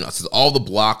question says, all the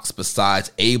blocks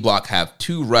besides A block have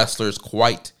 2 wrestlers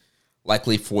quite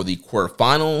likely for the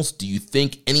quarterfinals. Do you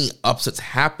think any upsets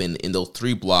happen in those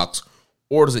 3 blocks,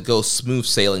 or does it go smooth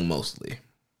sailing mostly?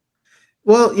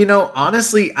 Well,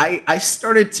 honestly, I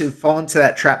started to fall into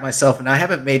that trap myself, and I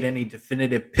haven't made any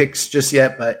definitive picks just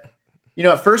yet. But,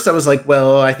 at first I was like,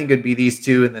 well, I think it'd be these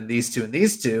 2 and then these 2 and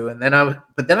these 2. And then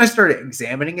I started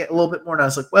examining it a little bit more, and I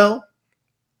was like, well,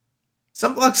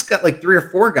 some blocks got like 3 or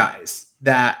 4 guys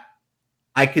that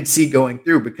I could see going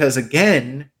through, because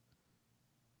again,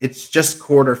 it's just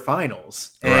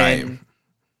quarterfinals. Right. And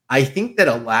I think that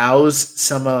allows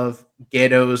some of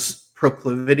Gedo's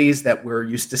proclivities that we're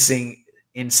used to seeing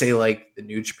in, say, like the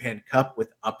New Japan Cup with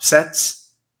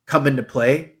upsets come into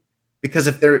play. Because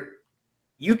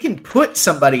you can put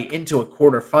somebody into a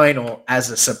quarterfinal as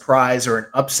a surprise or an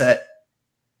upset,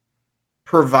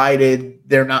 provided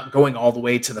they're not going all the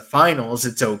way to the finals.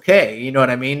 It's okay. You know what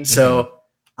I mean? Mm-hmm.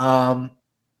 So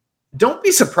don't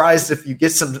be surprised if you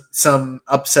get some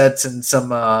upsets and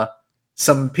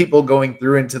some people going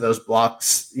through into those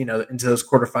blocks, into those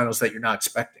quarterfinals that you're not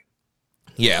expecting.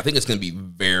 Yeah, I think it's going to be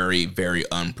very, very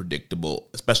unpredictable,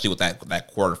 especially with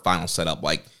that quarterfinal setup.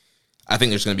 Like, I think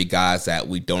there's going to be guys that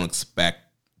we don't expect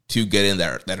to get in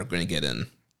there that are going to get in.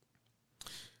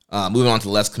 Moving on to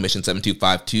Les Commission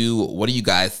 7252, who do you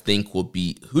guys think will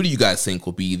be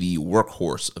the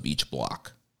workhorse of each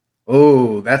block?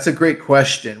 Oh, that's a great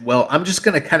question. Well, I'm just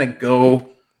going to kind of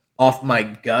go off my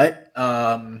gut.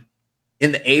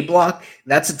 In the A block,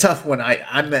 that's a tough one.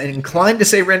 I'm inclined to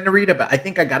say Ren Narita, but I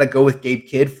think I got to go with Gabe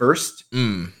Kidd first.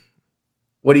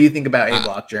 What do you think about A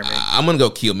block, Jeremy? I'm going to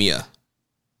go Kiyomiya.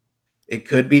 It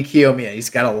could be Kiyomiya. He's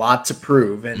got a lot to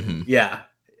prove. And yeah,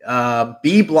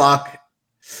 B block,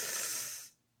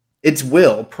 it's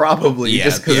Will, probably,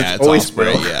 just because it's always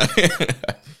Ospreay, Will. Yeah.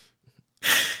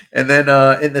 And then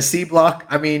in the C block,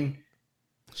 I mean,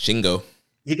 Shingo.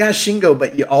 You got Shingo,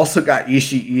 but you also got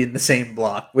Ishii in the same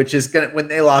block, which is when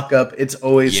they lock up, it's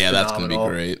always phenomenal. That's gonna be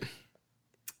great.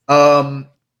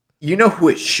 You know who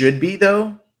it should be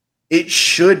though? It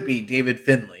should be David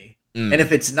Finlay. And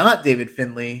if it's not David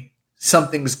Finlay,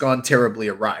 something's gone terribly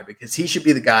awry, because he should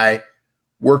be the guy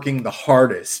working the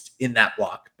hardest in that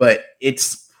block. But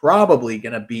it's probably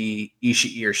gonna be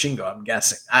Ishii or Shingo, I'm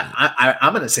guessing.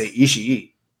 I'm gonna say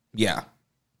Ishii. Yeah.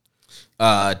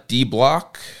 D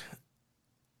block.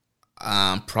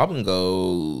 Probably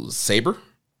go Saber.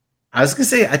 I was gonna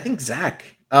say, I think Zach.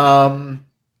 I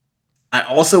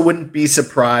also wouldn't be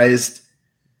surprised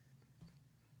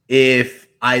if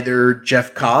either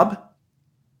Jeff Cobb,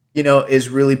 is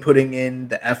really putting in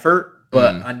the effort,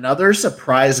 but another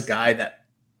surprise guy that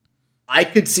I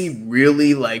could see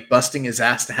really like busting his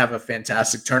ass to have a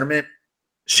fantastic tournament,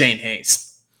 Shane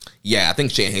Hayes. Yeah, I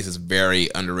think Shane Hayes is very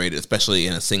underrated, especially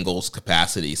in a singles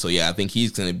capacity. So yeah, I think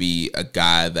he's going to be a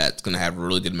guy that's going to have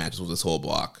really good matches with this whole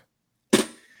block.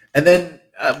 And then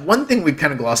one thing we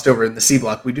kind of glossed over in the C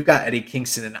block, we do got Eddie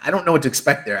Kingston, and I don't know what to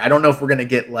expect there. I don't know if we're going to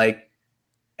get like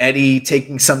Eddie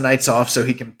taking some nights off so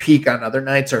he can peak on other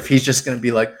nights, or if he's just going to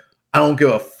be like, I don't give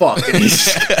a fuck. And he's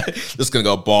just going to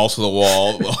go balls to the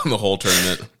wall on the whole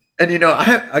tournament. And, you know, I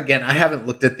haven't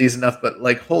looked at these enough, but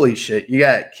like, holy shit, you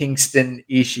got Kingston,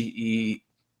 Ishii,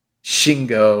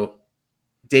 Shingo,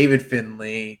 David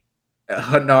Finlay,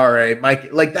 Hanare,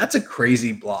 Mike. Like, that's a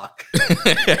crazy block.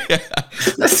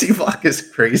 That C block is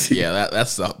crazy. Yeah,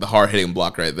 that's the hard-hitting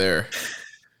block right there.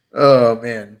 Oh,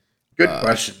 man. Good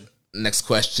question. Next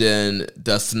question.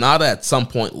 Does Sonata at some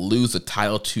point lose the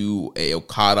title to a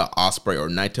Okada, Ospreay, or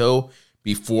Naito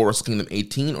before Wrestle Kingdom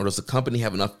 18, or does the company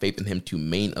have enough faith in him to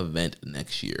main event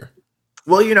next year?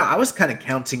 Well, you know, I was kind of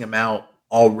counting him out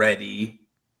already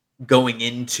going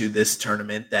into this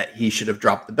tournament that he should have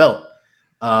dropped the belt.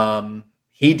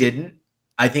 He didn't.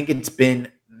 I think it's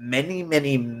been many,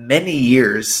 many, many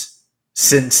years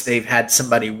since they've had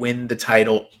somebody win the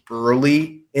title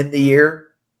early in the year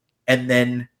and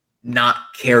then not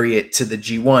carry it to the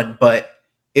G1. But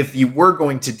if you were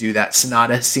going to do that,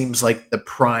 Sonata seems like the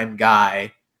prime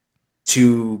guy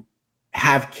to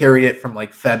have carried it from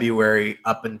like February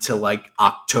up until like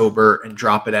October and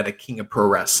drop it at a King of Pro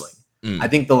Wrestling. I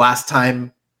think the last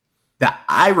time that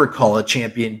I recall a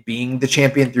champion being the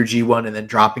champion through G1 and then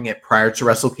dropping it prior to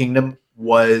Wrestle Kingdom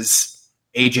was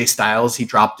AJ Styles. He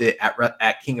dropped it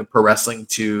at King of Pro Wrestling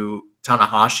to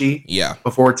Tanahashi. Yeah.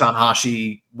 Before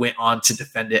Tanahashi went on to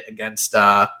defend it against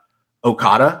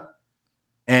Okada.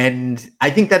 And I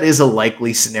think that is a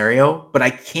likely scenario, but I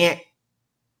can't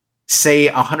say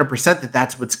 100% that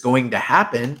that's what's going to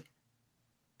happen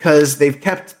because they've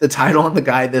kept the title on the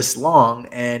guy this long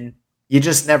and you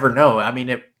just never know. I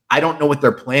mean, I don't know what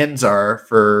their plans are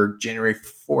for January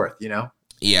 4th, you know?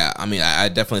 Yeah, I mean, I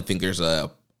definitely think there's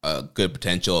a good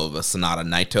potential of a Sonata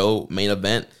Naito main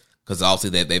event because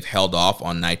obviously they've held off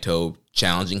on Naito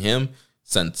challenging him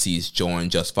since he's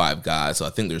joined Just Five Guys. So I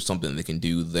think there's something they can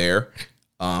do there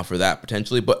for that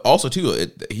potentially. But also, too,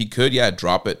 he could,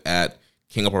 drop it at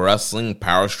King of Pro Wrestling,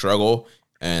 Power Struggle,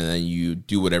 and then you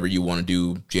do whatever you want to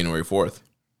do January 4th.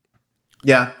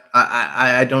 Yeah,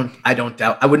 I don't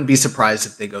doubt. I wouldn't be surprised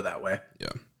if they go that way. Yeah.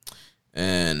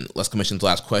 And let's commission the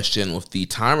last question. With the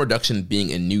time reduction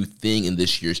being a new thing in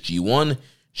this year's G1,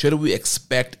 should we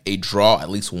expect a draw at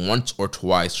least once or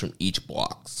twice from each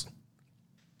blocks?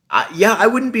 Yeah, I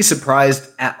wouldn't be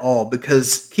surprised at all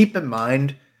because keep in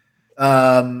mind,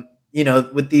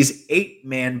 with these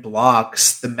 8-man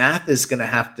blocks, the math is going to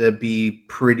have to be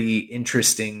pretty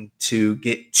interesting to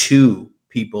get 2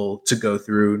 people to go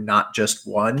through, not just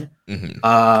one.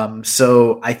 Mm-hmm.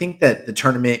 So I think that the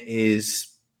tournament is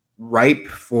ripe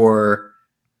for,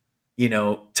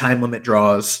 time limit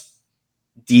draws,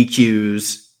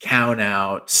 DQs,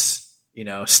 countouts,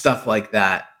 stuff like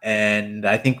that. And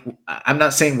I think I'm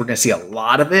not saying we're going to see a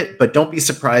lot of it, but don't be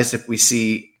surprised if we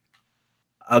see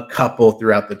a couple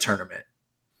throughout the tournament.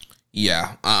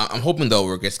 Yeah, I'm hoping though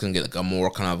we're just gonna get like a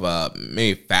more kind of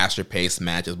maybe faster paced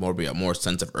matches, more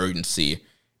sense of urgency,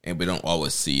 and we don't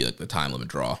always see like the time limit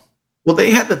draw. Well,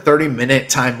 they had the 30-minute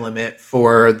time limit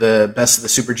for the best of the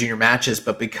Super Junior matches,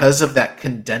 but because of that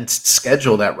condensed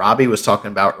schedule that Robbie was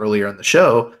talking about earlier in the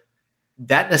show,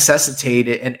 that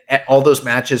necessitated, and all those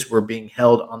matches were being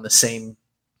held on the same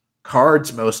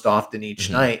cards most often each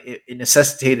night. It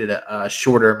necessitated a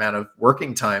shorter amount of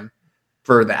working time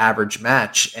for the average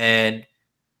match. And,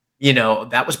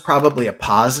 that was probably a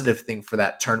positive thing for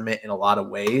that tournament in a lot of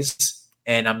ways.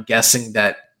 And I'm guessing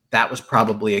that was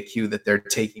probably a cue that they're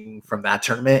taking from that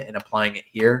tournament and applying it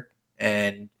here.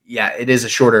 And yeah, it is a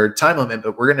shorter time limit,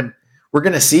 but we're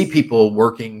going to see people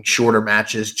working shorter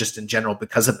matches just in general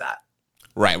because of that.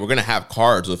 Right. We're going to have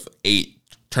cards with 8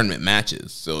 tournament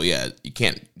matches. So yeah, you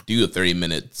can't do the 30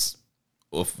 minutes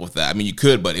with that. I mean, you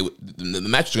could, but the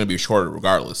match is going to be shorter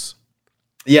regardless.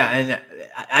 Yeah, and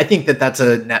I think that that's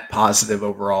a net positive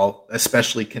overall,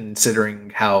 especially considering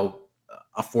how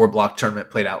a 4-block tournament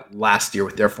played out last year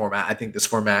with their format. I think this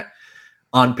format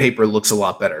on paper looks a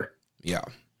lot better. Yeah.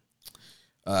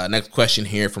 Next question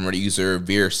here from our user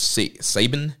Veer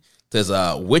Sabin says,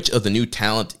 which of the new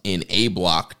talent in A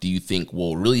block do you think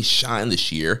will really shine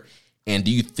this year? And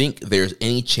do you think there's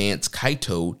any chance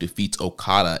Kaito defeats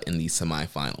Okada in the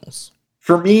semifinals?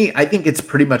 For me, I think it's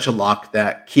pretty much a lock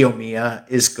that Kiyomiya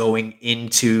is going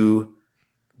into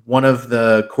one of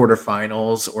the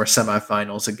quarterfinals or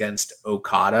semifinals against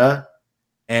Okada.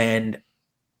 and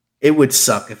it would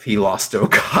suck if he lost to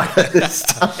Okada this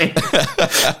time.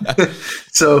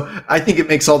 So I think it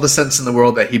makes all the sense in the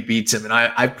world that he beats him,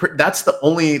 and that's the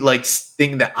only like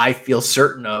thing that I feel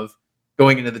certain of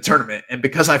going into the tournament. And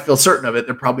because I feel certain of it,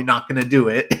 they're probably not going to do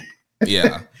it.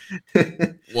 Yeah.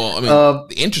 Well, I mean,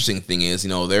 the interesting thing is,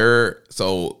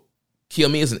 so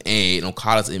Kiyomiya is in A and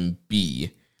Okada's in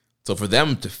B. So for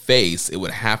them to face, it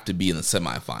would have to be in the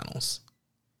semifinals.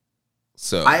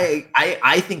 So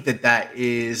I think that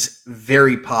is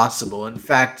very possible. In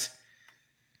fact,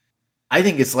 I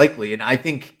think it's likely, and I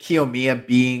think Kiyomiya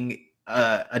being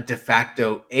a de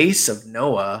facto ace of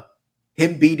Noah,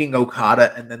 him beating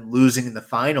Okada and then losing in the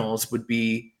finals would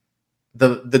be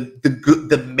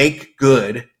the make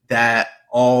good that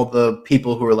all the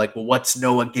people who are like, well, what's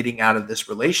Noah getting out of this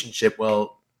relationship?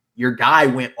 Well, your guy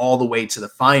went all the way to the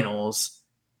finals.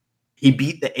 He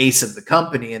beat the ace of the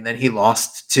company, and then he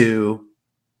lost to,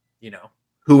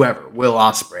 whoever, Will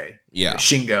Ospreay,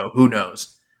 Shingo, who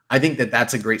knows? I think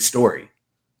that's a great story.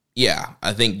 Yeah,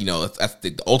 I think, that's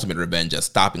the ultimate revenge of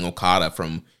stopping Okada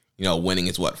from, winning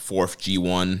his, fourth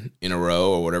G1 in a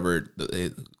row or whatever,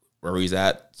 where he's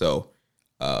at. So,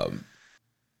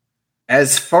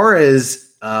 as far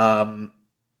as,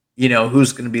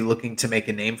 who's going to be looking to make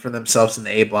a name for themselves in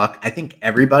the A block, I think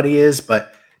everybody is,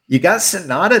 but you got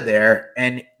Sonata there,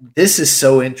 and this is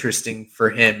so interesting for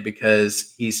him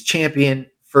because he's champion,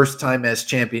 first time as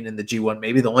champion in the G1,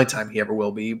 maybe the only time he ever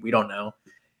will be, we don't know.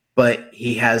 But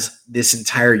he has this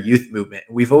entire youth movement.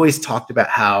 We've always talked about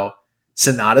how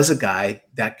Sonata's a guy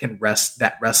that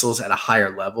wrestles at a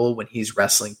higher level when he's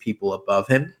wrestling people above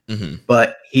him. Mm-hmm.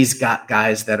 But he's got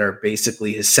guys that are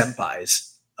basically his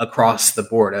senpais across the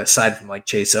board, aside from like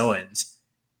Chase Owens.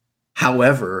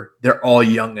 However, they're all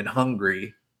young and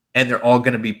hungry, and they're all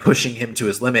going to be pushing him to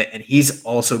his limit. And he's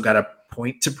also got a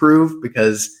point to prove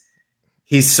because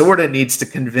he sort of needs to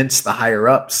convince the higher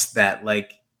ups that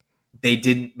like they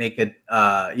didn't make a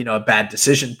bad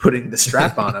decision putting the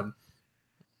strap on him.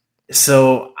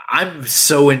 So I'm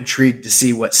so intrigued to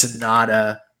see what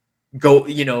Sonata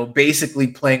basically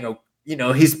playing,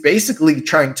 he's basically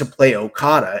trying to play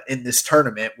Okada in this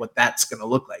tournament, what that's going to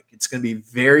look like. It's going to be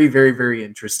very, very, very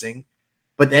interesting.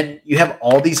 But then you have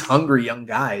all these hungry young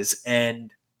guys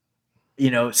and,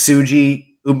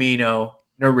 Tsuji, Umino,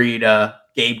 Narita,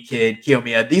 Gabe Kidd,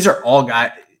 Kiyomiya. These are all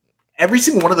guys. Every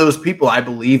single one of those people I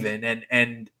believe in,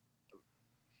 and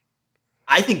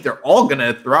I think they're all going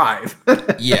to thrive.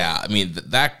 Yeah, I mean,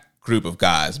 that group of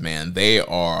guys, man, they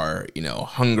are,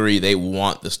 hungry. They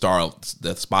want the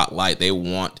spotlight. They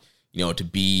want, to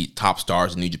be top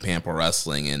stars in New Japan Pro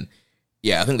Wrestling. And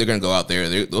yeah, I think they're going to go out there.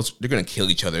 They're going to kill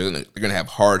each other. They're going to have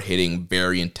hard-hitting,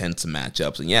 very intense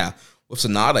matchups. And yeah, with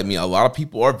Sonata, I mean, a lot of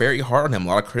people are very hard on him. A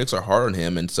lot of critics are hard on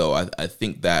him. And so I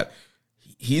think that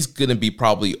he's going to be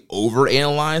probably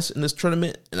overanalyzed in this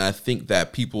tournament. And I think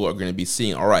that people are going to be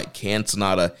seeing, all right, can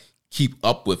Sonata keep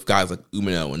up with guys like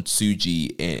Umino and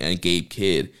Tsuji and Gabe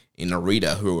Kidd and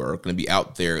Narita, who are going to be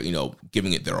out there,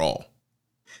 giving it their all?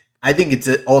 I think it's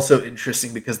also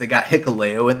interesting because they got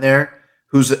Hikuleo in there,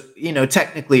 who's,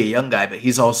 technically a young guy, but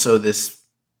he's also this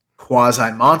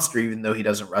quasi monster, even though he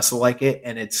doesn't wrestle like it.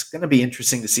 And it's going to be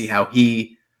interesting to see how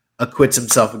he acquits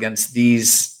himself against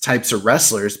these types of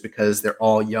wrestlers because they're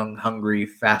all young, hungry,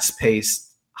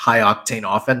 fast-paced, high-octane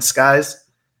offense guys.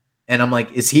 And I'm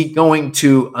like, is he going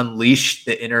to unleash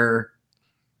the inner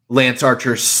Lance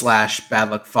Archer /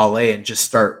 Bad Luck Fale and just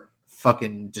start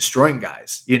fucking destroying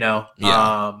guys?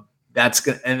 Yeah. That's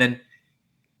good. And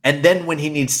then when he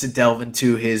needs to delve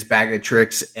into his bag of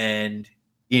tricks and,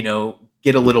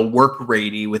 get a little work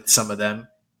ratey with some of them,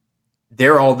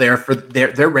 they're all there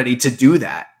they're ready to do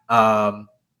that. And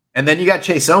then you got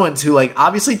Chase Owens, who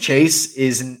obviously Chase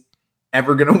isn't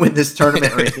ever going to win this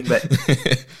tournament or anything,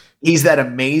 but he's that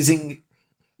amazing,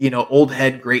 old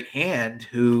head, great hand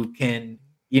who can,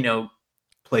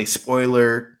 play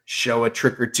spoiler, show a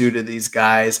trick or two to these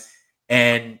guys.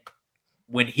 And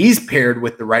when he's paired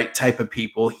with the right type of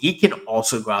people, he can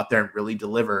also go out there and really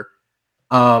deliver.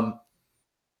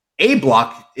 A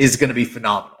block is going to be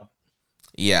phenomenal.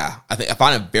 Yeah, I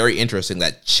find it very interesting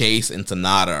that Chase and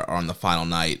Sonata are on the final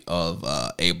night of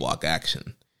A block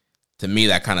action. To me,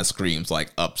 that kind of screams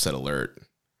like upset alert.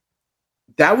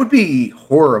 That would be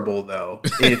horrible, though,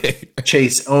 if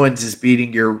Chase Owens is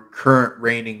beating your current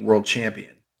reigning world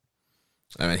champion.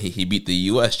 I mean, he beat the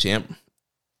U.S. champ.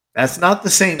 That's not the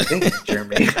same thing,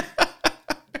 Jeremy.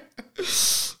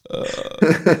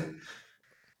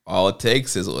 All it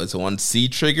takes is one C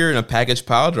trigger and a package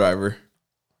pile driver.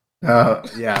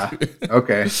 Yeah.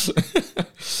 Okay.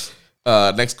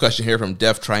 Next question here from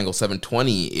Def Triangle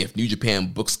 720. If New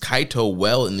Japan books Kaito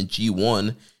well in the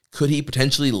G1, could he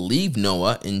potentially leave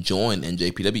Noah and join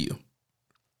NJPW?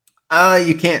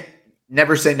 You can't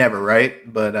never say never,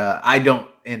 right? But I don't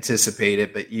anticipate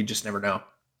it, but you just never know.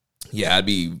 Yeah, I'd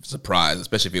be surprised,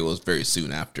 especially if it was very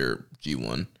soon after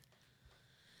G1.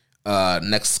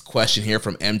 Next question here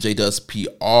from MJ Does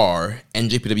PR.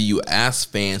 NJPW asks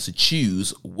fans to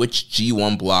choose which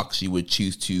G1 blocks you would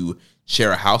choose to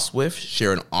share a house with,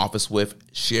 share an office with,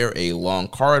 share a long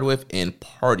car ride with, and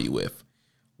party with.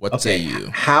 What say you?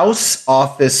 House,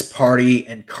 office, party,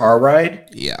 and car ride?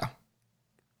 Yeah.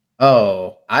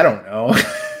 Oh, I don't know.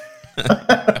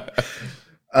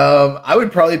 I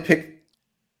would probably pick.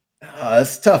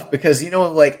 It's tough because, I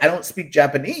don't speak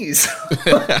Japanese.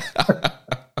 There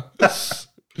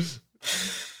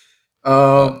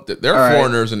are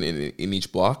foreigners in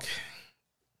each block.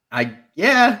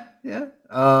 Yeah.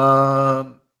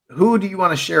 Who do you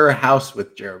want to share a house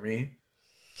with, Jeremy?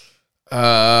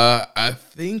 I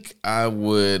think I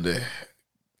would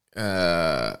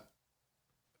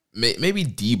maybe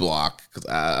D block because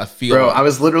I feel. Bro, I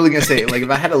was literally gonna say, if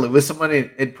I had to live with someone,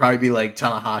 it'd probably be like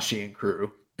Tanahashi and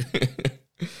crew.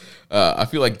 I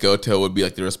feel like Goto would be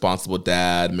like the responsible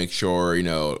dad, make sure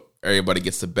everybody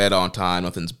gets to bed on time,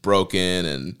 nothing's broken,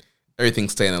 and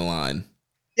everything's staying in line.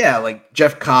 Yeah, like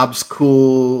Jeff Cobb's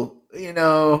cool.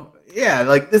 Yeah,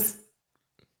 like this.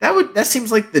 That seems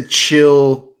like the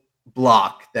chill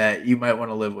block that you might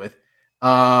want to live with.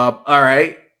 All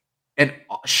right, and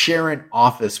share an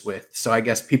office with. So I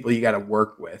guess people you got to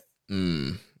work with.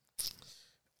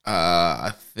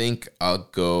 I think I'll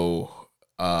go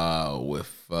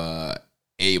with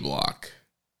A block.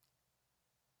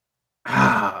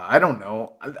 I don't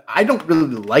know. I don't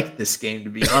really like this game, to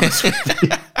be honest with you.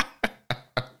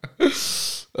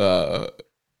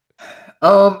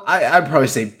 I'd probably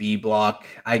say B block,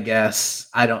 I guess.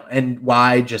 I don't, and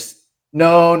why just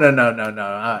no.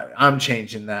 I'm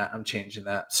changing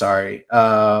that. Sorry.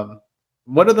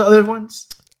 What are the other ones?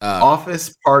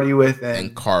 Office, party with,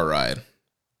 and car ride.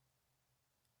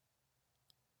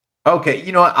 Okay,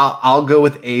 you know what? I'll go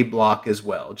with A block as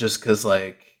well, just because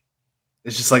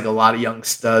it's just like a lot of young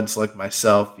studs like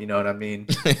myself. You know what I mean?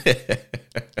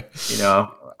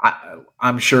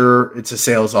 I'm sure it's a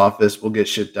sales office. We'll get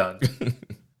shit done.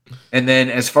 And then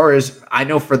as far as I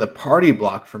know, for the party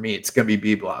block, for me, it's gonna be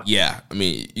B block. Yeah, I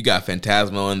mean, you got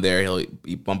Phantasmo in there. He'll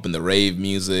be bumping the rave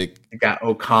music. You got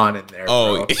Okan in there.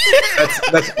 Oh, bro.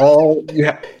 That's all you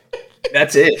have.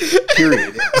 That's it.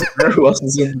 Period. Who else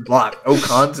is in the block?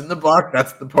 Okan's in the block.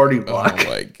 That's the party block. Oh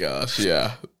my gosh,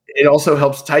 yeah. It also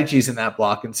helps Taichi's in that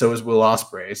block, and so is Will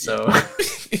Ospreay. So,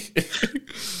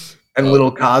 and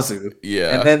Little Kazu.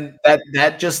 Yeah. And then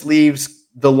that just leaves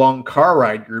the long car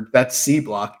ride group. That's C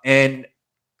block. And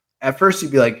at first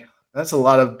you'd be like, that's a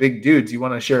lot of big dudes. You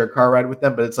want to share a car ride with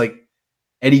them, but it's like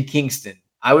Eddie Kingston.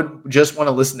 I would just want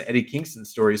to listen to Eddie Kingston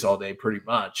stories all day, pretty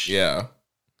much. Yeah.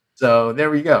 So there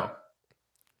we go.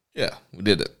 Yeah, we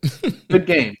did it. Good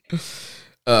game.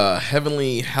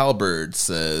 Heavenly Halberd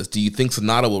says, do you think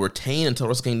Sonata will retain until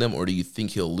Wrestle Kingdom, or do you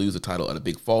think he'll lose the title at a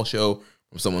big fall show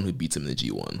from someone who beats him in the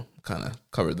G1? Kind of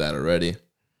covered that already.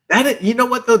 You know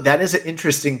what, though? That is an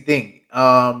interesting thing.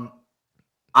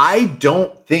 I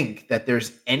don't think that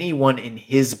there's anyone in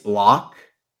his block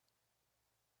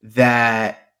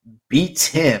that beats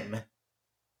him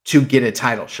to get a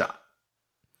title shot.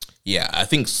 Yeah, I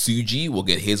think Tsuji will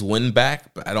get his win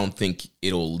back, but I don't think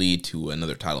it'll lead to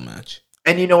another title match.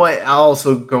 And you know what? I'll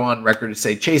also go on record to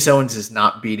say Chase Owens is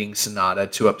not beating Sonata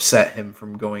to upset him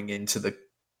from going into the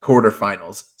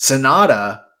quarterfinals.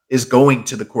 Sonata is going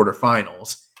to the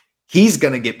quarterfinals. He's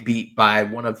going to get beat by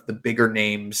one of the bigger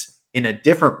names in a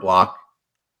different block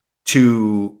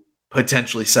to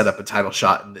potentially set up a title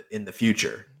shot in the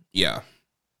future. Yeah.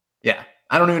 Yeah.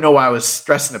 I don't even know why I was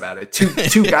stressing about it.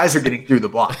 Two guys are getting through the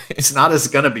block. Sonata's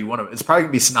going to be one of them. It's probably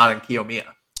going to be Sonata and Kiyomiya.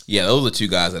 Yeah, those are the two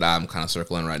guys that I'm kind of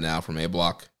circling right now from A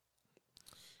block.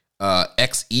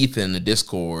 X Ethan in the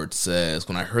Discord says,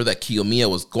 when I heard that Kiyomiya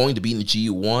was going to be in the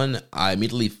G1, I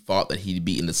immediately thought that he'd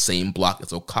be in the same block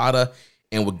as Okada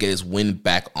and would get his win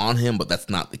back on him, but that's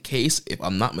not the case. If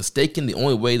I'm not mistaken, the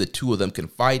only way the two of them can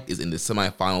fight is in the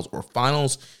semifinals or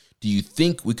finals. Do you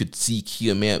think we could see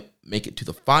Kiyomiya make it to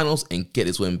the finals and get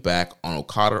his win back on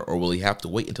Okada, or will he have to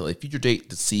wait until a future date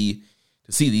to see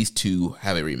these two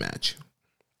have a rematch?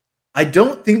 I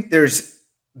don't think there's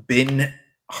been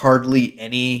hardly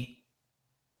any,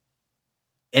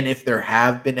 and if there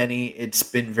have been any, it's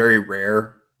been very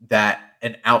rare that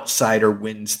an outsider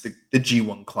wins the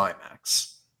G1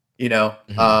 Climax.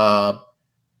 Mm-hmm.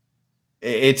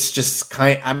 it's just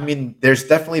I mean, there's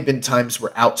definitely been times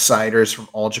where outsiders from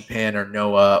All Japan or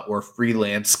Noah or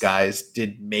freelance guys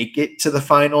did make it to the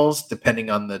finals, depending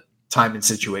on the time and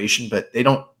situation, but they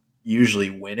don't usually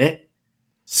win it.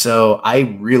 So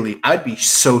I'd be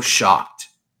so shocked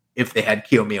if they had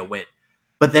Kiyomiya win.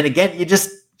 But then again, you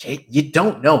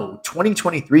don't know.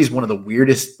 2023 is one of the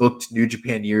weirdest booked New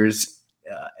Japan years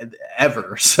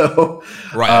ever. So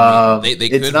right, I mean,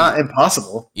 it's not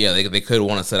impossible. Yeah, they could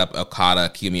want to set up Okada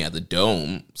Kiyomiya at the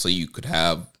Dome, so you could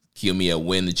have Kiyomiya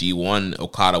win the G1,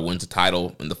 Okada wins the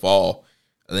title in the fall,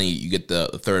 and then you get the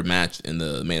third match in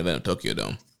the main event of Tokyo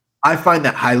Dome. I find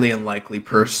that highly unlikely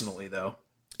personally, though.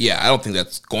 Yeah, I don't think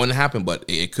that's going to happen, but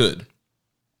it could.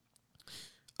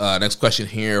 Next question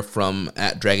here from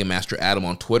 @DragonMasterAdam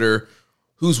on Twitter.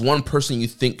 Who's one person you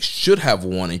think should have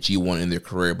won a G1 in their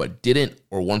career but didn't,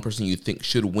 or one person you think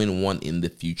should win one in the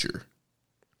future?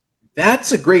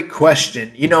 That's a great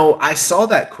question. You know, I saw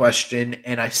that question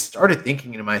and I started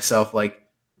thinking to myself, like,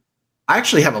 I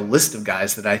actually have a list of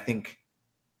guys that I think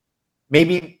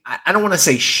maybe, I don't want to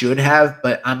say should have,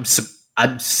 but I'm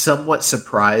somewhat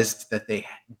surprised that they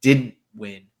didn't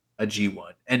win a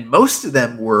G1. And most of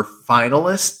them were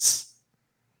finalists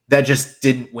that just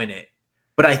didn't win it.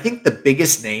 But I think the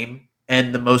biggest name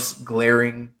and the most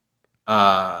glaring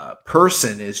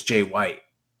person is Jay White.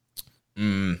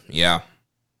 Yeah.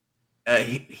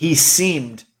 He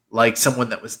seemed like someone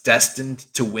that was destined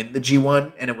to win the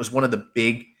G1, and it was one of the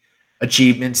big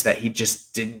achievements that he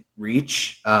just didn't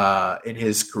reach in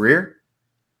his career.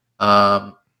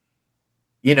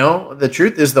 You know, the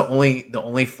truth is the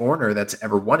only foreigner that's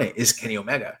ever won it is Kenny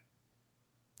Omega.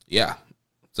 Yeah.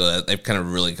 So they've kind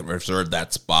of really reserved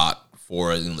that spot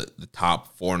for the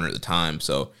top foreigner at the time.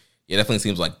 So it definitely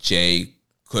seems like Jay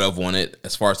could have won it.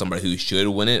 As far as somebody who should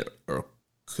win it or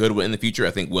could win in the future,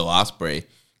 I think Will Ospreay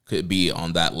could be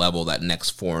on that level, that next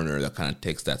foreigner that kind of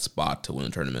takes that spot to win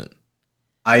the tournament.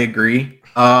 I agree.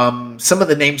 Some of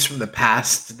the names from the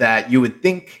past that you would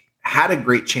think had a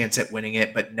great chance at winning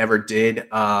it, but never did.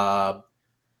 Well,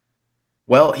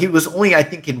 he was only, I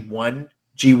think, in one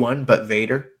G1, but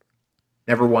Vader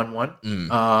never won one.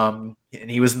 And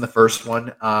he was in the first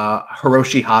one.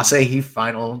 Hiroshi Hase, he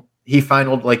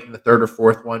finaled like in the third or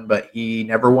fourth one, but he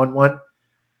never won one.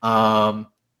 Kazuyuki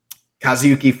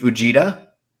Fujita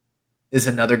is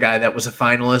another guy that was a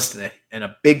finalist and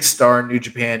a big star in New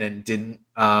Japan and didn't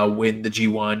win the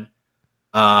G1.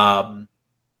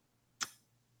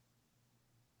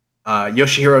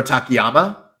 Yoshihiro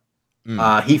Takayama,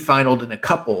 he finaled in a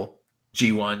couple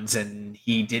G1s and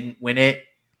he didn't win it.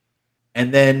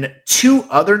 And then two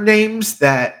other names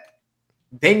that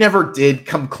they never did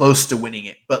come close to winning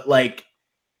it. But like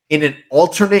in an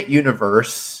alternate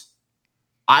universe,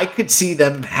 I could see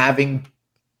them having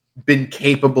been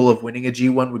capable of winning a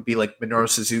G1 would be like Minoru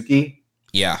Suzuki.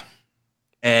 Yeah.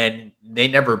 And they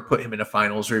never put him in a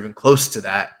finals or even close to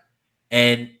that.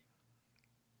 And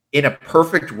in a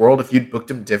perfect world, if you'd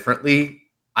booked him differently,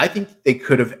 I think they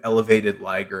could have elevated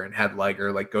Liger and had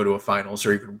Liger like go to a finals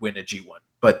or even win a G1,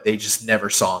 but they just never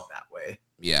saw him that way.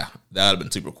 Yeah, that would have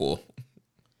been super cool.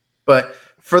 But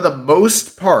for the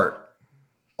most part,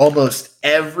 almost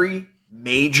every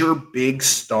major big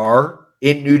star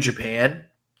in New Japan,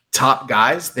 top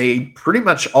guys, they pretty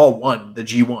much all won the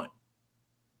G1.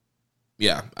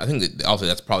 Yeah, I think that also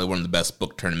that's probably one of the best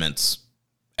book tournaments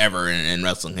ever in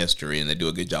wrestling history, and they do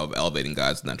a good job of elevating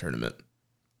guys in that tournament.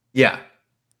 Yeah.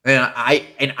 And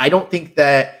I don't think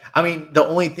that, I mean, the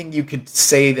only thing you could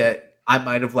say that I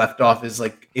might have left off is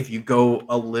like if you go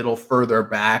a little further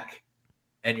back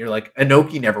and you're like,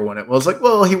 Inoki never won it. Well, it's like,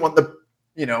 well, he won the,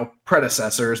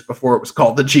 predecessors before it was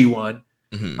called the G1.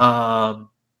 Mm-hmm.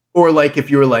 Or like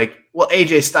if you were like, well,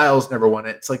 AJ Styles never won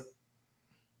it. It's like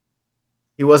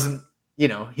he wasn't,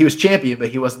 he was champion, but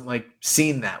he wasn't like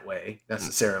seen that way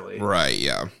necessarily. Right,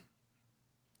 yeah.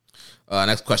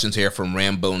 Next question's here from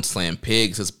Rambone Slam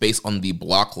Pig. It says, based on the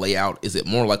block layout, is it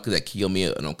more likely that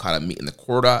Kiyomiya and Okada meet in the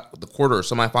quarter or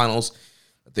semifinals,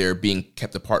 that they're being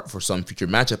kept apart for some future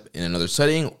matchup in another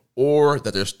setting, or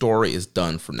that their story is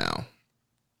done for now?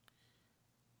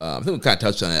 I think we kind of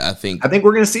touched on it. I think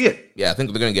we're going to see it. Yeah, I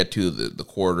think they're going to get to the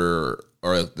quarter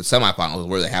or the semifinals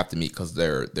where they have to meet because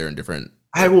they're in different.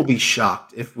 I will be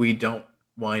shocked if we don't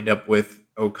wind up with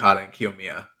Okada and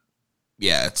Kiyomiya.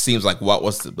 Yeah, it seems like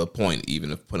what's the point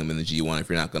even of putting them in the G1 if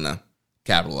you're not going to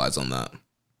capitalize on that?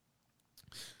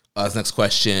 This next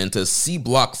question. The C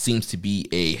block seems to be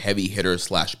a heavy hitter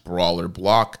 / brawler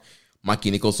block. Mikey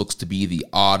Nichols looks to be the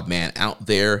odd man out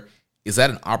there. Is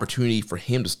that an opportunity for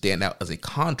him to stand out as a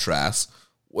contrast?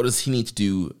 What does he need to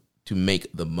do to make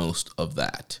the most of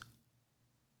that?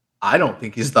 I don't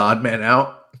think he's the odd man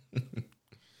out.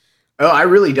 Oh, I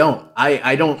really don't.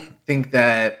 I don't think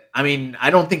that. I mean, I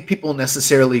don't think people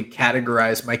necessarily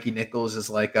categorize Mikey Nichols as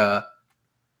like a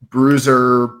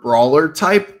bruiser brawler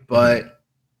type, but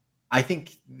I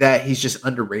think that he's just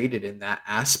underrated in that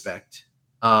aspect.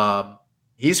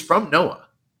 He's from Noah.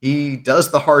 He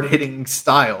does the hard hitting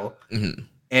style,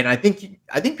 and I think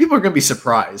people are going to be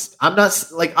surprised. I'm not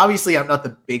like obviously I'm not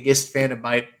the biggest fan of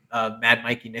Mad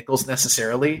Mikey Nichols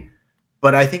necessarily,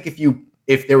 but I think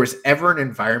if there was ever an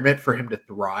environment for him to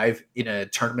thrive in a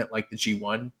tournament like the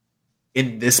G1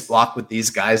 in this block with these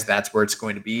guys, that's where it's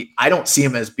going to be. I don't see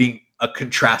him as being a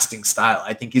contrasting style.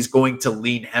 I think he's going to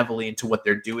lean heavily into what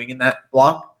they're doing in that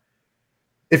block.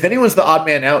 If anyone's the odd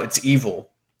man out, it's Evil.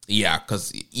 Yeah,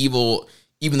 because Evil,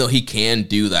 even though he can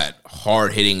do that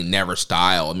hard-hitting never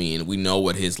style, I mean, we know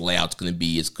what his layout's going to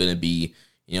be. It's going to be,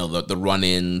 the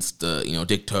run-ins, the,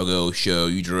 Dick Togo, Show,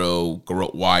 Udro,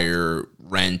 Garrote Wire,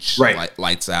 Wrench, right.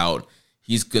 Lights Out.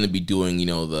 He's going to be doing,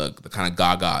 the kind of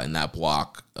gaga in that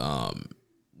block,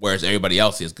 whereas everybody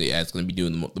else is going to be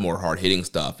doing the more hard-hitting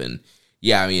stuff. And,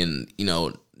 yeah, I mean,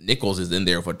 Nichols is in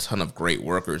there with a ton of great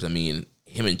workers. I mean,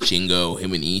 him and Chingo,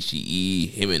 him and Ishii,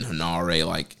 him and Hanare,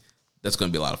 like, that's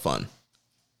going to be a lot of fun.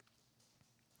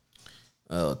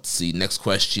 Let's see, next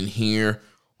question here.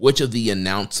 Which of the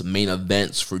announced main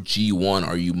events for G1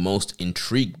 are you most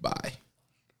intrigued by?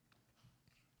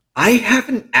 I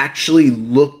haven't actually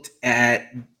looked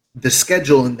at the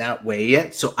schedule in that way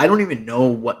yet, so I don't even know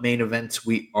what main events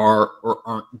we are or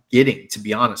aren't getting, to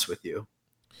be honest with you.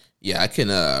 Yeah, I can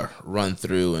run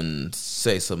through and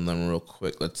say some of them real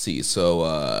quick. Let's see.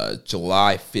 So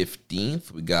July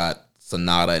 15th, we got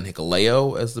Sonata and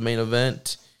Hikuleo as the main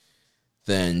event.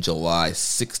 Then July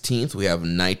 16th, we have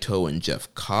Naito and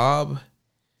Jeff Cobb.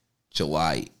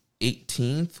 July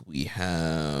 18th, we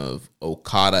have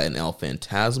Okada and El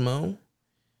Phantasmo.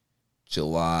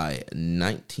 July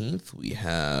 19th, we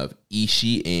have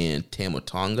Ishii and Tama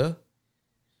Tonga.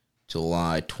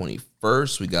 July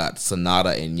 21st, we got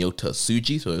Sonata and Yota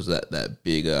Tsuji. So there's that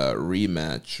big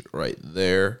rematch right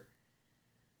there.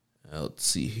 Let's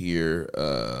see here.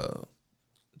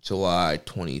 July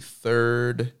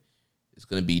 23rd is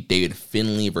going to be David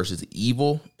Finlay versus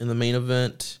Evil in the main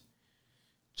event.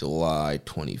 July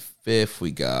 25th,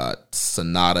 we got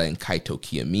Sonata and Kaito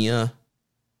Kiyomiya.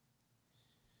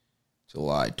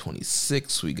 July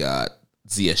 26th, we got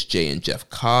ZSJ and Jeff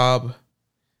Cobb.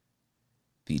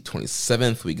 The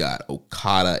 27th, we got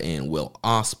Okada and Will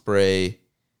Ospreay.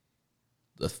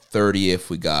 The 30th,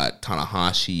 we got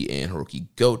Tanahashi and Hiroki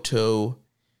Goto.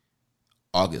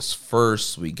 August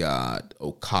 1st, we got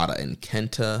Okada and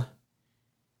Kenta.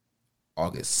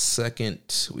 August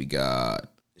 2nd, we got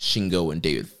Shingo and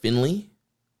David Finlay.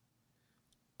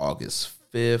 August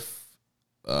 5th,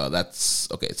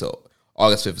 so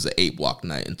August 5th is an 8-block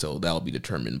night, and so that'll be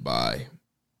determined by,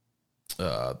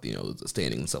 the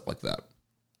standings and stuff like that.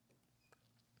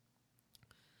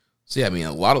 So yeah, I mean,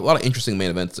 a lot of interesting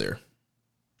main events there.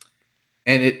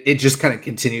 And it just kind of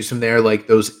continues from there. Like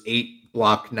those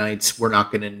 8-block nights, we're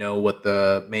not going to know what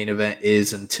the main event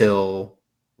is until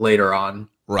later on.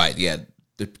 Right, yeah.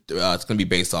 It's going to be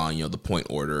based on, the point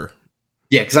order.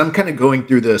 Yeah, because I'm kind of going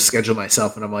through the schedule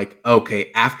myself, and I'm like,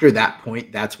 okay, after that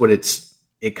point, that's what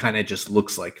it kind of just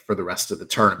looks like for the rest of the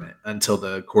tournament until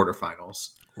the quarterfinals.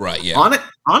 Right, yeah.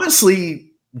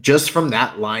 Honestly, just from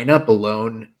that lineup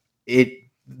alone,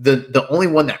 the only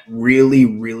one that really,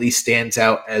 really stands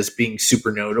out as being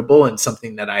super notable and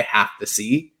something that I have to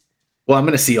see. Well, I'm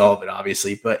going to see all of it,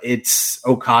 obviously, but it's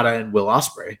Okada and Will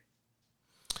Ospreay.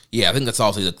 Yeah, I think that's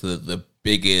obviously the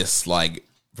biggest, like,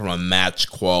 from a match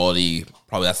quality,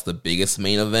 probably that's the biggest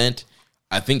main event.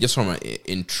 I think just from an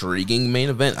intriguing main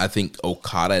event, I think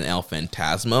Okada and El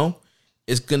Phantasmo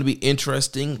is going to be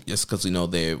interesting just because,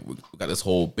 they've got this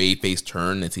whole babyface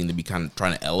turn. They seem to be kind of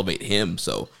trying to elevate him,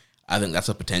 so I think that's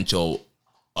a potential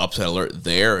upset alert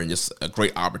there and just a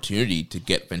great opportunity to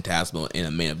get Phantasmo in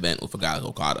a main event with a guy like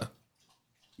Okada.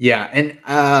 Yeah, and,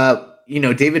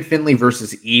 David Finlay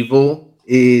versus Evil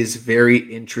is very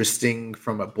interesting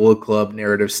from a Bullet Club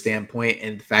narrative standpoint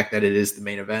and the fact that it is the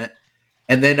main event.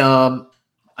 And then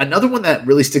another one that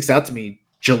really sticks out to me,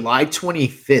 July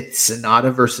 25th,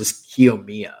 Sonata versus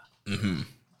Kiyomiya. Mm-hmm.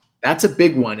 That's a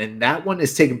big one, and that one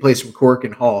is taking place from Cork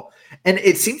and Hall. And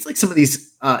it seems like some of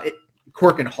these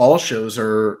Cork and Hall shows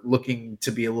are looking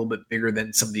to be a little bit bigger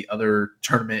than some of the other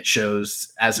tournament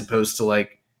shows, as opposed to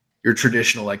like your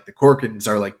traditional, like the Corkins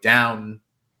are like down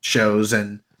shows,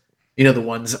 and the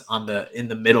ones in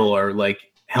the middle are like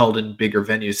held in bigger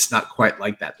venues. It's not quite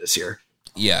like that this year.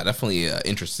 Yeah, definitely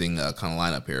interesting kind of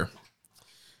lineup here.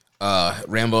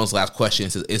 Rambo's last question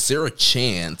says, is there a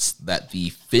chance that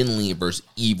the Finley versus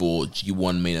Evil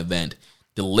G1 main event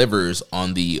delivers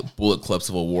on the Bullet Club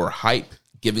Civil War hype,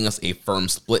 giving us a firm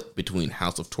split between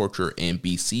House of Torture and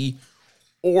BC?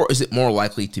 Or is it more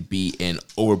likely to be an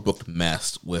overbooked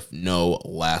mess with no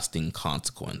lasting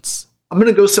consequence? I'm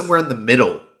going to go somewhere in the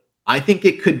middle. I think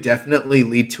it could definitely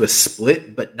lead to a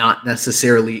split, but not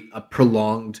necessarily a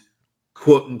prolonged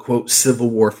quote-unquote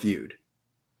Civil War feud.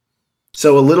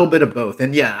 So a little bit of both.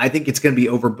 And yeah, I think it's going to be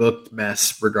overbooked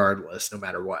mess regardless, no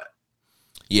matter what.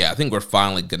 Yeah, I think we're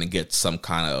finally going to get some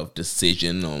kind of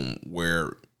decision on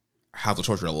where House of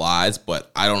Torture lies,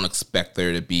 but I don't expect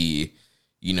there to be,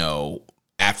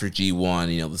 after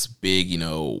G1, this big,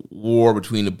 war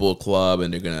between the Bullet Club,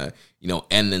 and they're going to,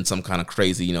 end in some kind of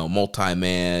crazy,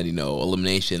 multi-man,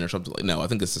 elimination or something. No, I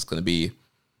think it's just going to be,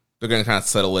 they're going to kind of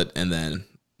settle it and then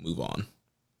move on.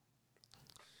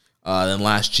 Then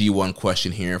last G1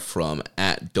 question here from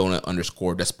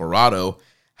 @donut_desperado.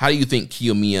 How do you think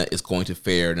Kiyomiya is going to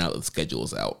fare now that the schedule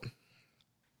is out?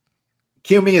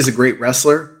 Kiyomiya is a great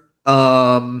wrestler.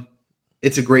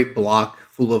 It's a great block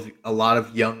full of a lot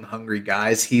of young, hungry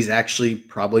guys. He's actually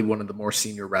probably one of the more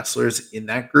senior wrestlers in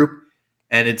that group,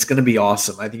 and it's going to be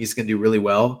awesome. I think he's going to do really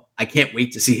well. I can't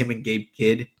wait to see him and Gabe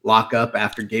Kidd lock up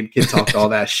after Gabe Kidd talked all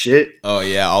that shit. Oh,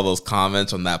 yeah, all those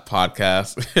comments on that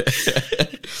podcast.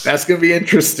 That's going to be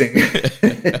interesting.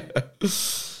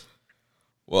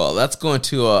 Well, that's going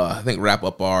to, I think, wrap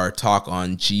up our talk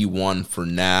on G1 for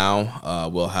now.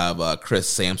 We'll have Chris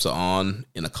Samsa on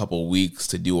in a couple weeks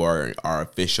to do our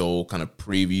official kind of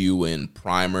preview and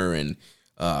primer and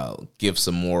give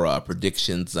some more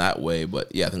predictions that way.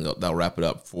 But yeah, I think that'll wrap it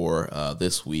up for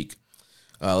this week.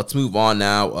 Let's move on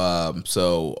now.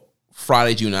 So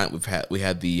Friday, June 9th, we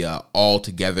had the All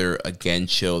Together Again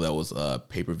show that was a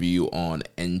pay-per-view on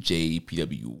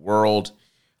NJPW World.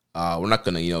 We're not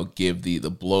going to, give the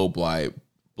blow by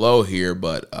blow here,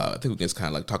 but I think we can just kind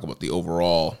of like talk about the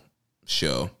overall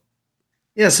show.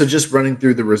 Yeah, so just running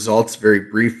through the results very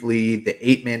briefly. The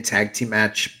 8-man tag team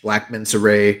match, Black Men's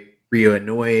Array, Ryo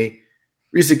Inoue,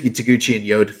 Ryusuke Taguchi and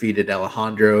Yo defeated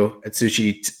Alejandro,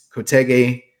 Atsushi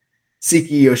Kotege,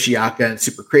 Siki Yoshiaka and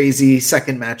Super Crazy.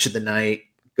 Second match of the night,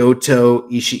 Goto,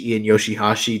 Ishii, and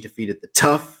Yoshihashi defeated the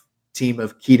Tough team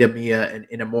of Kitamiya and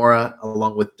Inamura,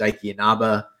 along with Daiki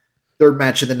Inaba. Third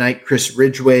match of the night, Chris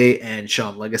Ridgway and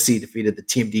Sean Legacy defeated the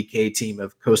Team DK team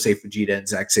of Kosei Fujita and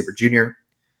Zack Sabre Jr.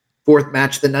 Fourth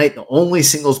match of the night, the only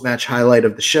singles match highlight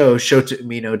of the show, Shota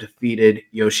Umino defeated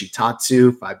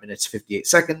Yoshitatsu, 5 minutes, 58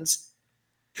 seconds.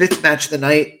 Fifth match of the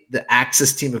night, the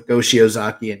Axis team of Goshi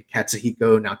Ozaki and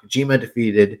Katsuhiko Nakajima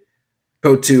defeated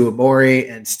Kotu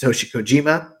Omori and Satoshi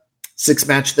Kojima. Sixth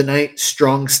match of the night,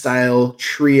 Strong Style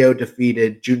Trio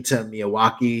defeated Junta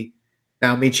Miyawaki,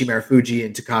 Naomichi Marufuji,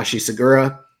 and Takashi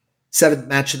Segura. Seventh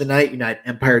match of the night, United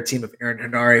Empire team of Aaron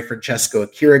Hanare, Francesco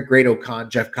Akira, Great Okan,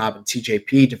 Jeff Cobb, and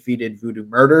TJP defeated Voodoo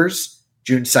Murders,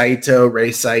 Jun Saito,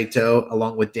 Rei Saito,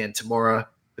 along with Dan Tamura,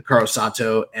 Hikaru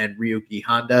Sato, and Ryuki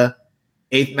Honda.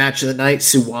 Eighth match of the night,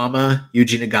 Suwama,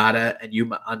 Yuji Nagata, and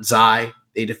Yuma Anzai.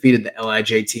 They defeated the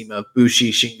LIJ team of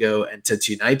Bushi, Shingo, and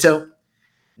Tetsuya Naito.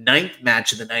 Ninth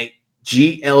match of the night,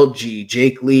 GLG,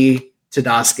 Jake Lee,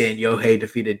 Tadasuke, and Yohei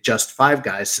defeated Just Five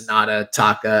Guys, Sanada,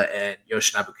 Taka, and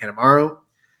Yoshinobu Kanemaru.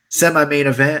 Semi-main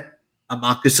event,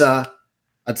 Amakusa,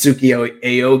 Atsuki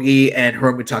Aogi, and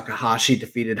Hiromu Takahashi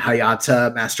defeated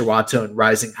Hayata, Master Wato, and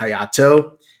Rising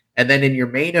Hayato. And then in your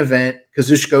main event,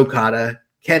 Kazuchika Okada,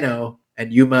 Keno,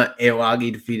 and Yuma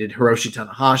Aoyagi defeated Hiroshi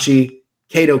Tanahashi,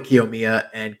 Kato Kiyomiya,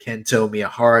 and Kento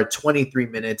Miyahara, 23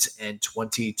 minutes and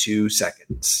 22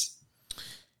 seconds.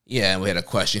 Yeah, and we had a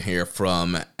question here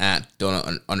from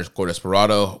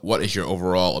 @donut_desperado. What is your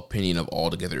overall opinion of All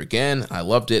Together Again? I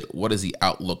loved it. What is the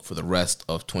outlook for the rest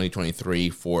of 2023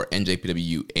 for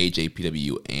NJPW,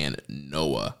 AJPW, and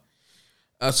NOAH?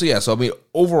 So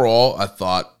overall, I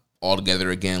thought All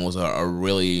Together Again was a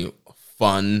really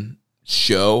fun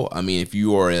show. I mean, if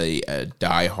you are a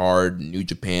diehard New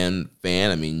Japan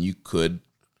fan, you could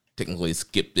technically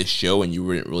skip this show and you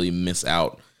wouldn't really miss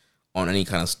out on any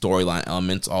kind of storyline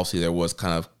elements. Also, there was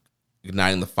kind of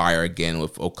igniting the fire again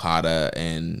with Okada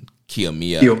and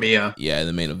Kiyomiya. Yeah, in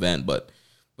the main event. But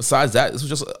besides that, this was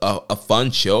just a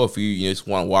fun show. If you just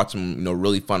want to watch some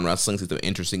really fun wrestling, some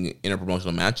interesting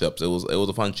interpromotional matchups, it was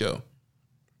a fun show.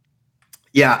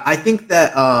 Yeah, I think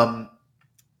that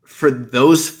for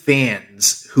those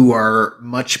fans who are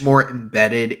much more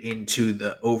embedded into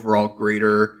the overall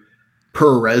greater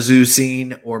Puroresu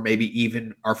scene, or maybe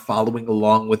even are following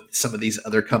along with some of these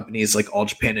other companies like All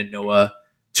Japan and NOAH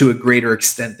to a greater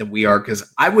extent than we are, because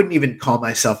I wouldn't even call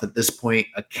myself at this point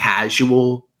a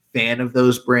casual fan of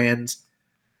those brands.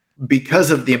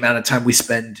 Because of the amount of time we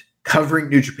spend covering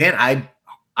New Japan,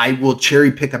 I will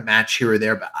cherry pick a match here or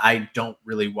there, but I don't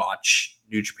really watch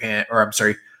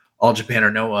All Japan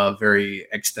or Noah very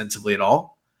extensively at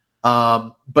all.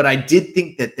 But I did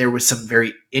think that there was some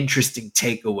very interesting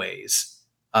takeaways.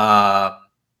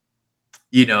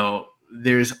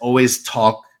 There's always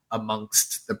talk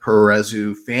amongst the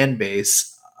Puroresu fan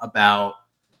base about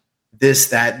this,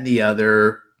 that, and the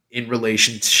other in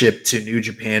relationship to New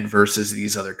Japan versus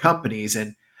these other companies.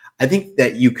 And I think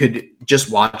that you could,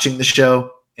 just watching the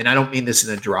show, and I don't mean this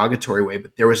in a derogatory way,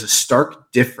 but there was a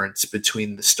stark difference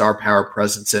between the star power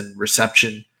presence and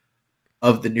reception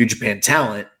of the New Japan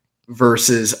talent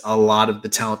versus a lot of the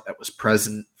talent that was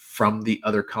present from the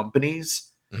other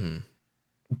companies. Mm-hmm.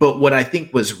 But what I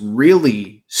think was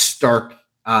really stark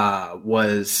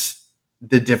was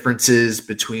the differences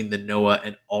between the Noah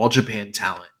and All Japan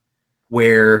talent,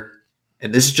 where,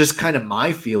 and this is just kind of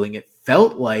my feeling, it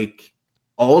felt like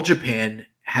All Japan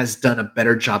has done a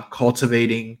better job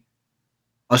cultivating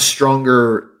a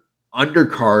stronger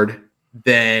undercard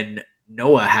than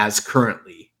Noah has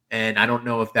currently. And I don't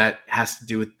know if that has to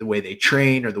do with the way they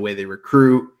train or the way they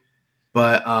recruit.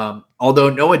 But although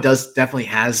Noah definitely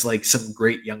has like some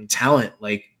great young talent,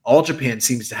 like All Japan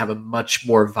seems to have a much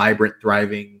more vibrant,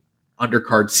 thriving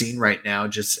undercard scene right now.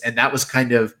 And that was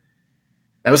kind of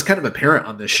apparent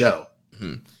on this show.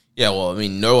 Mm-hmm. Yeah, well, I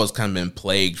mean, Noah's kind of been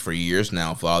plagued for years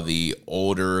now for all the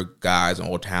older guys and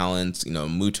old talents.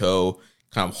 Muto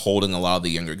kind of holding a lot of the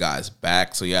younger guys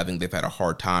back. So yeah, I think they've had a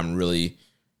hard time really,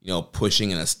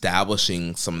 pushing and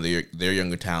establishing some of their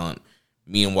younger talent.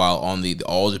 Meanwhile, on the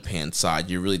All Japan side,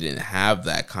 you really didn't have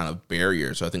that kind of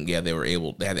barrier. So I think, they had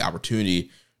the opportunity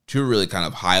to really kind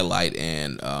of highlight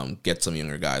and get some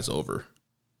younger guys over.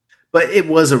 But it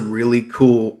was a really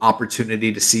cool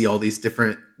opportunity to see all these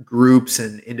different groups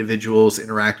and individuals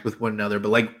interact with one another. But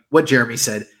like what Jeremy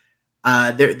said,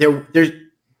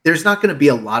 there's not going to be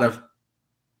a lot of,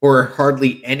 or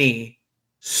hardly any,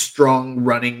 strong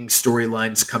running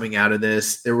storylines coming out of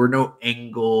this. There were no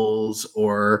angles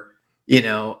or,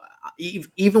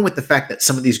 even with the fact that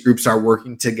some of these groups are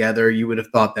working together, you would have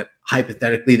thought that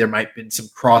hypothetically there might have been some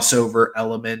crossover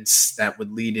elements that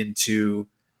would lead into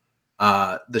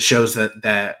the shows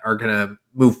that are going to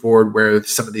move forward, where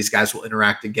some of these guys will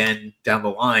interact again down the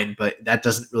line. But that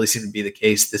doesn't really seem to be the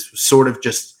case. This was sort of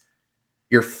just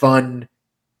your fun,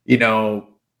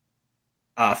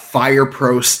 Fire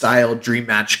Pro style dream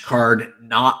match card,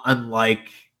 not unlike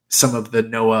some of the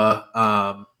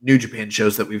Noah New Japan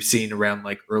shows that we've seen around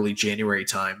like early January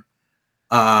time.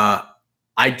 I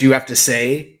do have to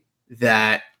say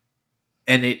that,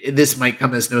 and this might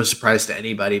come as no surprise to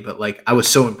anybody, but like I was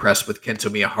so impressed with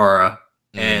Kento Miyahara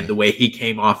and the way he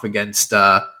came off against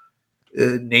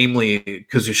namely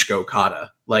Kazuchika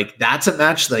Okada. Like that's a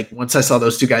match, like once I saw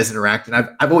those two guys interact, and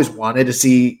I've always wanted to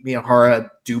see Miyahara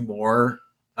do more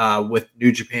with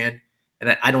New Japan,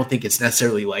 and I don't think it's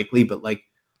necessarily likely, but like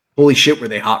holy shit, were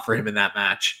they hot for him in that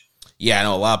match. Yeah, I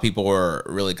know a lot of people were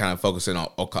really kind of focusing on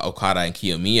Okada and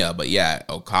Kiyomiya, but yeah,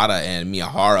 Okada and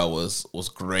Miyahara was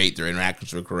great. Their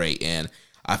interactions were great, and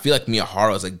I feel like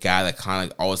Miyahara is a guy that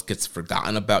kind of always gets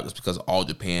forgotten about just because All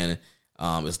Japan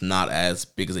is not as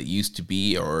big as it used to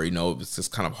be, or it's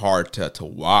just kind of hard to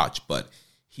watch. But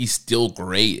he's still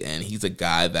great, and he's a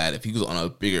guy that if he was on a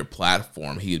bigger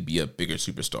platform, he would be a bigger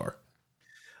superstar.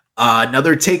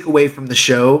 Another takeaway from the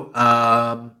show.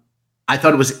 I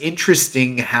thought it was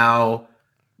interesting how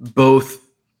both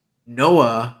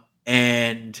Noah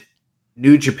and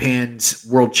New Japan's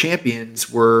world champions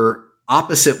were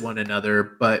opposite one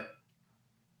another, but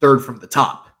third from the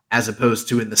top, as opposed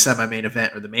to in the semi-main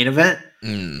event or the main event.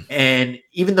 And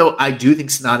even though I do think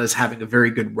Sonata's having a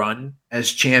very good run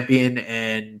as champion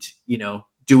and,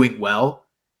 doing well,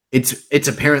 it's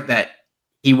apparent that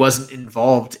he wasn't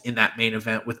involved in that main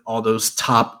event with all those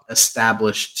top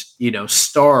established,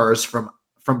 stars from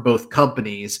both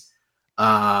companies.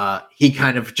 He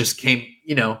kind of just came,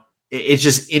 it's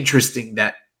just interesting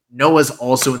that Noah's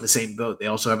also in the same boat. They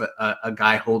also have a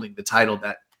guy holding the title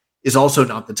that is also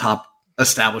not the top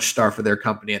established star for their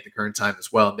company at the current time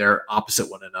as well. They're opposite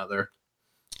one another.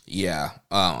 Yeah.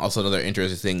 Also another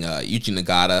interesting thing, Yuji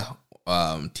Nagata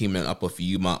teaming up with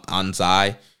Yuma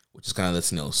Anzai, which is kind of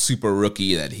this, super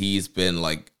rookie that he's been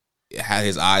had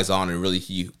his eyes on, and really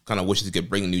he kind of wishes he could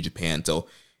bring New Japan. So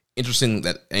interesting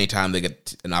that anytime they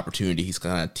get an opportunity, he's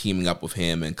kind of teaming up with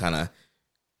him and kind of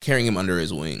carrying him under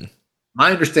his wing.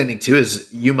 My understanding too is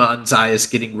Yuma Anzai is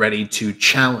getting ready to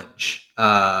challenge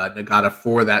Nagata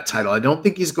for that title. I don't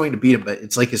think he's going to beat him, but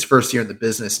it's like his first year in the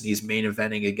business, and he's main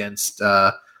eventing against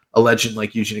a legend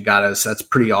like Yuji Nagata. So that's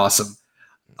pretty awesome.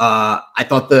 I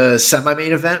thought the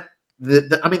semi-main event,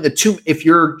 the two, if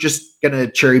you're just going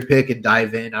to cherry pick and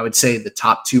dive in, I would say the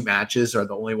top two matches are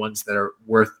the only ones that are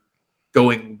worth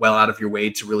going well out of your way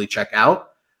to really check out.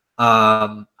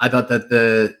 I thought that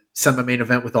the semi-main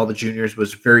event with all the juniors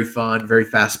was very fun, very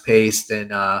fast-paced,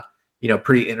 and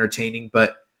pretty entertaining.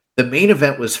 But the main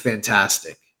event was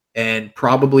fantastic and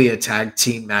probably a tag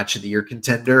team match of the year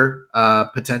contender,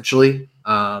 potentially.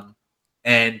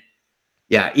 And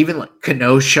yeah, even like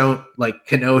Kano shined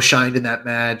in that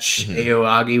match. Mm-hmm.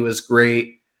 Aoyagi was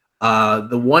great.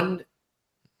 The one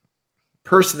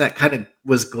person that kind of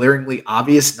was glaringly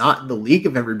obvious, not in the league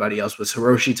of everybody else, was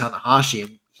Hiroshi Tanahashi.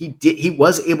 And he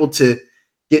was able to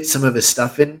get some of his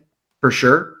stuff in for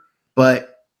sure,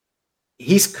 but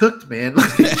he's cooked, man.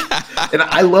 And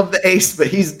I love the ace, but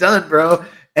he's done, bro.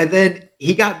 And then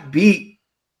he got beat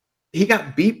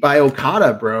by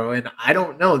Okada, bro. And I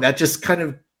don't know, that just kind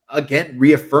of, again,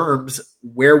 reaffirms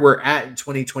where we're at in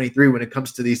 2023 when it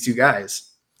comes to these two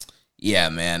guys. Yeah,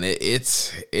 man,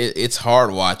 it's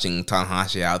hard watching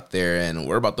Tanahashi out there, and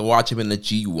we're about to watch him in the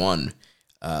G1.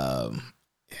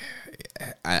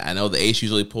 I know the ace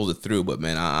usually pulls it through, but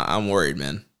man, I'm worried,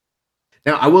 man.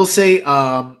 Now, I will say,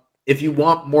 if you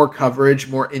want more coverage,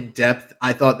 more in depth,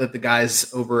 I thought that the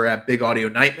guys over at Big Audio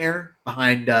Nightmare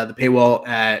behind the paywall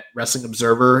at Wrestling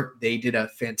Observer, they did a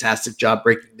fantastic job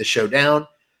breaking the show down,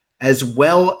 as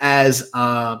well as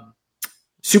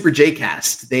Super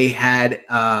J-Cast. They had,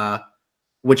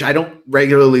 which I don't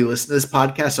regularly listen to this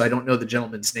podcast, so I don't know the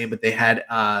gentleman's name, but they had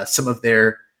some of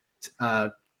their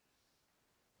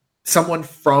someone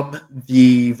from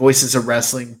the Voices of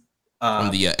Wrestling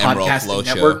from the Emerald Flow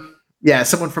network. Show. Yeah,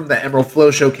 someone from the Emerald Flow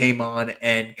show came on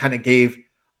and kind of gave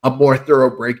a more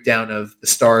thorough breakdown of the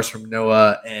stars from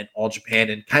Noah and All Japan,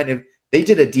 and kind of they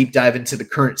did a deep dive into the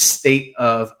current state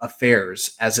of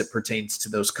affairs as it pertains to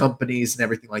those companies and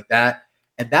everything like that.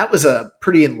 And that was a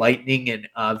pretty enlightening and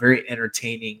very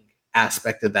entertaining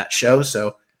aspect of that show.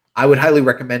 So I would highly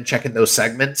recommend checking those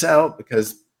segments out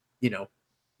because,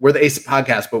 we're the Ace of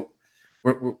Podcast, but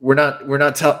we're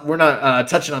not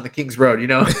touching on the King's Road,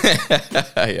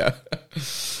 Yeah.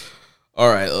 All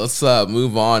right, let's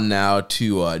move on now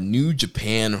to New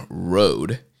Japan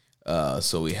Road.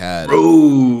 So we had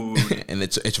Road, and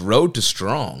it's Road to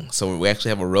Strong. So we actually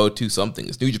have a Road to something.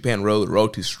 It's New Japan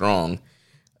Road to Strong.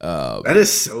 That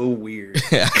is so weird.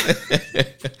 Yeah.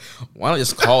 Why don't I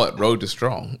just call it Road to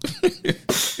Strong?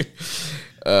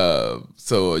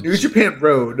 So New Japan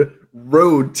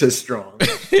Road to Strong.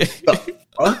 The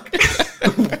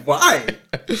fuck? Why?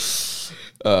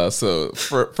 So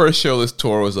first show this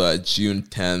tour was June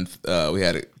 10th. We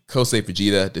had Kosei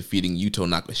Fujita defeating Yuto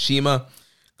Nakashima.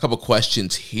 Couple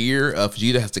questions here.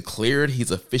 Fujita has declared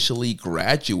he's officially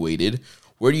graduated.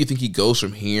 Where do you think he goes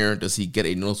from here? Does he get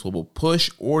a noticeable push,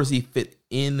 or does he fit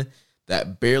in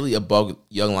that barely above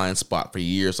Young Lion spot for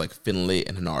years like Finlay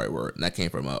and Hinari were? And that came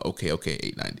from OK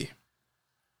 890.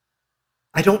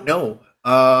 I don't know.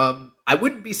 I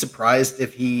wouldn't be surprised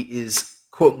if he is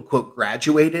quote unquote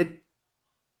graduated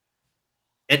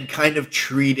and kind of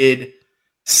treated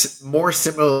more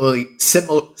similarly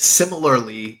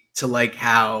to like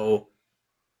how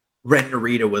Ren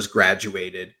Narita was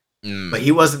graduated, but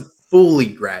he wasn't fully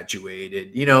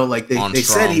graduated. Like they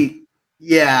said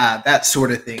that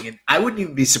sort of thing. And I wouldn't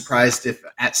even be surprised if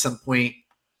at some point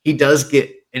he does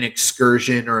get an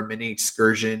excursion or a mini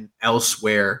excursion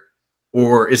elsewhere,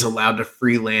 or is allowed to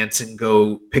freelance and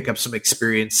go pick up some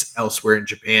experience elsewhere in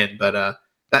Japan. But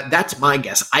that's my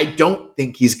guess. I don't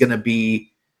think he's going to be,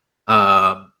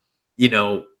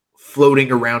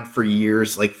 floating around for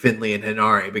years like Finlay and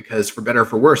Hinari, because for better or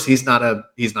for worse, he's not a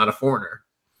foreigner.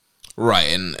 Right,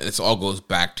 and this all goes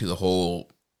back to the whole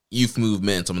youth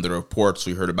movement and some of the reports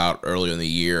we heard about earlier in the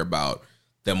year about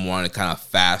them wanting to kind of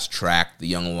fast track the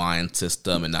Young Lion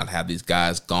system and not have these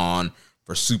guys gone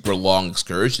for super long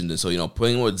excursions. And so,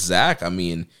 putting with Zach, I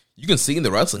mean, you can see in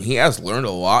the wrestling, he has learned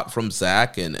a lot from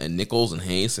Zach and Nichols and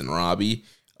Hayes and Robbie.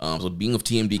 So being with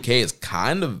TMDK has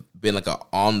kind of been like a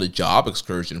on-the-job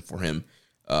excursion for him.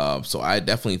 So I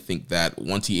definitely think that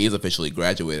once he is officially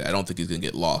graduated, I don't think he's going to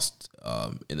get lost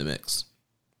in the mix.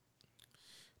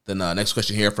 Then next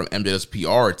question here from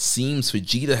MJSPR. It seems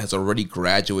Vegeta has already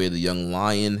graduated the Young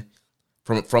Lion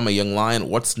from a Young Lion.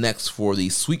 What's next for the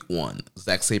Sweet One?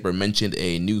 Zack Sabre mentioned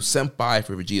a new senpai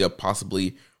for Vegeta,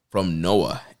 possibly from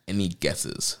Noah. Any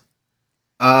guesses?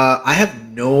 I have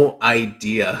no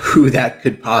idea who that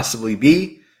could possibly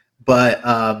be, but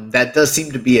that does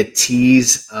seem to be a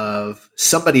tease of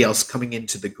somebody else coming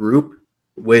into the group,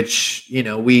 which,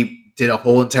 we did a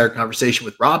whole entire conversation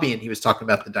with Robbie, and he was talking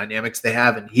about the dynamics they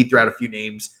have, and he threw out a few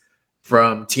names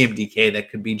from TMDK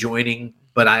that could be joining.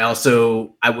 But I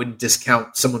wouldn't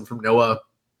discount someone from Noah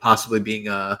possibly being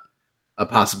a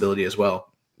possibility as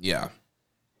well. Yeah.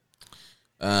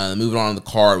 Moving on to the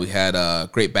card, we had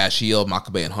Great Bashiel,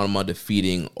 Makabe, and Hanuma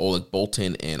defeating Oleg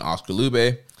Boltin and Oscar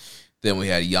Lube. Then we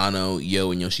had Yano, Yo,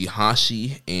 and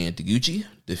Yoshihashi and Taguchi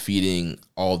defeating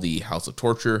all the House of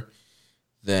Torture.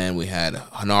 Then we had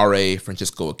Hanare,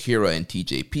 Francisco Akira, and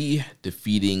TJP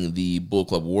defeating the Bullet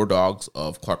Club War Dogs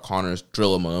of Clark Connors,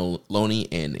 Drilla Maloney,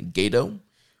 and Gato.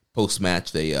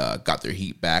 Post-match, they got their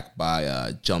heat back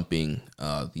by jumping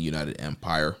the United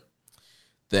Empire.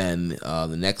 Then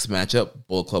the next matchup,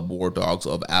 Bullet Club War Dogs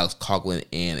of Alex Coughlin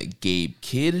and Gabe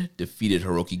Kidd defeated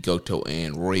Hiroki Goto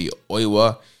and Rory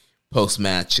Oiwa.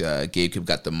 Post-match, Gabe Kidd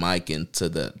got the mic and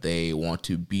said that they want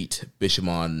to beat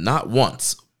Bishamon not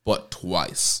once, but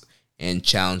twice, and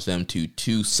challenge them to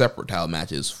 2 separate title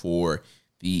matches for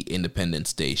the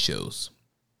Independence Day shows.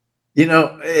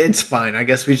 It's fine. I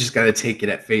guess we just got to take it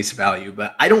at face value,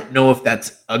 but I don't know if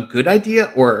that's a good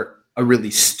idea or a really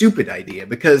stupid idea,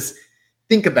 because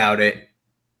think about it.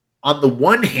 On the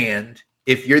one hand,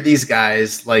 if you're these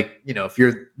guys, if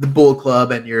you're the Bullet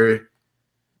Club and you're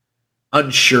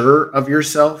unsure of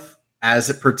yourself as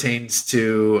it pertains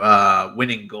to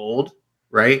winning gold,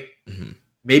 right? Mm-hmm.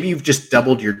 Maybe you've just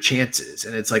doubled your chances,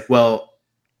 and it's like, well,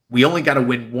 we only got to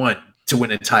win one to win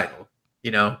a title,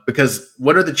 because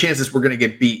what are the chances we're going to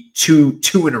get beat two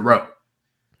in a row?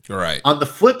 Right. On the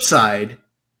flip side,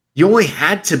 you only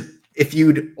had to, if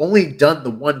you'd only done the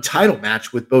one title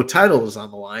match with both titles on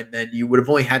the line, then you would have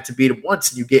only had to beat him once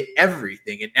and you get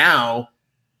everything. And now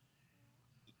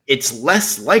it's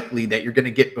less likely that you're going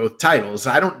to get both titles.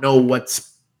 I don't know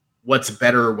what's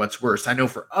better or what's worse. I know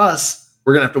for us,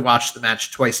 we're going to have to watch the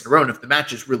match twice in a row. And if the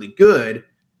match is really good,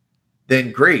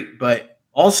 then great. But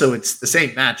also, it's the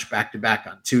same match back to back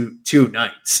on two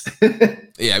nights.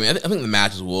 Yeah, I think the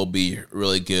matches will be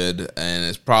really good. And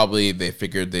it's probably they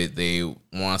figured they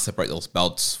want to separate those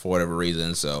belts for whatever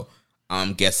reason. So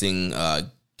I'm guessing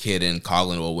Kidd and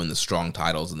Coughlin will win the strong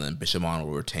titles, and then Bishamon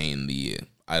will retain the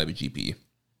IWGP.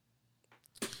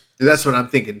 That's what I'm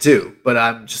thinking too. But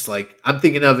I'm just I'm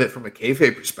thinking of it from a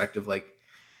kayfabe perspective.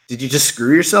 Did you just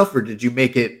screw yourself, or did you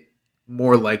make it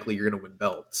more likely you're going to win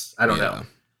belts? I don't know.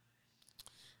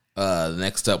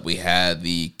 Next up, we had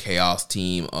the Chaos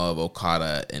team of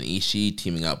Okada and Ishii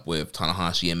teaming up with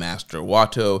Tanahashi and Master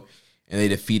Wato, and they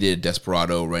defeated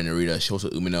Desperado, Ren Narita,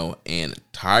 Shota Umino, and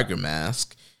Tiger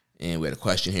Mask. And we had a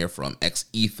question here from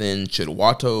Ethan. Should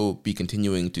Wato be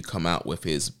continuing to come out with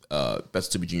his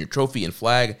Best Super Junior trophy and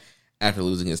flag after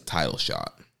losing his title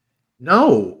shot?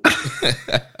 No.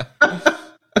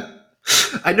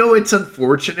 I know it's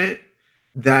unfortunate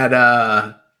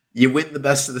that you win the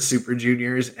Best of the Super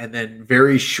Juniors, and then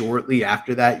very shortly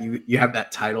after that, you have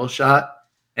that title shot.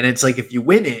 And it's like, if you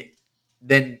win it,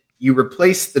 then you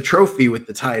replace the trophy with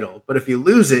the title. But if you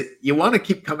lose it, you want to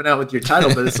keep coming out with your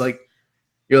title, but it's like,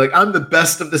 you're like, I'm the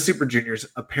best of the Super Juniors.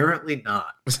 Apparently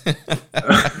not.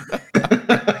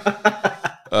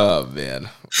 Oh, man.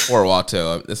 Poor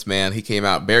Wato. This man, he came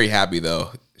out very happy,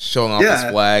 though. Showing off his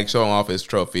flag, showing off his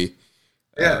trophy.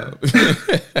 Yeah.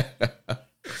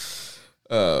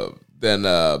 Then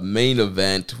main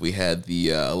event, we had the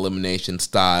elimination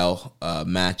style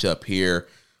matchup here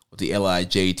with the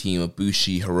LIJ team of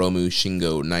Bushi, Hiromu,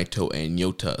 Shingo, Naito, and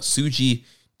Yota Tsuji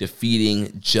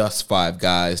defeating just 5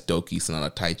 guys, Doki,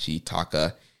 Sanada, Taichi,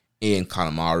 Taka, and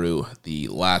Kanemaru. The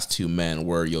last 2 men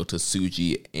were Yota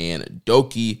Tsuji and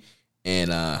Doki, and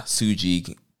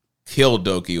Tsuji killed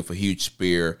Doki with a huge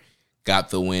spear, got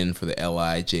the win for the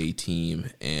LIJ team,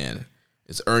 and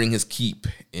is earning his keep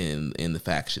in the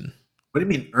faction. What do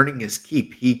you mean earning his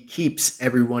keep? He keeps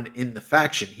everyone in the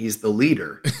faction. He's the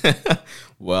leader.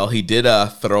 Well, he did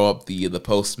throw up the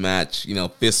post-match,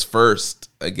 fist first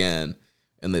again,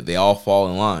 and they all fall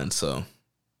in line. So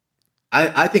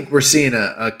I think we're seeing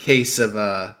a case of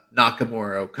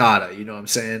Nakamura Okada. You know what I'm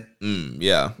saying?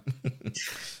 Yeah.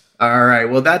 All right.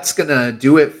 Well, that's going to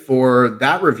do it for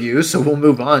that review. So we'll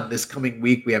move on. This coming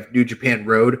week, we have New Japan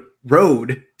Road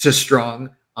to Strong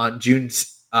on June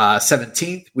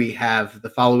 17th. We have the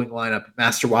following lineup.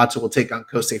 Master Wato will take on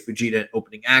Kosei Fujita in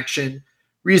opening action.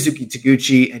 Ryuzuki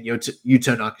Taguchi and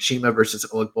Yuto Nakashima versus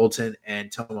Oleg Boltin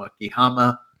and Tomoaki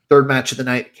Hama. Third match of the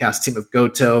night, the cast team of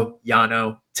Goto,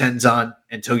 Yano, Tenzan,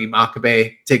 and Togi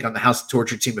Makabe take on the House of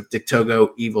Torture team of Dick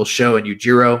Togo, Evil Show, and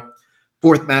Yujiro.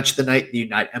 Fourth match of the night, the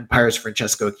United Empires,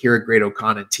 Francesco Akira, Great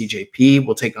O'Khan, and TJP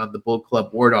will take on the Bullet Club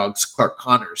War Dogs, Clark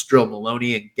Connors, Drill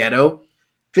Maloney, and Ghetto.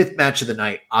 Fifth match of the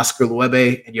night, Oscar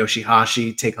Luebe and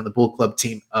Yoshihashi take on the Bull Club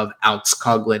team of Alex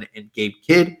Coughlin and Gabe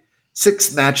Kidd.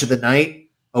 Sixth match of the night,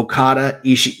 Okada,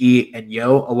 Ishii, and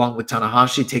Yo, along with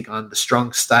Tanahashi, take on the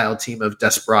strong style team of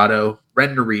Desperado,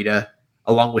 Ren Narita,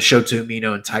 along with Shota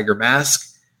Umino and Tiger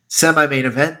Mask. Semi-main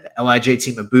event, the LIJ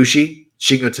team of Bushi,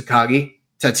 Shingo Takagi,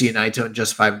 Tetsuya Naito, and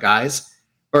Just Five Guys.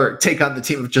 Or take on the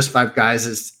team of Just Five Guys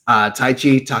as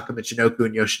Taichi, Taka Michinoku,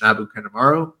 and Yoshinobu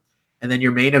Kanemaru. And then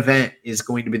your main event is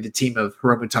going to be the team of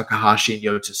Hiromu Takahashi and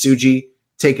Yota Tsuji,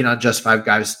 taking on Just Five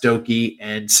Guys, Doki,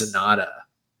 and Sonata.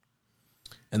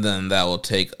 And then that will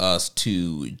take us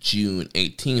to June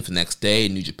 18th, the next day,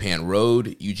 New Japan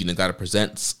Road. Yuji Nagata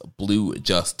presents Blue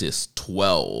Justice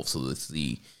 12. So this is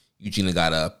the Yuji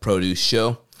Nagata produce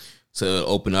show. So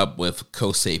it'll open up with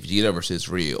Kosei Vegeta versus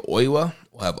Ryo Oiwa.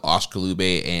 We'll have Oscar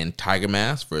Lube and Tiger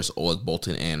Mask versus Oleg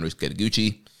Bolton and Ryusuke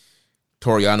Taguchi.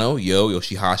 Toriano, Yo,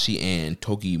 Yoshihashi, and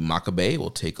Togi Makabe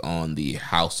will take on the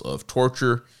House of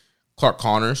Torture. Clark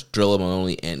Connors, Drilla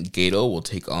Maloney, and Gato will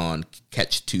take on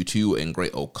Catch 22 and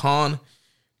Great Okan.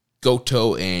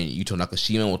 Goto and Yuto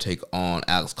Nakashima will take on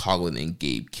Alex Coughlin and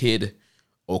Gabe Kidd.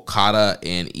 Okada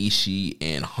and Ishii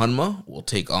and Hanma will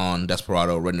take on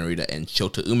Desperado, Ren Narita, and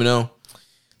Shota Umino.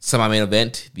 Semi-main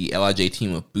event, the LIJ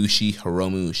team of Bushi,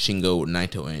 Hiromu, Shingo,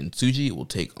 Naito, and Tsuji will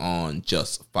take on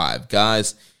Just Five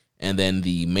Guys. And then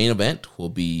the main event will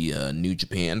be New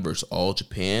Japan versus All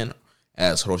Japan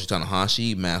as Hiroshi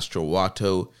Tanahashi, Master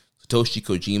Wato, Satoshi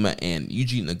Kojima, and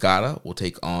Yuji Nagata will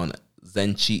take on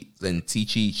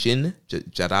Zenchichi Shin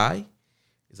Jadai.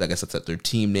 I guess that's their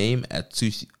team name at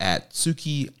Tsuki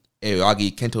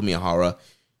Aoyagi, Kento Miyahara,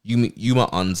 Yuma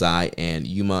Anzai, and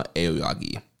Yuma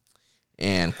Aoyagi.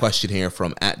 And question here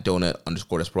from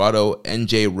 @donut_desperado.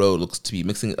 NJ Road looks to be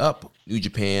mixing it up. New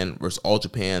Japan versus All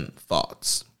Japan.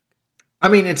 Thoughts? I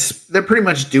mean, they're pretty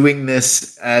much doing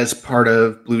this as part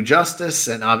of Blue Justice,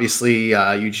 and obviously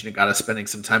Yuji Nagata spending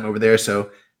some time over there,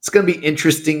 so it's going to be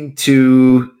interesting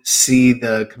to see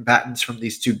the combatants from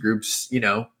these two groups,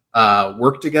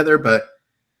 work together, but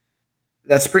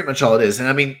that's pretty much all it is. And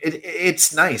I mean,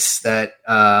 it's nice that,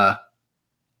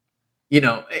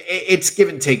 it's give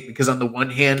and take, because on the one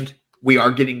hand, we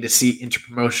are getting to see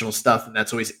interpromotional stuff, and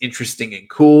that's always interesting and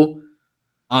cool.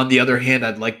 On the other hand,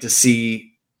 I'd like to see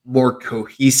more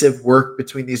cohesive work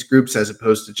between these groups as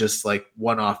opposed to just like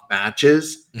one-off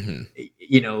matches,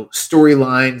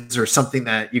 storylines or something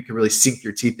that you can really sink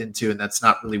your teeth into. And that's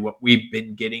not really what we've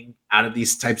been getting out of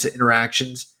these types of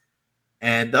interactions.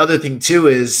 And the other thing too,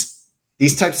 is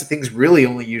these types of things really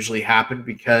only usually happen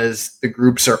because the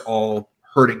groups are all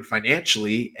hurting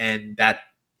financially. And that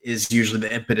is usually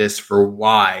the impetus for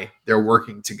why they're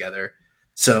working together.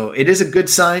 So it is a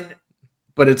good sign,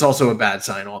 but it's also a bad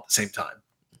sign all at the same time.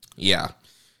 Yeah.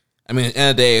 I mean, at the end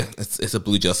of the day, it's a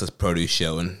Blue Justice produce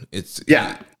show, and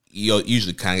you'll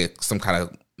usually kind of get some kind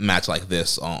of match like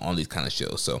this on these kind of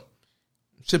shows. So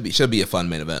should be a fun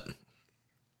main event.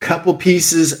 Couple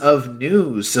pieces of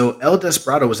news. So El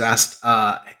Desperado was asked,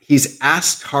 he's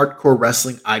asked hardcore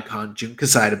wrestling icon Jun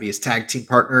Kasai to be his tag team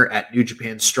partner at New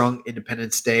Japan's Strong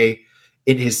Independence Day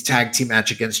in his tag team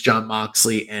match against Jon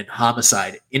Moxley and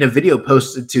Homicide. In a video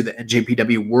posted to the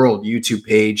NJPW World YouTube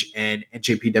page and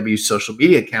NJPW social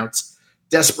media accounts,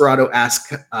 Desperado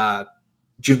asked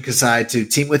Jun Kasai to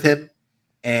team with him,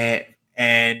 and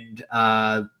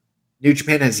New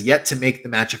Japan has yet to make the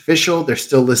match official. They're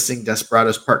still listing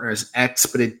Desperado's partner as X,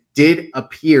 but it did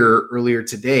appear earlier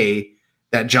today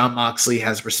that Jon Moxley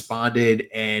has responded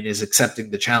and is accepting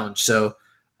the challenge. So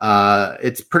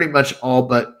it's pretty much all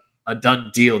but a done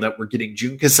deal that we're getting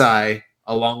Jun Kasai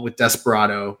along with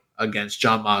Desperado against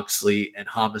Jon Moxley and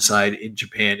Homicide in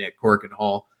Japan at Korakuen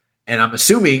Hall. And I'm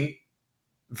assuming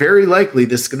very likely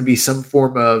this is going to be some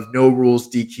form of no rules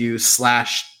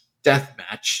DQ / death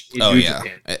match in New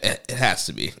Japan. It has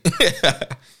to be.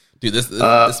 Dude,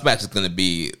 this match is going to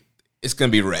be, it's going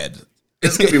to be red.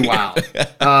 It's going to be wild.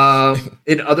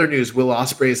 In other news, Will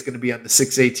Ospreay is going to be on the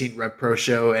 618 Rev Pro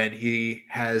show, and he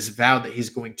has vowed that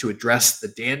he's going to address the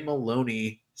Dan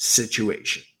Maloney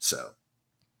situation. So,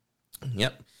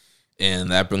 yep.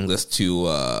 And that brings us to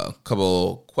a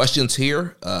couple questions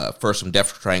here. First from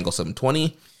Def Triangle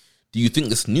 720. Do you think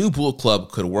this new Bullet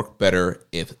Club could work better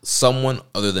if someone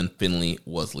other than Finlay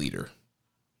was leader?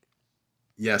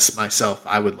 Yes, myself.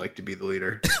 I would like to be the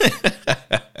leader.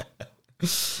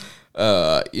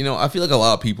 I feel like a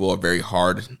lot of people are very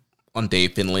hard on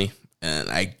Dave Finlay, and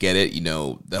I get it.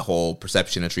 The whole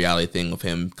perception and reality thing of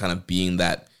him kind of being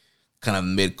that kind of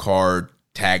mid-card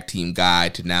tag team guy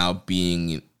to now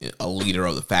being a leader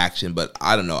of the faction. But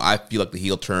I don't know. I feel like the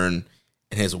heel turn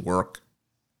and his work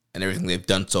and everything they've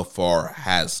done so far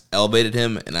has elevated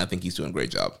him, and I think he's doing a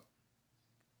great job.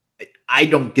 I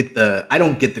don't get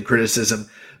the criticism.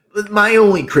 My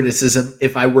only criticism,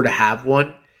 if I were to have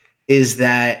one, is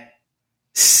that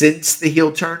since the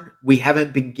heel turn, we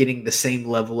haven't been getting the same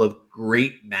level of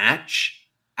great match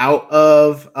out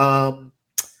of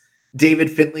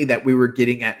David Finlay that we were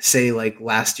getting at, say, like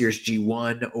last year's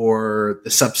G1 or the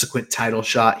subsequent title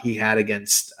shot he had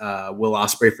against Will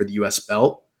Ospreay for the US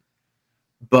belt.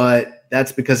 But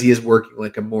that's because he is working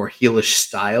like a more heelish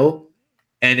style.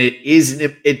 And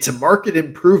it's a marked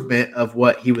improvement of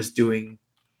what he was doing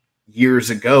years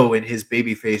ago in his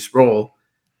babyface role.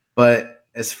 But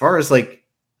as far as like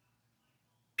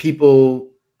people,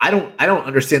 I don't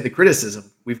understand the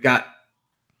criticism. We've got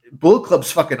Bullet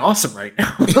Club's fucking awesome right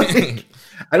now. Like,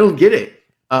 I don't get it.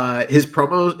 His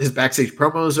backstage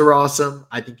promos are awesome.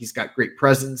 I think he's got great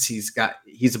presence. He's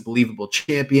a believable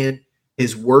champion.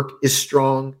 His work is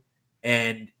strong,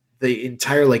 and the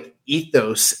entire like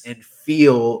ethos and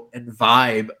feel and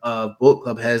vibe of Bullet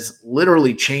Club has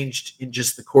literally changed in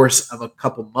just the course of a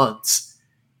couple months.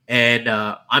 And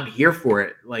I'm here for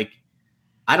it. Like,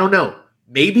 I don't know.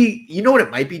 Maybe, you know what it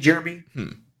might be, Jeremy?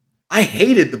 I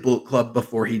hated the Bullet Club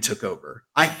before he took over.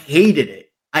 I hated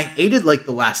it. I hated like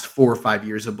the last 4 or 5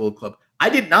 years of Bullet Club. I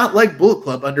did not like Bullet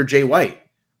Club under Jay White.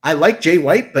 I liked Jay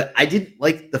White, but I didn't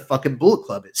like the fucking Bullet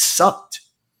Club. It sucked.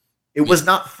 It was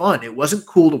not fun. It wasn't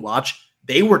cool to watch.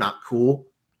 They were not cool.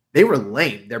 They were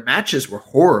lame. Their matches were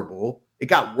horrible. It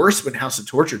got worse when House of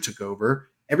Torture took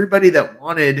over. Everybody that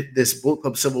wanted this Bullet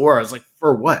Club Civil War, I was like,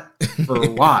 for what? For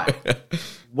why?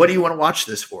 What do you want to watch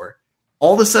this for?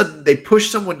 All of a sudden, they push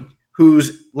someone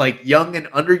who's like young and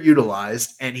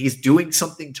underutilized, and he's doing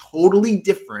something totally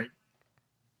different.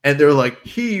 And they're like,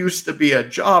 he used to be a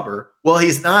jobber. Well,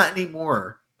 he's not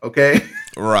anymore. Okay.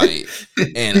 Right.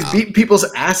 And he's beating people's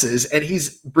asses, and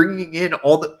he's bringing in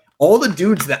all the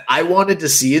dudes that I wanted to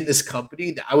see in this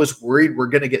company that I was worried were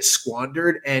going to get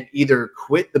squandered and either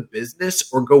quit the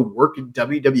business or go work in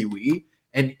WWE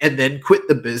and then quit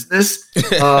the business.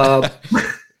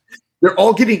 They're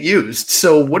all getting used.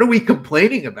 So what are we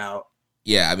complaining about?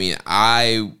 Yeah, I mean,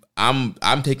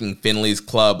 I'm taking Finlay's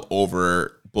club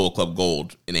over Bullet Club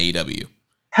Gold in AEW.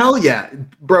 Hell yeah,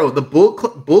 bro! The Bullet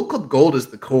Club Gold is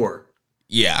the core.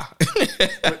 Yeah.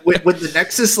 when the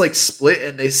Nexus like split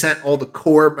and they sent all the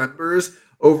core members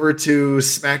over to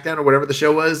SmackDown or whatever the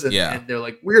show was, and they're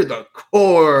like, "We're the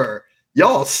core.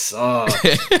 Y'all suck."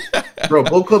 Bro,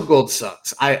 Bullet Club Gold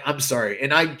sucks. I'm sorry,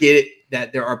 and I get it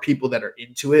that there are people that are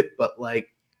into it, but like,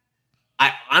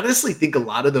 I honestly think a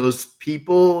lot of those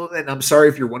people, and I'm sorry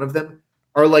if you're one of them,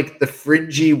 are like the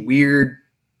fringy, weird,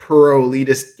 pro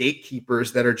elitist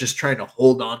gatekeepers that are just trying to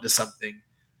hold on to something.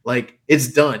 Like, it's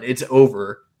done. It's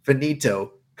over.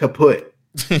 Finito. Kaput.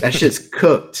 That shit's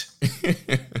cooked.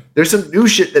 There's some new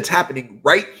shit that's happening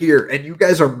right here, and you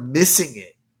guys are missing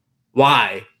it.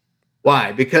 Why?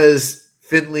 Because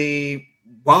Finlay,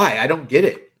 why? I don't get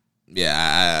it.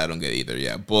 Yeah, I don't get it either.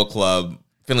 Yeah,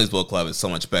 Finlay's Bullet Club is so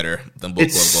much better than Bullet Club Gold.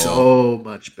 It's so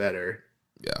much better.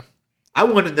 Yeah. I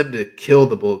wanted them to kill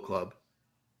the Bullet Club,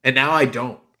 and now I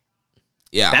don't.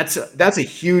 Yeah. That's a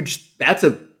huge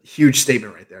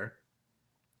statement right there.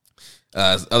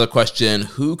 Other question,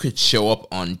 who could show up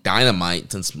on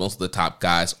Dynamite since most of the top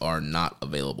guys are not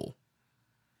available?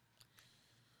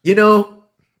 You know,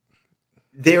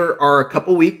 there are a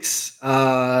couple weeks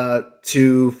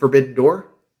to Forbidden Door,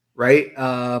 right?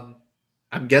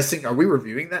 I'm guessing, are we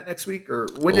reviewing that next week, or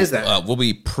when is that? We'll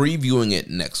be previewing it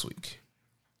next week.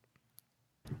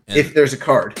 And if there's a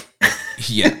card.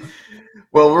 Yeah.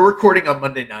 Well, we're recording on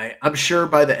Monday night. I'm sure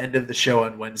by the end of the show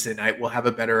on Wednesday night, we'll have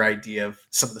a better idea of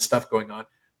some of the stuff going on.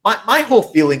 My whole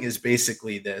feeling is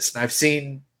basically this, and I've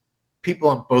seen people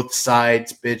on both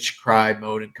sides bitch, cry,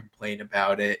 moan, and complain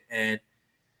about it. And,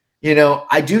 you know,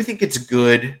 I do think it's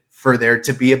good for there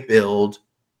to be a build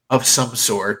of some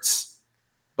sorts.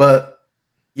 But,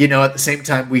 you know, at the same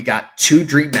time, we got 2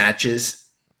 dream matches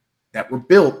that were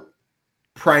built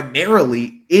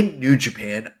primarily in New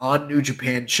Japan on New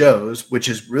Japan shows, which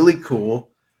is really cool.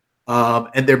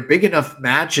 And they're big enough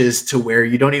matches to where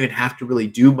you don't even have to really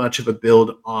do much of a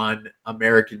build on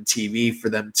American TV for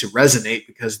them to resonate,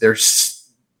 because they're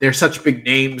such big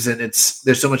names and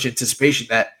there's so much anticipation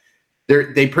that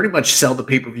they pretty much sell the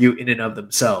pay-per-view in and of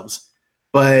themselves.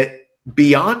 But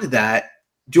beyond that,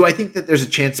 do I think that there's a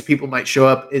chance people might show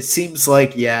up? It seems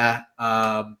like,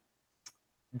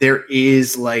 there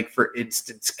is, like, for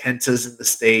instance, Kenta's in the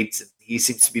States, and he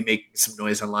seems to be making some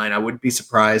noise online. I wouldn't be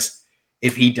surprised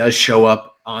if he does show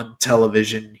up on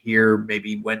television here,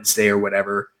 maybe Wednesday or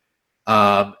whatever.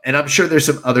 And I'm sure there's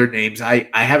some other names. I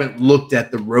haven't looked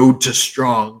at the road to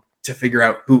strong to figure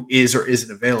out who is or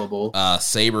isn't available.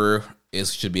 Sabre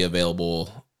should be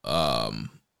available.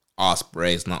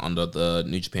 Ospreay is not under the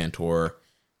New Japan tour.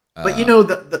 But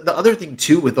the other thing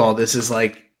too with all this is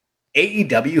like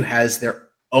AEW has their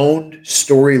own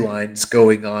storylines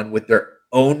going on with their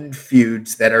own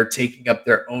feuds that are taking up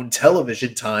their own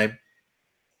television time.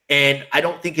 And I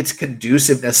don't think it's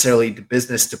conducive necessarily to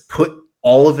business to put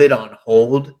all of it on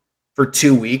hold for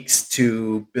 2 weeks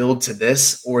to build to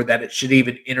this, or that it should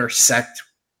even intersect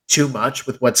too much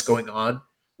with what's going on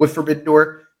with Forbidden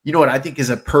Door. You know what I think is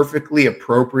a perfectly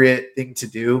appropriate thing to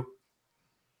do?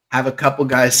 Have a couple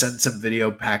guys send some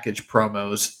video package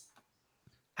promos,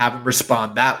 have them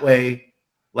respond that way,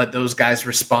 let those guys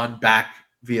respond back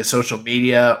via social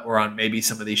media or on maybe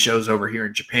some of these shows over here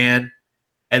in Japan.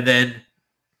 And then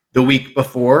the week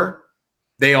before,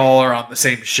 they all are on the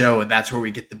same show, and that's where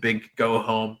we get the big go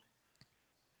home.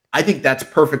 I think that's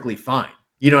perfectly fine.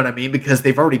 You know what I mean? Because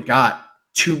they've already got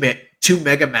two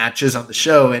mega matches on the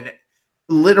show, and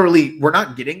literally we're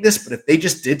not getting this, but if they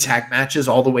just did tag matches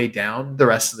all the way down the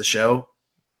rest of the show,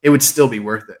 it would still be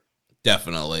worth it.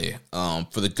 Definitely.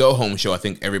 For the go home show, I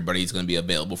think everybody's going to be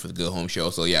available for the go home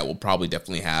show. So yeah, we'll probably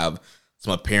definitely have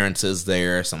some appearances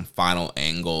there, some final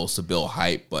angles to build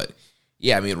hype. But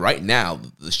yeah, I mean, right now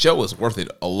the show is worth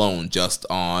it alone, just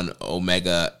on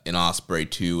Omega and Ospreay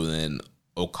 2, and then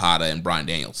Okada and Bryan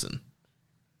Danielson.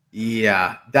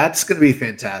 Yeah, that's going to be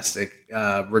fantastic,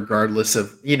 regardless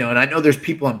of, and I know there's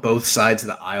people on both sides of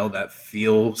the aisle that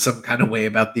feel some kind of way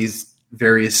about these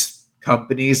various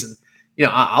companies. And,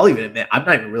 I'll even admit, I'm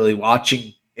not even really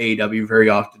watching AEW very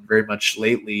often, very much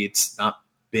lately. It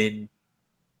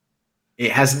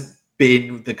hasn't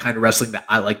been the kind of wrestling that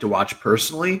I like to watch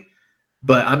personally,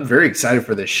 but I'm very excited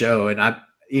for this show. And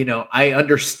I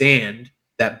understand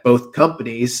that both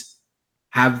companies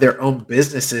have their own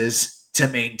businesses to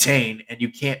maintain, and you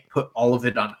can't put all of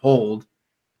it on hold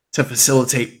to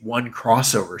facilitate one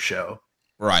crossover show.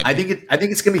 Right. I think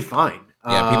it's gonna be fine.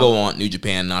 Yeah, people want New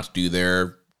Japan not to do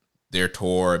their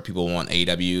tour. People want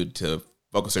AEW to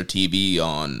focus their TV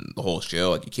on the whole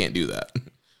show. Like, you can't do that.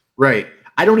 Right.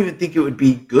 I don't even think it would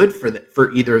be good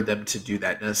for either of them to do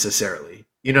that necessarily.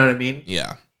 You know what I mean?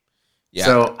 Yeah.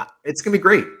 So it's gonna be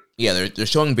great. Yeah, they're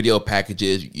showing video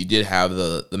packages. You did have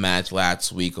the match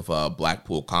last week of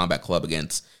Blackpool Combat Club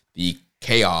against the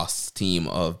Chaos team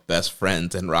of Best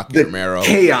Friends and Rocky Romero.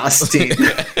 Chaos team.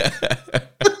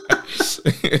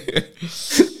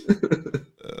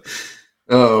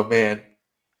 Oh, man.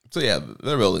 So, yeah,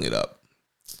 they're building it up.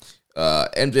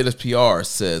 NJSPR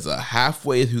says,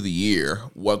 halfway through the year,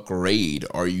 what grade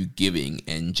are you giving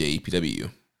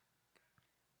NJPW?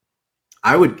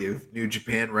 I would give New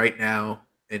Japan right now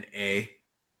an A.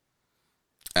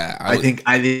 I think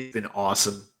it's been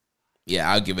awesome.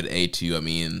 Yeah, I'll give it an A too. I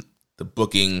mean, the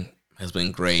booking has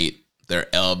been great.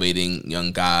 They're elevating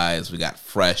young guys. We got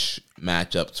fresh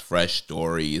matchups, fresh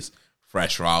stories,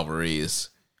 fresh rivalries.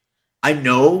 I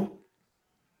know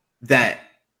that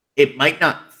it might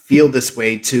not feel this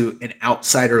way to an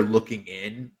outsider looking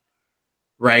in,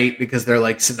 right? Because they're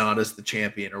like, Sonata's the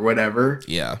champion or whatever.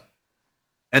 Yeah.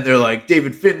 And they're like,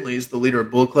 David Finlay is the leader of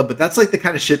Bullet Club. But that's like the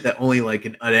kind of shit that only like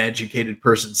an uneducated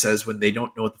person says when they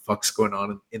don't know what the fuck's going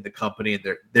on in the company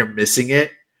and they're missing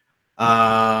it.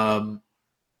 But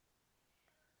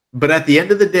at the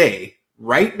end of the day,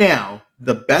 right now,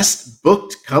 the best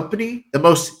booked company, the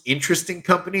most interesting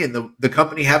company, and the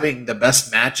company having the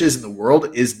best matches in the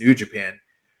world is New Japan.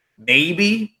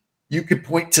 Maybe you could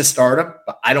point to Stardom,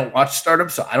 but I don't watch Stardom,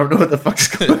 so I don't know what the fuck's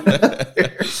going on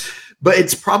there. But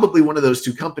it's probably one of those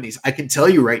two companies. I can tell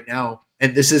you right now,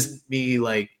 and this isn't me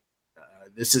like,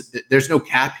 there's no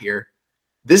cap here.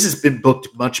 This has been booked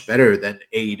much better than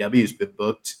AEW has been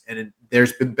booked, and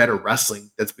there's been better wrestling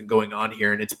that's been going on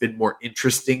here, and it's been more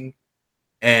interesting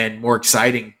and more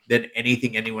exciting than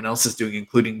anything anyone else is doing,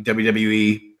 including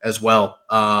WWE as well.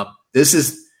 This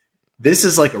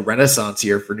is like a renaissance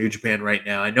year for New Japan right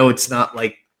now. I know it's not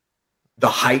like the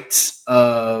heights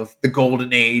of the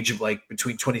golden age of like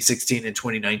between 2016 and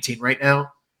 2019 right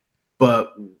now,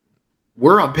 but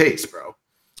we're on pace, bro.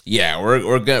 Yeah,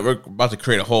 we're about to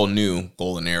create a whole new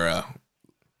golden era.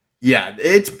 Yeah,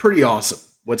 it's pretty awesome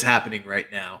what's happening right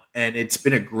now, and it's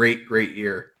been a great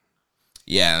year.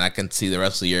 Yeah, and I can see the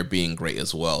rest of the year being great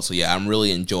as well. So yeah, I'm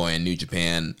really enjoying New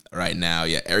Japan right now.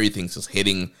 Yeah, everything's just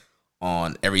hitting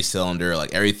on every cylinder.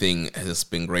 Like, everything has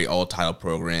just been great. All title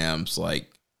programs, like,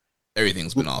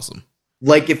 everything's been awesome.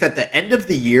 Like, if at the end of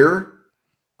the year,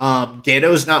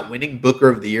 Gato's not winning Booker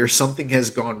of the Year, something has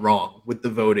gone wrong with the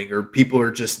voting, or people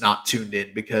are just not tuned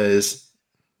in, because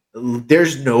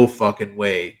there's no fucking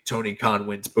way Tony Khan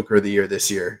wins Booker of the Year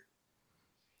this year.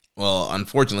 Well,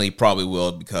 unfortunately, he probably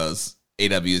will because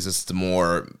AW is just a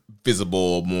more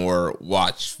visible, more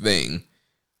watched thing.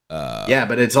 Yeah,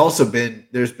 but it's also been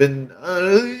there's been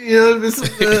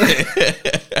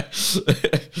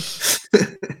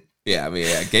yeah, I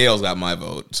mean, Gale's got my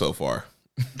vote so far.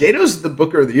 Gato's the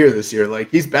Booker of the Year this year.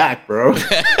 Like, he's back, bro.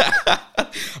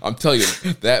 I'm telling you,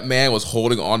 that man was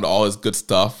holding on to all his good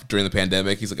stuff during the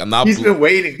pandemic. He's like, He's been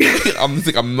waiting.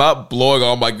 I'm not blowing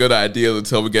all my good ideas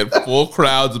until we get full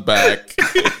crowds back.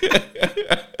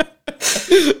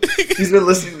 He's been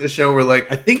listening to the show. We're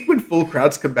like, I think when full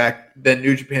crowds come back, then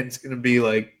New Japan's gonna be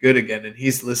like good again. And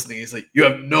he's listening. He's like, you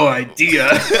have no idea.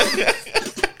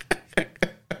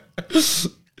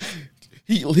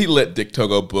 He let Dick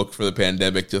Togo book for the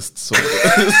pandemic just so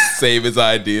save his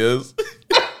ideas.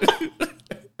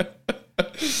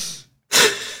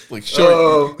 Like,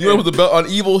 sure, you went with the belt on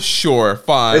Evil, sure,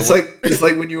 fine. It's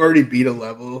like when you already beat a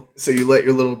level, so you let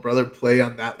your little brother play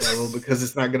on that level because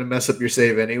it's not gonna mess up your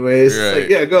save anyways. Right. It's like,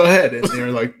 yeah, go ahead. And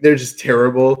they're just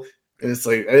terrible. And it's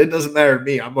like, it doesn't matter to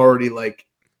me. I'm already like,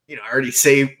 I already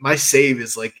saved. My save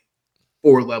is like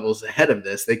 4 levels ahead of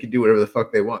this. They can do whatever the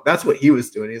fuck they want. That's what he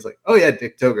was doing. He's like, oh yeah,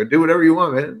 Dick Togo, do whatever you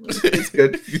want, man. It's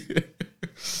good.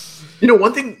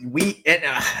 One thing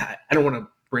I don't want to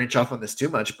branch off on this too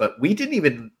much, but we didn't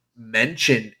even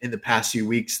mention in the past few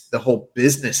weeks the whole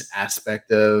business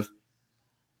aspect of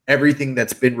everything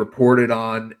that's been reported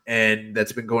on and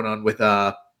that's been going on with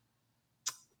Obari,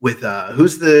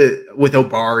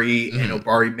 and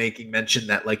Obari making mention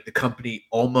that like the company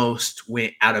almost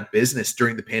went out of business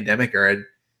during the pandemic, and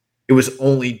it was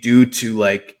only due to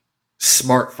like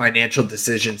smart financial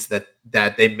decisions that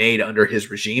they made under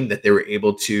his regime that they were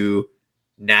able to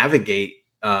navigate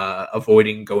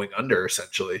avoiding going under,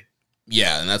 essentially.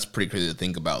 Yeah, and that's pretty crazy to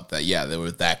think about that. Yeah, they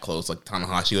were that close. Like,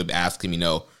 Tanahashi would ask him,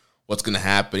 what's going to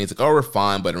happen? He's like, oh, we're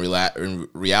fine. But in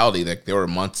reality, like, they were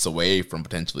months away from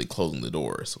potentially closing the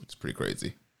doors. So it's pretty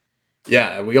crazy.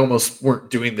 Yeah, we almost weren't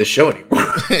doing this show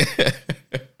anymore.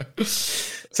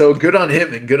 So good on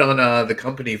him and good on the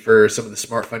company for some of the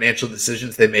smart financial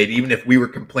decisions they made, even if we were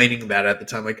complaining about it at the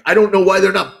time. Like, I don't know why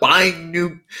they're not buying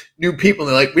new people.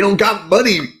 And they're like, we don't got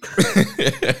money.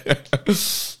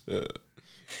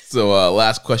 So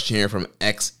last question here from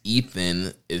X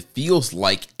Ethan. It feels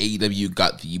like AEW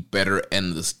got the better end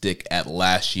of the stick at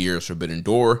last year's Forbidden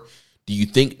Door. Do you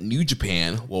think New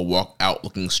Japan will walk out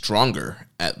looking stronger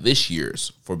at this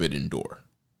year's Forbidden Door?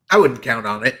 I wouldn't count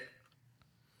on it.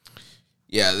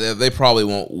 Yeah, they probably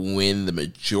won't win the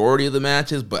majority of the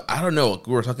matches, but I don't know. Like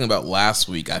we were talking about last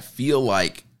week, I feel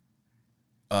like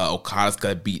Okada's got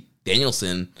to beat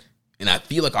Danielson, and I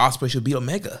feel like Ospreay should beat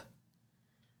Omega.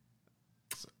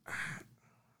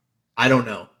 I don't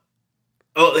know.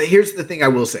 Oh, here's the thing I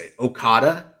will say.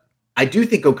 I do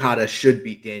think Okada should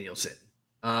beat Danielson.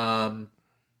 But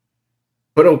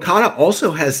Okada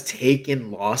also has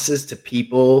taken losses to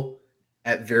people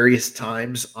at various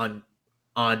times on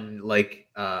like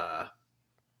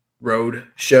road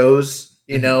shows.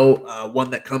 One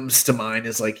that comes to mind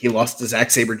is like he lost to Zack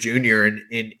Sabre Jr.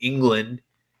 in England.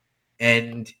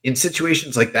 And in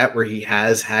situations like that where he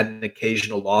has had an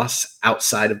occasional loss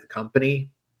outside of the company,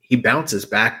 he bounces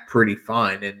back pretty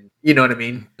fine. And you know what I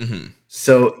mean? Mm-hmm.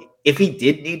 So if he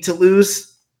did need to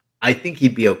lose, I think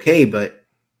he'd be okay. But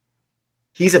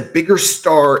he's a bigger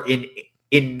star in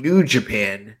New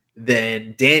Japan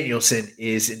than Danielson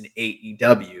is in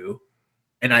AEW.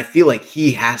 And I feel like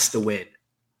he has to win.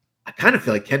 I kind of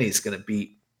feel like Kenny's going to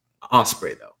beat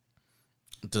Ospreay, though.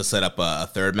 To set up a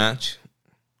third match?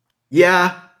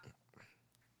 Yeah.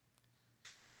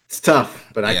 It's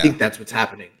tough, but I think that's what's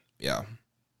happening. Yeah.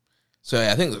 So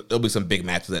I think there'll be some big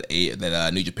matches that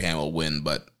New Japan will win,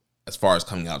 but as far as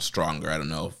coming out stronger, I don't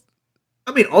know.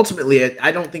 I mean, ultimately,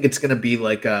 I don't think it's going to be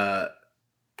like a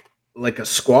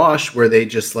squash where they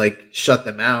just like shut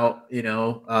them out.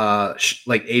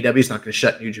 Like AEW's not going to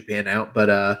shut New Japan out,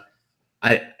 but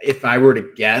if I were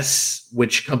to guess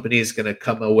which company is going to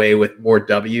come away with more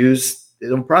W's,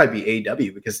 it'll probably be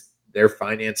AEW because they're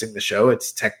financing the show.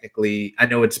 It's technically, I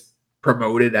know it's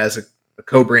promoted as a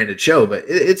co-branded show, but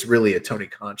it's really a Tony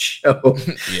Khan show.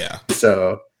 Yeah.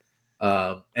 So,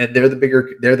 and they're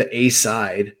the A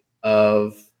side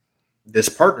of this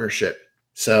partnership.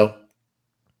 So,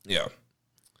 yeah.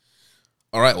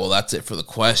 All right. Well, that's it for the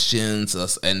questions.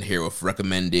 Let's end here with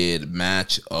recommended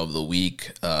match of the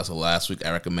week. So last week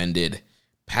I recommended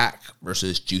Pac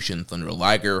versus Jushin Thunder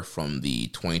Liger from the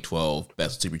 2012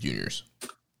 Best of Super Juniors.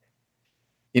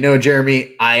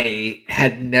 Jeremy, I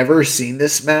had never seen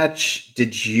this match.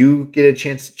 Did you get a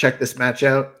chance to check this match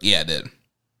out? Yeah, I did.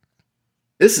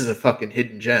 this is a fucking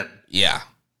hidden gem. Yeah.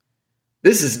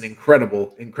 This is an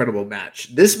incredible, incredible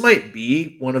match. This might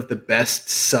be one of the best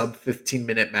sub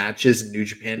 15-minute matches in New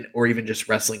Japan or even just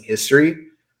wrestling history.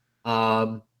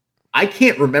 I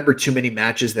can't remember too many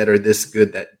matches that are this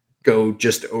good that go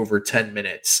just over 10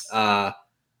 minutes.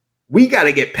 We got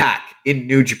to get Pac in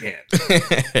New Japan.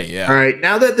 Yeah. All right.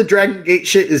 Now that the Dragon Gate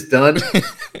shit is done.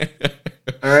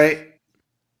 All right.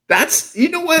 That's, you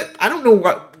know what? I don't know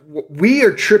what we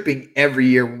are tripping every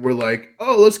year when we're like,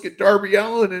 oh, let's get Darby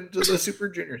Allin into the Super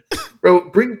Juniors. Bro,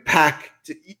 bring Pac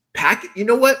to Pac. You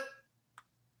know what?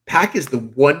 Pac is the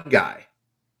one guy,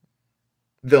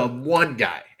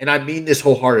 and I mean this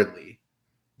wholeheartedly,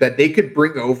 that they could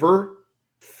bring over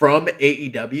from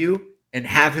AEW and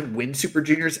have him win Super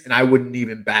Juniors, and I wouldn't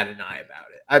even bat an eye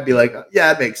about it. I'd be like,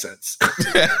 yeah, that makes sense.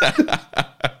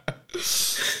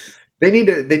 They need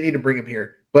to bring him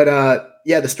here. But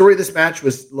yeah, the story of this match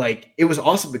was like, it was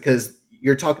awesome because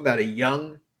you're talking about a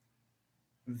young,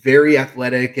 very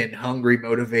athletic and hungry,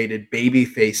 motivated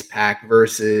babyface Pac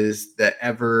versus the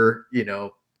ever,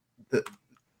 the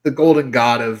golden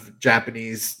god of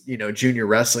Japanese, junior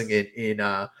wrestling in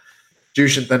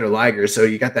Jushin Thunder Liger. So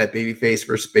you got that babyface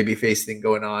versus babyface thing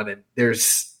going on, and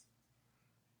there's,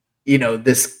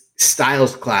 this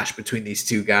styles clash between these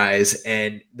two guys,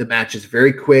 and the match is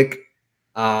very quick.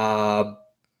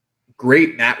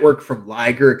 Great mat work from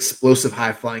Liger, explosive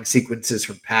high flying sequences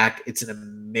from Pac. It's an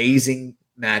amazing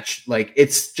match. Like,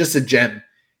 it's just a gem,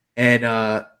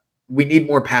 and we need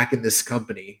more Pac in this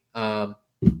company.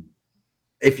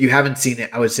 If you haven't seen it,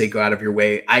 I would say go out of your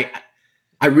way.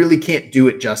 I really can't do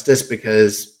it justice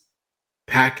because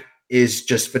Pac is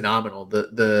just phenomenal.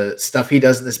 The stuff he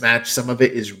does in this match, some of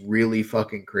it is really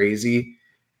fucking crazy.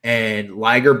 And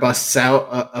Liger busts out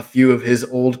a few of his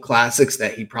old classics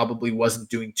that he probably wasn't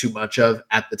doing too much of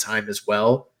at the time as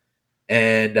well.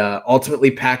 And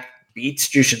ultimately, Pac beats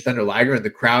Jushin Thunder Liger, and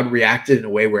the crowd reacted in a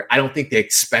way where I don't think they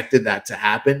expected that to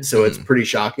happen. So it's pretty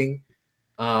shocking.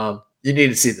 You need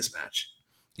to see this match.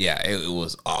 Yeah, it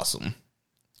was awesome.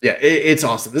 Yeah, it's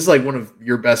awesome. This is like one of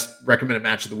your best recommended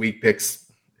match of the week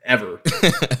picks ever.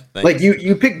 Like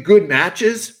you pick good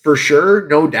matches for sure,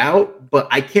 no doubt. But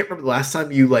I can't remember the last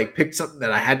time you like picked something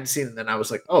that I hadn't seen, and then I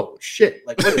was like, "Oh shit!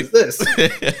 Like, what is this?"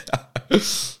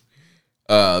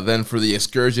 Then for the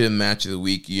excursion match of the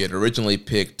week, you had originally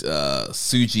picked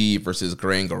Tsuji versus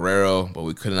Gran Guerrero, but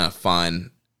we could not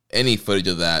find any footage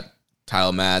of that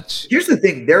title match. Here's the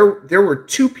thing: there were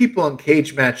two people on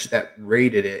Cage Match that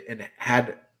rated it and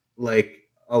had like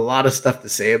a lot of stuff to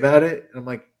say about it. And I'm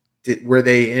like, were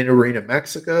they in Arena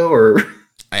Mexico or?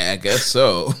 I guess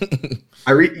so.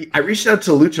 I reached out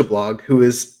to Lucha Blog, who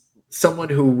is someone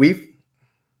who we've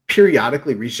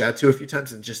periodically reached out to a few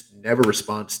times and just never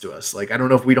responds to us. Like, I don't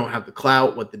know if we don't have the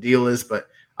clout, what the deal is, but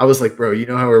I was like, bro, you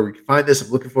know how we can find this? I'm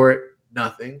looking for it.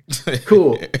 Nothing.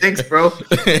 Cool. Thanks, bro.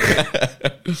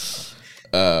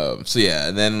 So yeah,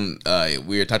 and then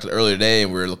we were talking earlier today,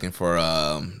 and we were looking for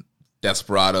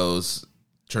Desperados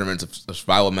Tournament of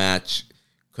Survival match.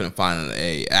 Couldn't find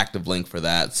a active link for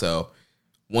that, so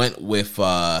went with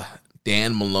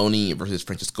Dan Maloney versus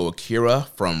Francisco Akira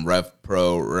from Rev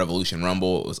Pro Revolution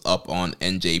Rumble. It was up on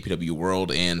NJPW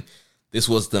World, and this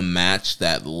was the match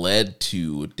that led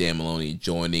to Dan Maloney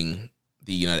joining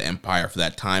the United Empire for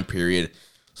that time period.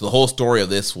 So the whole story of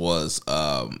this was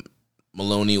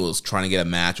Maloney was trying to get a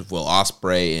match with Will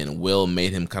Ospreay, and Will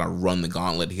made him kind of run the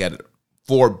gauntlet. He had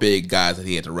 4 big guys that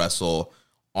he had to wrestle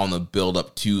on the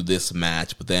build-up to this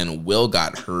match, but then Will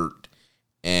got hurt,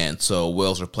 and so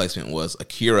Will's replacement was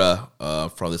Akira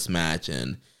for this match,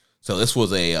 and so this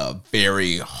was a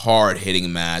very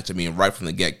hard-hitting match. I mean, right from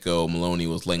the get-go, Maloney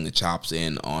was laying the chops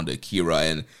in onto Akira,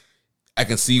 and I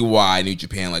can see why New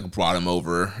Japan like brought him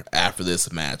over after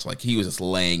this match. Like, he was just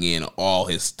laying in all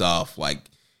his stuff, like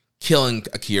killing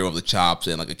Akira with the chops,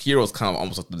 and like Akira was kind of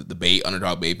almost like the bait,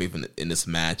 underdog bait in this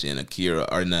match, and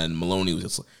then Maloney was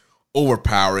just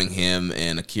overpowering him,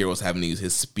 and Akira was having to use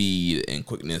his speed and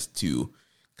quickness to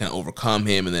kind of overcome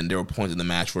him. And then there were points in the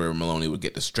match where Maloney would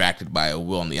get distracted by a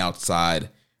Will on the outside,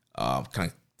 kind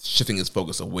of shifting his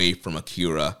focus away from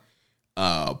Akira.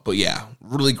 But yeah,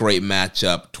 really great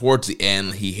matchup. Towards the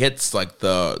end, he hits like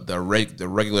the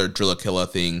regular Drilla Killa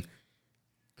thing,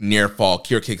 near fall.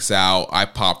 Akira kicks out. I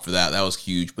popped for that. That was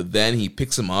huge. But then he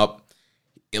picks him up.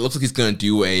 It looks like he's going to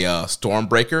do a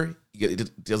Stormbreaker. He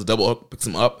does a double hook, picks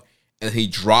him up, and he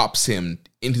drops him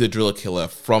into the Drilla Killa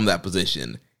from that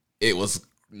position. It was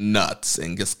nuts,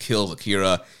 and just kills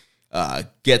Akira.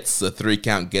 Gets the 3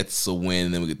 count, gets the win,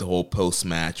 and then we get the whole post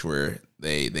match where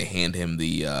they hand him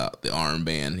the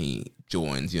armband. He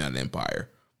joins United Empire.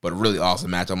 But a really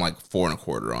awesome match. I'm like 4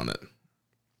 1/4 on it.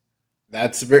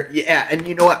 That's very, yeah. And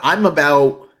you know what? I'm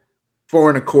about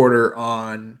 4.25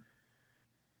 on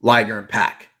Liger and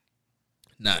Pack.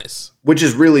 Nice. Which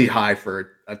is really high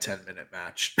for a 10-minute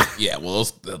match. Yeah, well,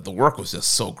 the work was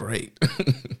just so great.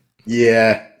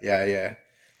 Yeah.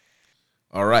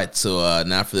 All right, so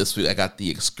now for this week, I got the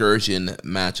excursion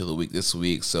match of the week this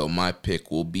week. So my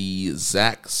pick will be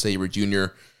Zack Sabre Jr.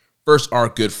 versus our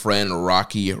good friend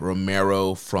Rocky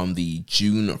Romero from the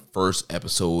June 1st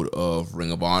episode of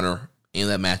Ring of Honor. And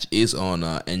that match is on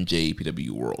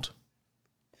NJPW World.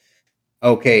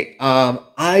 Okay,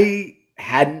 I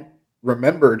hadn't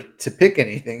remembered to pick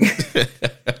anything.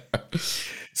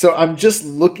 So I'm just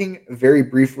looking very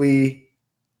briefly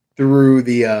through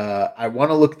the I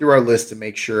want to look through our list to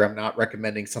make sure I'm not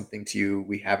recommending something to you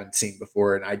we haven't seen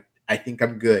before, and I think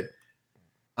I'm good.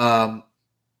 Have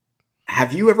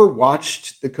you ever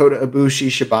watched the Kota Ibushi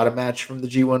Shibata match from the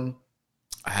G1?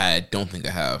 I don't think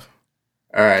I have.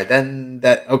 All right, then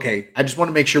okay. I just want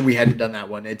to make sure we hadn't done that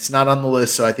one. It's not on the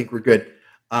list, so I think we're good.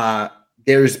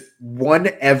 There's one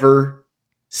ever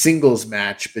singles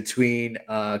match between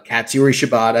Katsuyori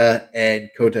Shibata and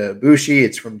Kota Ibushi.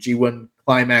 It's from G1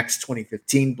 Climax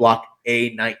 2015, Block A,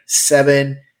 Night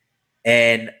 7,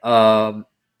 and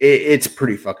it's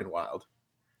pretty fucking wild.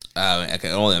 I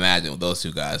can only imagine with those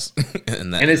two guys.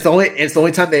 And it's the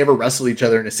only time they ever wrestled each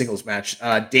other in a singles match.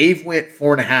 Dave went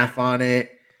 4.5 on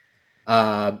it.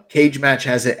 Cage Match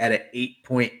has it at an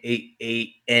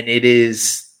 8.88, and it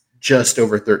is just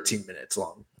over 13 minutes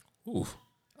long. Ooh,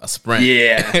 a sprint.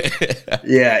 Yeah.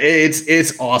 Yeah,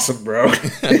 it's awesome, bro.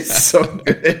 It's so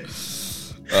good.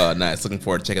 Nice. Looking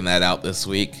forward to checking that out this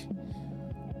week.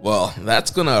 Well,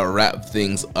 that's going to wrap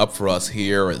things up for us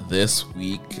here this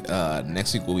week.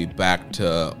 Next week, we'll be back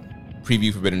to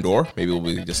preview Forbidden Door. Maybe we'll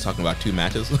be just talking about 2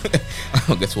 matches.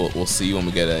 I guess we'll see when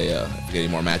we get any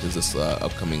more matches this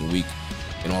upcoming week.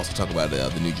 And also talk about the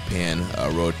New Japan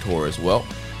Road Tour as well.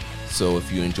 So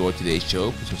if you enjoyed today's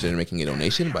show, please consider making a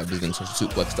donation by visiting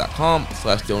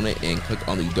socialsuplex.com/donate and click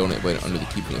on the donate button under the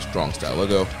Keeping It Strong Style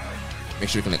logo. Make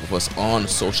sure to connect with us on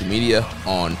social media.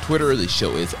 On Twitter, the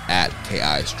show is at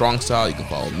KI Strong Style. You can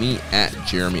follow me at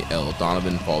Jeremy L.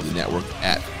 Donovan. Follow the network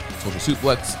at Social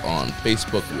Suplex. On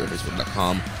Facebook, we are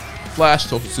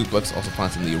facebook.com/Social Suplex. Also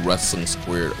find us in the Wrestling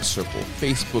Squared Circle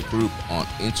Facebook group. On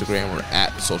Instagram, we're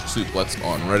at Social Suplex.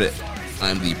 On Reddit,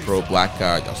 I'm the Pro Black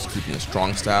Guy, also Keeping It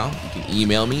Strong Style. You can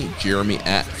email me,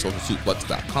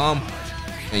 jeremy@socialsuplex.com.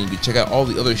 And you can check out all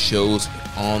the other shows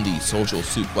on the Social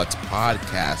Suplex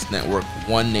Podcast Network.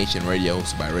 One Nation Radio,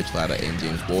 hosted by Rich Latta and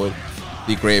James Boyd.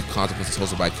 The Grave Consequences,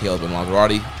 hosted by Caleb and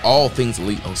Maserati. All Things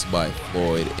Elite, hosted by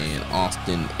Floyd and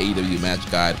Austin. AEW Match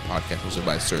Guide podcast, hosted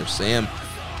by Sir Sam.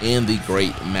 And The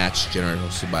Great Match Generator,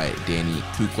 hosted by Danny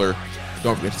Kukler.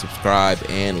 Don't forget to subscribe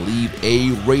and leave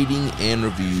a rating and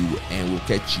review. And we'll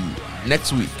catch you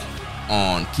next week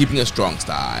on Keeping It Strong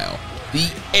Style, the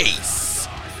ace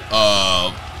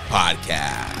of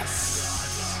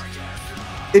podcasts.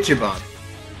 Ichiban.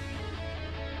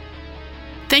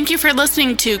 Thank you for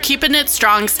listening to Keepin' It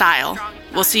Strong Style.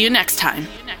 We'll see you next time.